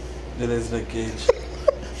 Gage. It is Nick Gage.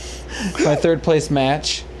 My third place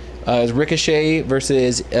match is Ricochet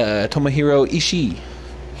versus Tomohiro Ishii.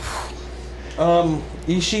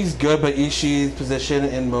 Ishii's good, but Ishii's position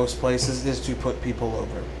in most places is to put people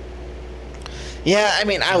over. Yeah, I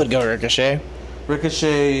mean, I would go Ricochet.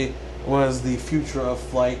 Ricochet was the future of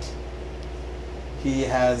Flight. He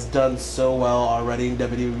has done so well already in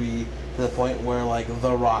WWE to the point where, like,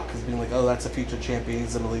 The Rock has been like, oh, that's a future champion.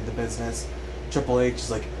 He's going to lead the business. Triple H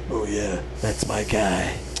is like, oh, yeah, that's my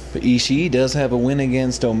guy. But Ishii does have a win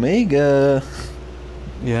against Omega.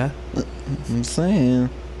 Yeah? I'm saying.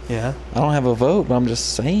 Yeah. I don't have a vote, but I'm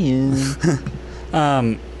just saying.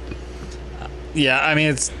 Yeah, I mean,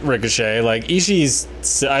 it's Ricochet. Like,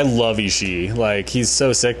 Ishii's... I love Ishii. Like, he's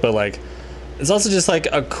so sick, but, like, it's also just, like,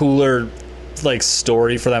 a cooler, like,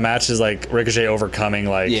 story for that match is, like, Ricochet overcoming,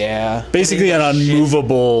 like... Yeah. Basically an Getting the shit-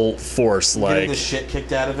 unmovable force, Getting like... the shit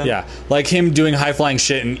kicked out of him. Yeah, like him doing high-flying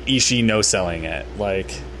shit and Ishii no-selling it,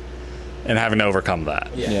 like... And having to overcome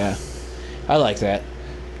that. Yeah. I like that.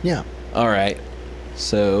 Yeah. All right.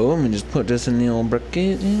 So let me just put this in the old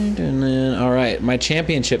bracket. And then, all right, my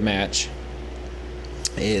championship match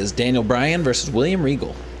is Daniel Bryan versus William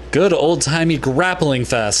Regal. Good old-timey grappling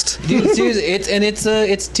fest. Dude, seriously,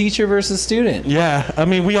 it's teacher versus student. Yeah, I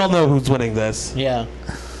mean, we all know who's winning this. Yeah.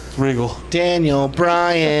 It's Regal. Daniel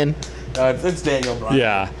Bryan. It's Daniel Bryan.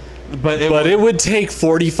 Yeah. But It would take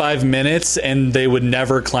 45 minutes and they would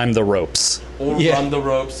never climb the ropes. or Yeah. run the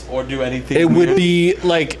ropes or do anything. It would weird. be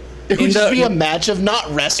like... It would just be a match of not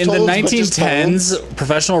rest In the holds, but just holds. 1910s,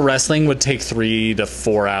 professional wrestling would take 3 to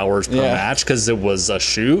 4 hours per Yeah. match because it was a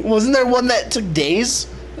shoot. Wasn't there one that took days?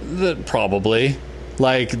 Probably.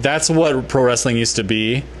 Like, that's what pro wrestling used to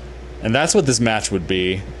be. And that's what this match would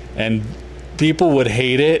be. And people would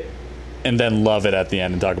hate it and then love it at the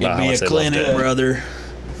end and talk about how much they loved it. brother.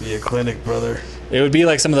 Be a clinic, brother. It would be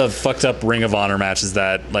like some of the fucked up Ring of Honor matches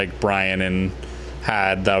that, like, Brian and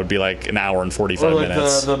had that would be like an hour and 45 Or like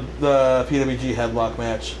minutes. the PWG headlock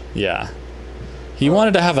match. Yeah. He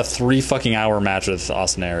wanted to have a 3 fucking hour match with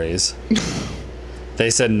Austin Aries. They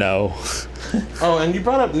said no. Oh, and you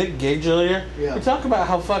brought up Nick Gage earlier. Yeah. We talk about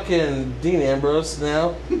how fucking Dean Ambrose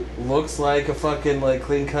now looks like a fucking like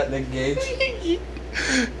clean cut Nick Gage,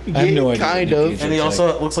 I have no idea. Kind what of. Nick Gage and he looks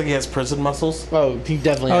also looks like he has prison muscles. Oh, he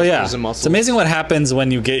definitely Oh has yeah. prison muscles. It's amazing what happens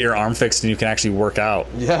when you get your arm fixed and you can actually work out.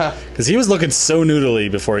 Yeah, Because he was looking so noodly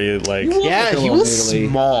before you like Yeah, Like a he little was noodly.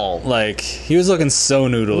 small. he was looking so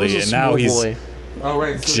He was noodly a and now small he's boy. all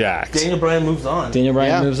right. So Jacked. Daniel Bryan moves on. Daniel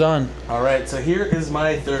Bryan Yeah. moves on. All right, so here is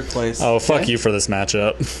my third place. oh fuck you for this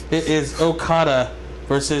matchup. It is Okada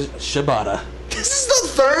versus Shibata. This is the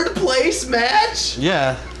third place match?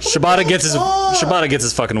 Yeah, Shibata gets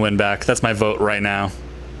his fucking win back. That's my vote right now.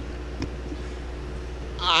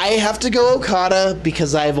 I have to go Okada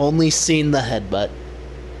because I've only seen the headbutt.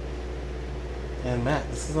 and Matt,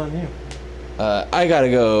 this is on you. I gotta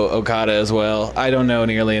go Okada as well. I don't know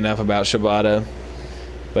nearly enough about Shibata,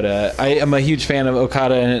 but I am a huge fan of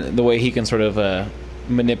Okada and the way he can sort of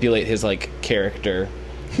manipulate his like character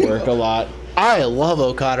work a lot. I love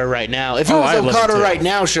Okada right now. If it I was love Okada him too. right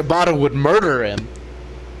now, Shibata would murder him.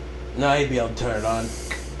 No, he'd be able to turn it on.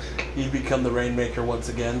 He'd become the Rainmaker once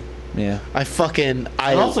again. Yeah, And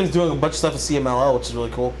also, he's doing a bunch of stuff with CMLL, which is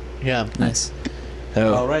really cool. yeah. nice. All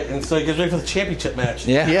Oh, right, and so he gets ready for the championship match.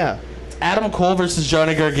 yeah, Yeah. Adam Cole versus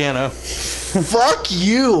Johnny Gargano. Fuck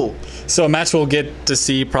you. So a match we'll get to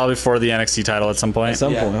see probably for the NXT title at some point. At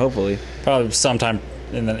some Yeah. point, hopefully. Probably sometime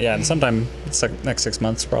sometime next 6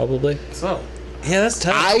 months probably. So, Yeah, that's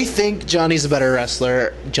tough. I think Johnny's a better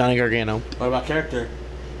wrestler, Johnny Gargano. what about character?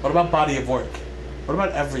 What about body of work? What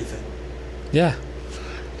about everything? Yeah.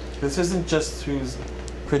 This isn't just who's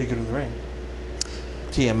pretty good in the ring.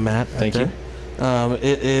 TM Matt. Thank you.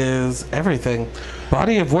 It is everything.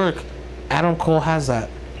 Body of work. Adam Cole has that.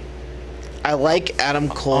 I like Adam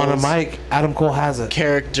Cole's On a mic, Adam Cole has it.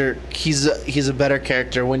 character. He's a better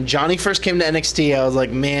character. When Johnny first came to NXT, I was like,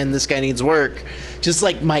 man, this guy needs work. Just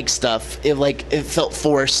like Mike stuff. It felt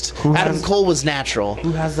forced. Who Adam has- Cole was natural.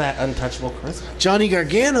 Who has that untouchable charisma? Johnny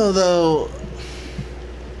Gargano, though,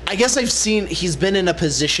 I guess he's been in a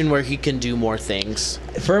position where he can do more things.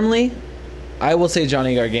 Firmly, I will say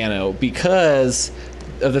Johnny Gargano because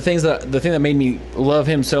of the things the thing that made me love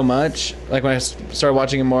him so much, like when I started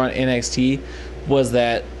watching him more on NXT, was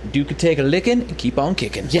that dude could take a licking and keep on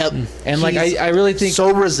kicking. Yep. And like He's I really think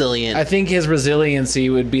so resilient. I think his resiliency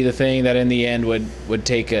would be the thing that in the end would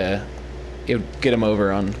take it would get him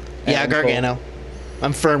over on. yeah, Adam Cole. Gargano.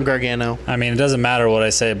 I'm firm Gargano. I mean, it doesn't matter what I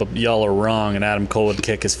say, but y'all are wrong, and Adam Cole would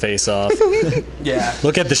kick his face off. Yeah,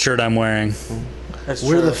 Look at the shirt I'm wearing. that's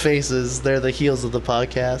We're true. the faces. They're the heels of the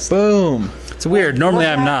podcast. Boom. It's weird. Normally,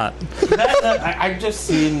 I'm not. I've just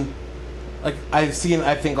seen, I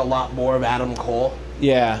think a lot more of Adam Cole.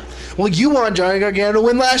 Yeah. Well, you want Johnny Gargano to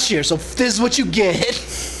win last year, so this is what you get.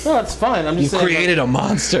 No, it's fine. I'm You just saying. created a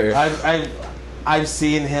monster. I've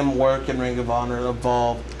seen him work in Ring of Honor,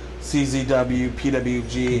 Evolve, CZW,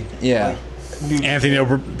 PWG. Yeah. Anthony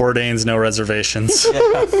Bourdain's No Reservations.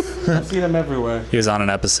 Yeah. I've seen him everywhere. He was on an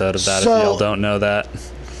episode of that, So- if y'all don't know that.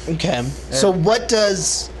 Okay. So what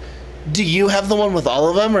do you have the one with all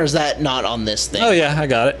of them, or is that not on this thing? Oh, yeah, I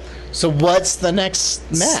got it. So what's the next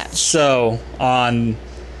match? So, on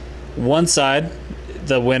one side,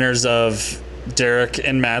 the winners of Derek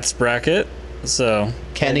and Matt's bracket. So,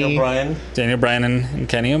 Kenny. Daniel Bryan and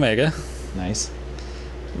Kenny Omega. Nice.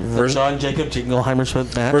 John Jacob Jingleheimer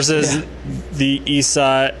Smith match. Versus the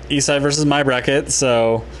Eastside versus my bracket.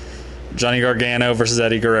 So, Johnny Gargano versus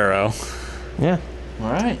Eddie Guerrero. Yeah.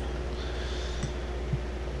 All right.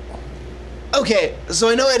 Okay, so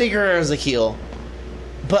I know Eddie Guerrero's a heel,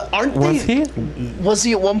 but aren't Was they? he? Was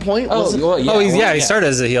he at one point? Was it- well, He started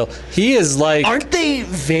as a heel. He is like... Aren't they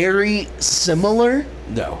very similar?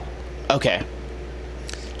 No. Okay.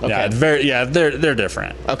 Yeah, they're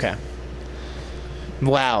different. Okay.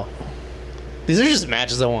 Wow. These are just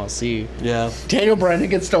matches I want to see. Yeah. Daniel Bryan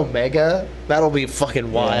against Omega. That'll be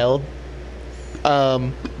fucking wild. Yeah.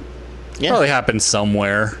 Probably happened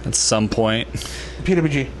somewhere at some point.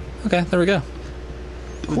 PWG. Okay, there we go.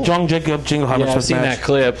 John Jacob Jingleheimer Yeah, I've Smith seen match. that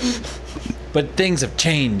clip. But things have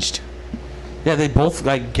changed. Yeah, they both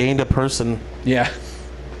gained a person. Yeah.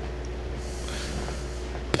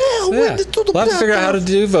 So, yeah. We'll have to figure out how to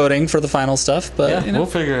do voting for the final stuff, but Yeah, you know, we'll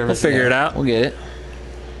figure we'll figure it out. We'll get it.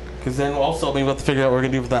 Because then also maybe we'll have to figure out what we're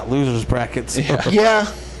gonna do with that losers bracket. So. Yeah.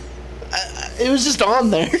 It was just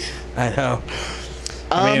on there. I know.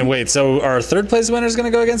 I mean, wait, so our third place winners going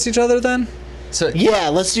to go against each other then? So Yeah,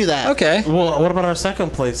 let's do that. Okay. Well, what about our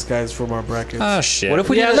second place guys from our brackets? Oh, shit. What if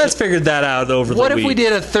we yeah, did- let's figure that out over the what week. if we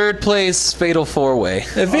did a third place fatal 4-way?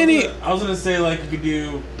 If any... I was gonna say like we could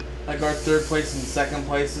do like our third place and second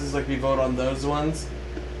places, like we vote on those ones.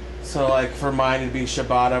 So like for mine it'd be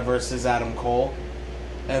Shibata versus Adam Cole,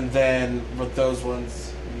 and then with those ones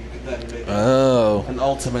you could then make Oh. an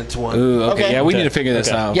ultimate one. Ooh, okay. Okay. Yeah, we Okay. need to figure this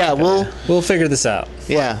Okay. out. Yeah, We'll figure this out.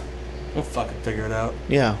 yeah. We'll fucking figure it out.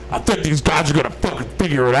 Yeah. I think these guys are gonna fucking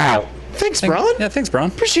figure it out. Thanks, Braun. Yeah, thanks, Braun.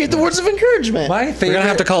 Appreciate the words of encouragement. My We're favorite. going to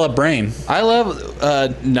have to call up Brain. I love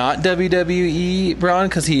not WWE Braun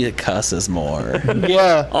because he cusses more.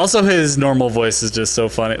 Yeah. Also, his normal voice is just so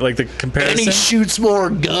funny. Like, the And comparison... he shoots more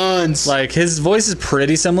guns. Like, his voice is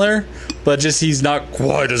pretty similar, but just he's not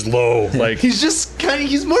quite as low. Like, He's just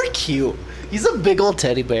he's more cute. He's a big old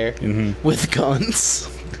teddy bear Mm-hmm. with guns.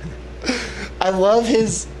 I love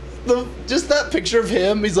just that picture of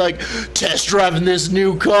him. He's like, test driving this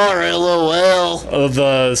new car, LOL. of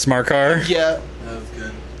the smart car. Yeah. That was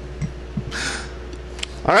good.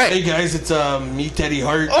 All right. Hey guys, it's me, Teddy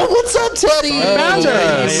Hart. Oh, what's up, Teddy? found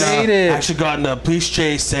us. I made it. actually got in a police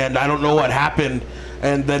chase, and I don't know what happened.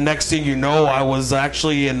 And the next thing you know, I was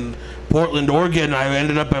actually in Portland, Oregon. I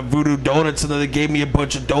ended up at Voodoo Donuts, and then they gave me a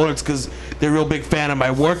bunch of donuts because they're a real big fan of my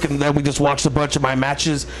work. And then we just watched a bunch of my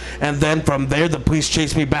matches. And then from there, the police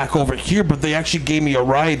chased me back over here, but they actually gave me a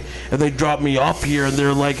ride, and they dropped me off here. And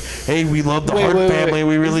they're like, "Hey, we love the Hart family.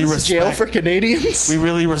 We really Is this respect. jail for Canadians? We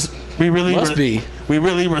really Must be. We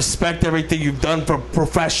really respect everything you've done for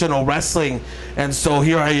professional wrestling." And so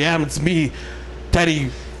here I am. It's me, Teddy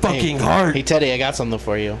fucking Hart. Hey, Teddy, I got something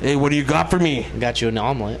for you. Hey, what do you got for me? I got you an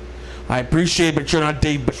omelet. I appreciate it, but you're not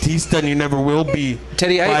Dave Batista, and you never will be.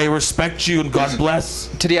 Teddy, I respect you, and God bless.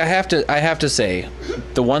 Teddy, I have to say,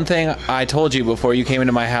 the one thing I told you before you came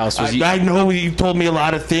into my house was I know you told me a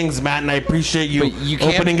lot of things, Matt, and I appreciate you, But you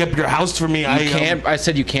can't- opening up your house for me. I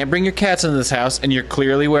said you can't bring your cats into this house, and you're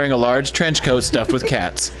clearly wearing a large trench coat stuffed with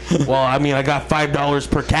cats. Well, I mean, I got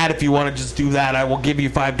 $5 per cat. If you want to just do that, I will give you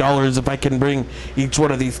 $5 if I can bring each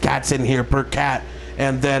one of these cats in here per cat.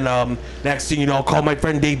 And then next thing you know, I'll call my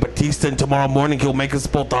friend Dave Batista, and tomorrow morning he'll make us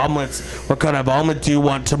both omelets. What kind of omelet do you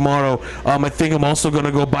want tomorrow? I think I'm also going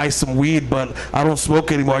to go buy some weed, but I don't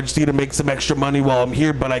smoke anymore. I just need to make some extra money while I'm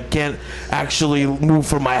here, but I can't actually move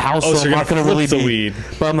from my house, Oh, so so I'm you're not going to gonna really flip the be, weed.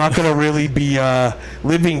 but I'm not going to really be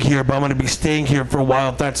living here, but I'm going to be staying here for a while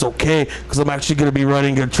if that's okay, because I'm actually going to be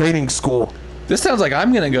running a training school. This sounds like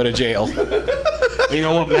I'm gonna go to jail. You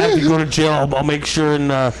know what, Matt? If you go to jail, I'll make sure and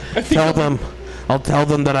tell them. I'll tell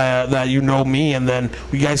them that you know me, and then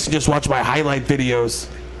you guys can just watch my highlight videos.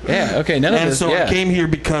 Yeah. Okay. None of And this. so Yeah. I came here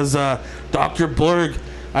because Dr. Blurg,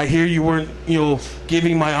 I hear you weren't,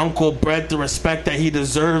 giving my uncle Brett the respect that he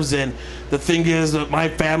deserves. And the thing is that my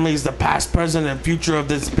family is the past, present, and future of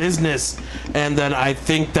this business. And that I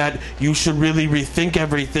think that you should really rethink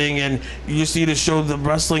everything. And you just need to show the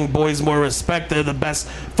wrestling boys more respect. They're the best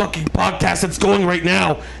fucking podcast that's going right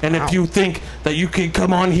now. And if you think that you can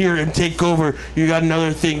come on here and take over, you got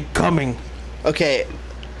another thing coming. Okay.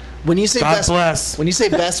 When you say God best, bless. when you say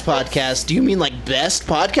best podcast, do you mean like best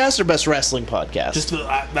podcast or best wrestling podcast? Just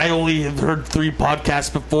I only have heard 3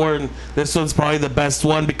 podcasts before, and this one's probably the best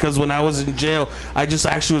one because when I was in jail, I just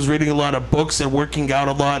actually was reading a lot of books and working out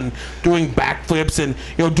a lot and doing backflips and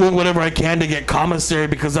doing whatever I can to get commissary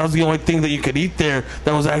because that was the only thing that you could eat there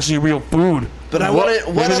that was actually real food. but I wanted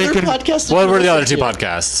what maybe they other could- podcast? did What you were the other listen 2 to?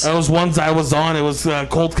 podcasts? Those ones I was on, it was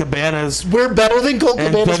Cold Cabanas, We're better than Colt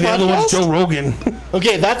and Cabana's the other one's podcast. Joe Rogan.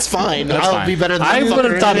 Okay, that's fine. That's I'll fine. be better than I that would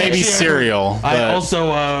have fucker thought any maybe day. Serial. I but-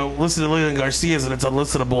 also listen to Lillian Garcia's, and it's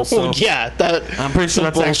unlistenable. So Well, yeah, that. I'm pretty sure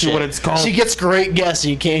that's actually bullshit. what it's called. She gets great guests,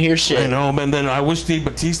 and you can't hear shit. I know, and then I wish Dave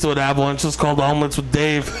Batista would have one. It's just called Omelets with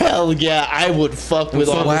Dave. Hell yeah, I would fuck with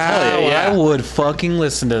So- all. Wow. Hell yeah. I would fucking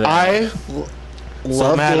listen to that. I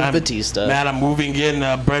love Matt, Dave I'm- Batista. Matt, I'm moving in.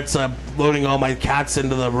 Brett's loading all my cats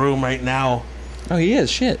into the room right now. Oh, he is.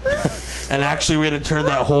 Shit. And actually, we're going to turn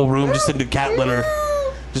that whole room just into cat litter.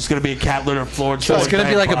 Just going to be a cat litter floor. So it's gonna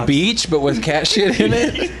be like a beach, but with cat shit in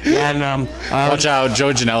it. And Watch out,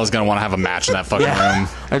 Joe Janela's going to want to have a match in that fucking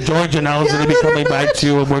room. George Janelle's going to be coming back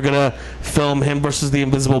too, and we're going to film him versus the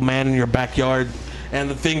Invisible Man in your backyard. And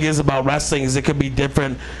the thing is about wrestling is it could be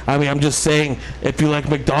different. I mean, I'm just saying, if you like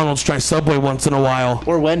McDonald's, try Subway once in a while.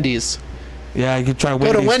 Or Wendy's. Yeah, you could try Go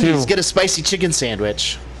Wendy's to Wendy's, too. get a spicy chicken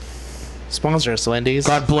sandwich. Sponsor us, Wendy's.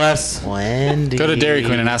 God bless. Wendy's. Go to Dairy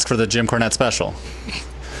Queen and ask for the Jim Cornette special.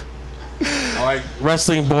 All right,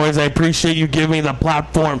 wrestling boys, I appreciate you giving me the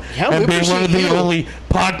platform Yeah, we and being one of appreciate the you. only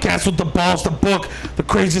podcasts with the balls to book the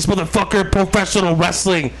craziest motherfucker in professional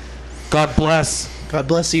wrestling. God bless. God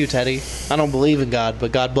bless you, Teddy. I don't believe in God,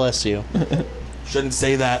 but God bless you. Shouldn't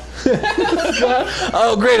say that.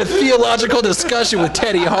 Oh, great! A theological discussion with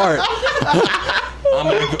Teddy Hart.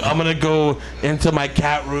 I'm gonna go into my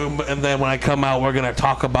cat room, and then when I come out, we're gonna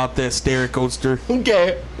talk about this, Derek Oster.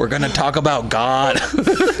 Okay. We're gonna talk about God.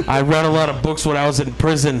 I read a lot of books when I was in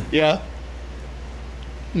prison. Yeah.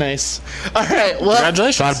 Nice. All right. Well,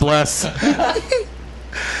 Congratulations. God bless.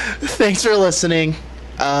 thanks for listening.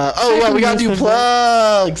 We gotta do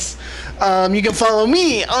plugs. You can follow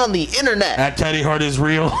me on the internet That Teddy Hart is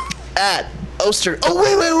real. at Oster.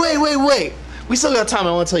 Oh, wait. We still got time.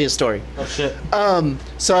 I want to tell you a story. Oh shit.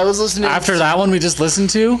 So I was listening. After that one we just listened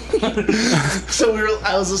to,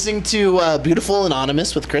 I was listening to Beautiful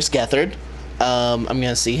Anonymous with Chris Gethard. I'm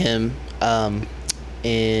gonna see him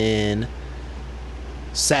in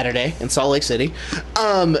Saturday in Salt Lake City.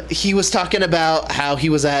 He was talking about how he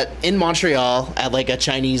was in Montreal at like a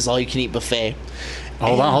Chinese all-you-can-eat buffet.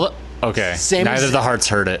 hold on. Okay. Sammy's- Neither of the Hearts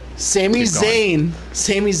heard it. Sami Keep going.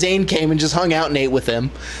 Zayn came and just hung out and ate with him,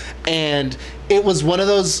 and it was one of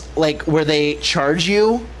those like where they charge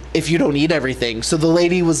you if you don't eat everything. So the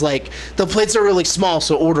lady was like, "The plates are really small,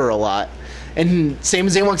 so order a lot." And Sami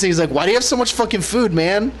Zayn walks in, he's like, "Why do you have so much fucking food,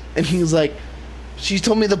 man?" And he was like, "She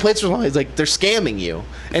told me the plates were small." He's like, "They're scamming you."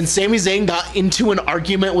 And Sami Zayn got into an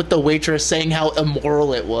argument with the waitress saying how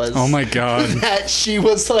immoral it was. Oh my god. That she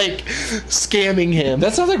was like scamming him.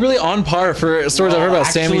 That sounds like really on par for stories I've heard about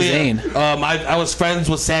Sami Actually, Zayn. I was friends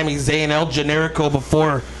with Sami Zayn, El Generico,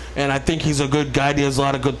 before, and I think he's a good guy. He has a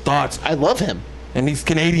lot of good thoughts. I love him. And he's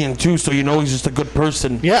Canadian too, so you know he's just a good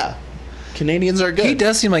person. Yeah. Canadians are good. He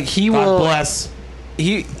does seem like he God will. bless.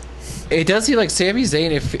 It does seem like Sami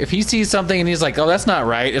Zayn. If he sees something and he's like, "Oh, that's not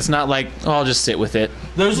right," it's not like, "Oh, I'll just sit with it."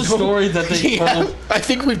 There's a story that they Yeah, told I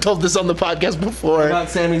think we've told this on the podcast before. about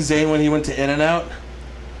Sami Zayn when he went to In-N-Out.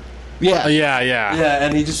 Yeah. Yeah. Yeah,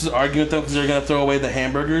 and he just was arguing with them because they're gonna throw away the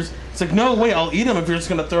hamburgers. It's like, no, wait, I'll eat them if you're just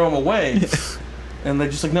gonna throw them away. And they're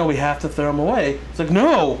just like, no, we have to throw them away. It's like,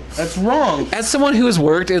 no, that's wrong. As someone who has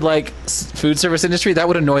worked in like food service industry, that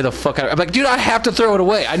would annoy the fuck out of me. I'm like, dude, I have to throw it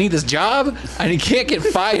away. I need this job. I can't get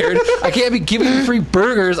fired. I can't be giving you free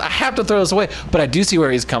burgers. I have to throw this away. But I do see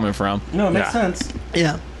where he's coming from. No, it makes Yeah. sense.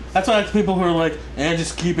 Yeah. That's why I like people who are like,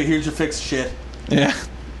 just keep it. Here's your fixed shit. Yeah.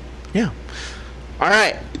 Yeah. All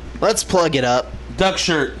right. Let's plug it up. Duck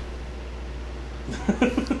shirt.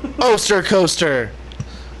 Oster Coaster.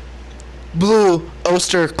 Blue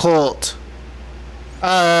Oster Colt.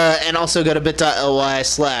 And also go to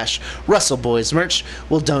bit.ly/WrestleBoys merch.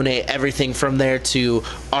 We'll donate everything from there to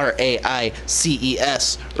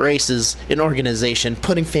RAICES, Races, an organization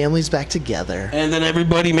putting families back together. And then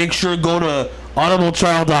everybody make sure to go to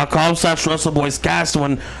audibletrial.com/WrestleBoysCast.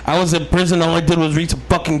 When I was in prison, all I did was read some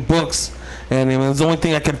fucking books. And it was the only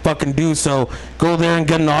thing I could fucking do. So go there and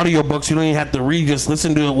get an audiobook so you don't even have to read. Just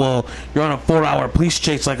listen to it while you're on a 4-hour police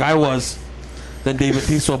chase like I was. Then Dave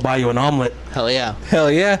Batista will buy you an omelet. Hell yeah.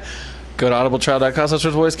 Hell yeah. Go to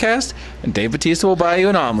audibletrial.com/voicecast and Dave Batista will buy you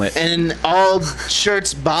an omelet. And all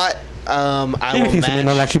shirts bought, I Dave will Batista may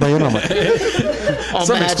not match. actually buy you an omelet. I'll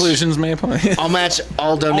Some match, exclusions may apply. I'll match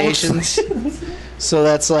all donations. So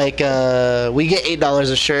that's like, we get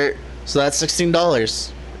 $8 a shirt. So that's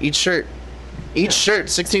 $16 each shirt. Each shirt,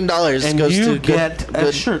 $16 And goes you to get a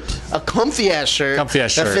shirt. a comfy ass shirt,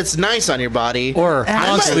 Comfy-ass that shirt. fits nice on your body, Or I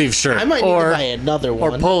long might- sleeve shirt. I might need or to buy another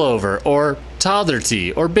or one. pullover or toddler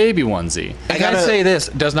tee or baby onesie. I gotta say this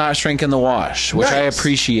does not shrink in the wash, which I Nice.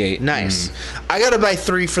 appreciate. Nice. I gotta buy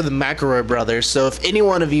 3 for the McElroy brothers. So if any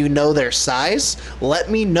one of you know their size, let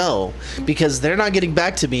me know, because they're not getting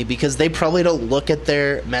back to me because they probably don't look at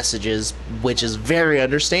their messages, which is very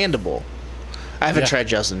understandable. I haven't Yeah. tried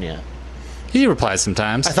Justin yet. He replies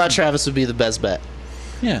sometimes. I thought Travis would be the best bet.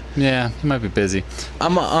 Yeah. Yeah, he might be busy.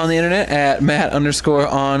 I'm on the internet at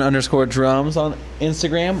Matt_on_drums on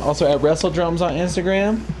Instagram. Also at WrestleDrums on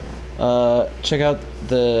Instagram. Check out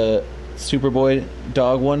the Superboy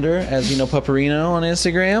Dog Wonder as Zeno Paparino on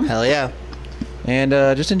Instagram. Hell yeah. And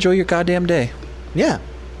just enjoy your goddamn day. Yeah.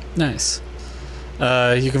 Nice.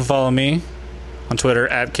 You can follow me on Twitter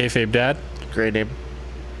at KFabeDad, Great name.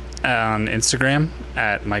 on Instagram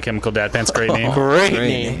at MyChemicalDadPants. Great name. Great, Great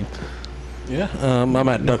name. name. Yeah. I'm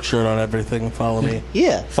at Duck Shirt on everything. Follow me.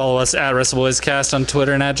 Yeah. Follow us at WrestleBoysCast on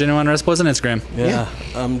Twitter and at Genuine WrestleBoys on Instagram. Yeah.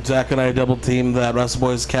 Zach and I double team that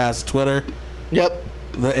WrestleBoys Cast Twitter. Yep.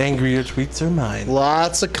 The angrier tweets are mine.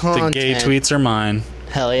 Lots of The content. gay tweets are mine.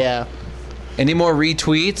 Hell yeah. Any more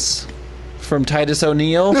retweets from Titus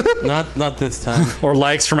O'Neil? Not this time. Or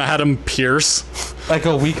likes from Adam Pierce. Like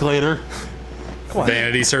a week later.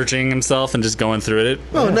 Vanity searching himself and just going through it.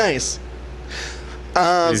 Oh, nice. You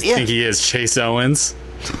Yeah. think he is Chase Owens?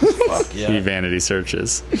 Fuck He yeah. vanity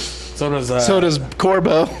searches. So does So does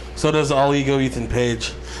Corbo. so does All Ego Ethan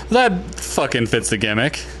Page. That fucking fits the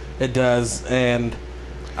gimmick. It does, and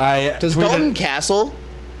I Does tweeted- Dalton Castle?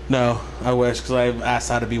 No, I wish, because I've asked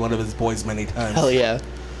how to be one of his boys many times. Hell yeah.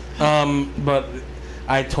 But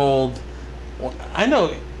I told, I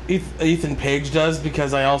know Ethan Page does,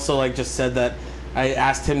 because I also like just said that I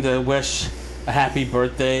asked him to wish a happy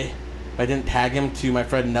birthday. I didn't tag him to my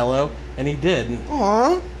friend Nello, and he did.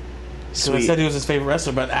 Aww. So I said he was his favorite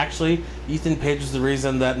wrestler, but actually Ethan Page is the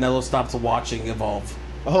reason that Nello stopped watching Evolve.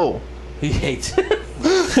 Oh. He hates it.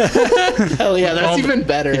 Hell yeah, that's even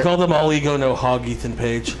better. He called him All Ego No Hog Ethan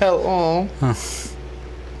Page. Hell, oh.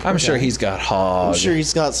 I'm sure he's got hog. I'm sure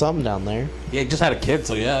he's got something down there. Yeah, he just had a kid,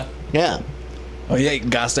 so yeah. Yeah. Oh yeah, you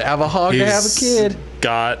got to have a hog to have a He's kid.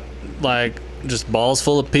 got like just balls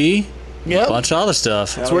full of pee. Yep. Bunch of other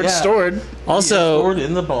stuff. That's where it's yeah. stored. Also, Stored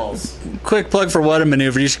in the balls. quick plug for What a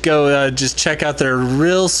Maneuver. You should go just check out their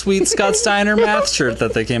real sweet Scott Steiner math shirt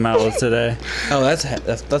that they came out with today. Oh,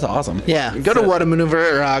 that's awesome. Yeah. Go to What a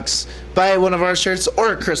Maneuver It Rocks. Buy one of our shirts,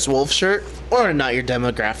 or a Chris Wolf shirt, or a Not Your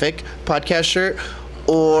Demographic podcast shirt,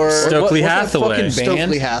 or Stokely What's that Hathaway. fucking band?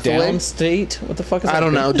 Stokely Hathaway. Downstate? What the fuck is that? I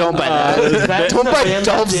don't know. band? Don't buy that. Don't buy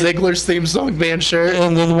Dolph Ziggler's theme song band shirt.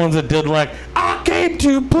 And they're the ones that did like, I came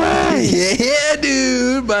to play. Yeah,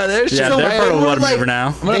 dude. Buy their shit. Yeah, So they're they part of were What a like- Maneuver now.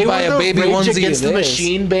 I'm gonna They buy were a baby the Rage onesie Against of the this.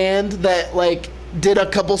 Machine band that like did a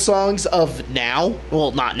couple songs of now.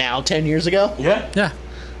 Well, not now. 10 years ago. Yeah. Yeah.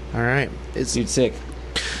 All right. It's Dude, sick.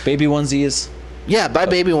 Baby onesies. yeah. Buy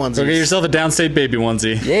baby ones. Go get yourself a downstate baby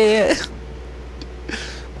onesie. Yeah.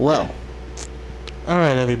 Well, All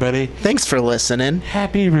right, everybody. thanks for listening.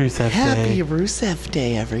 Happy Rusev Happy Day. Rusev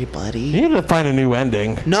Day, everybody. You need to find a new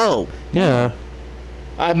ending. No, Yeah.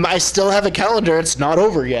 I still have a calendar. It's not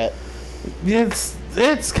over yet.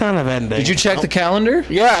 It's kind of ending. Did you check the calendar?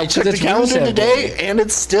 Yeah, I checked the it's calendar Rusev today, Day. and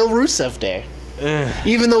it's still Rusev Day.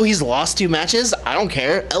 Even though he's lost 2 matches, I don't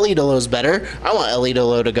care. El Idolo's better. I want El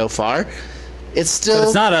Idolo to go far. It's still.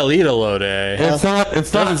 It's not El Idolo Day. It's not. It's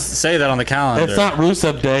Doesn't not. say that on the calendar. It's not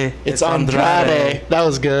Rusev Day. It's Andrade. That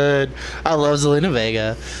was good. I love Zelina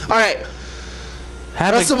Vega. All right,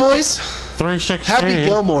 Wrestle Boys. 316. Happy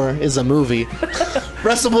Gilmore is a movie.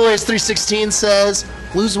 Wrestle Boys 316 says,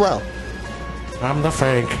 "Lose well." I'm the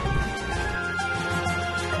Frank.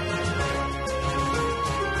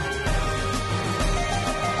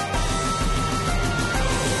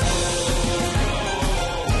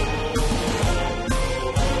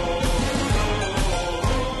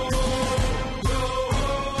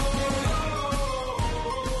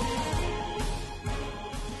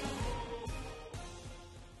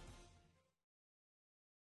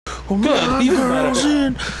 Good. Even better.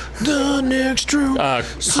 In the next room.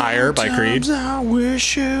 Higher by Creed. Sometimes I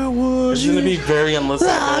wish it was It's gonna you. be very unlistenable.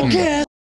 I guess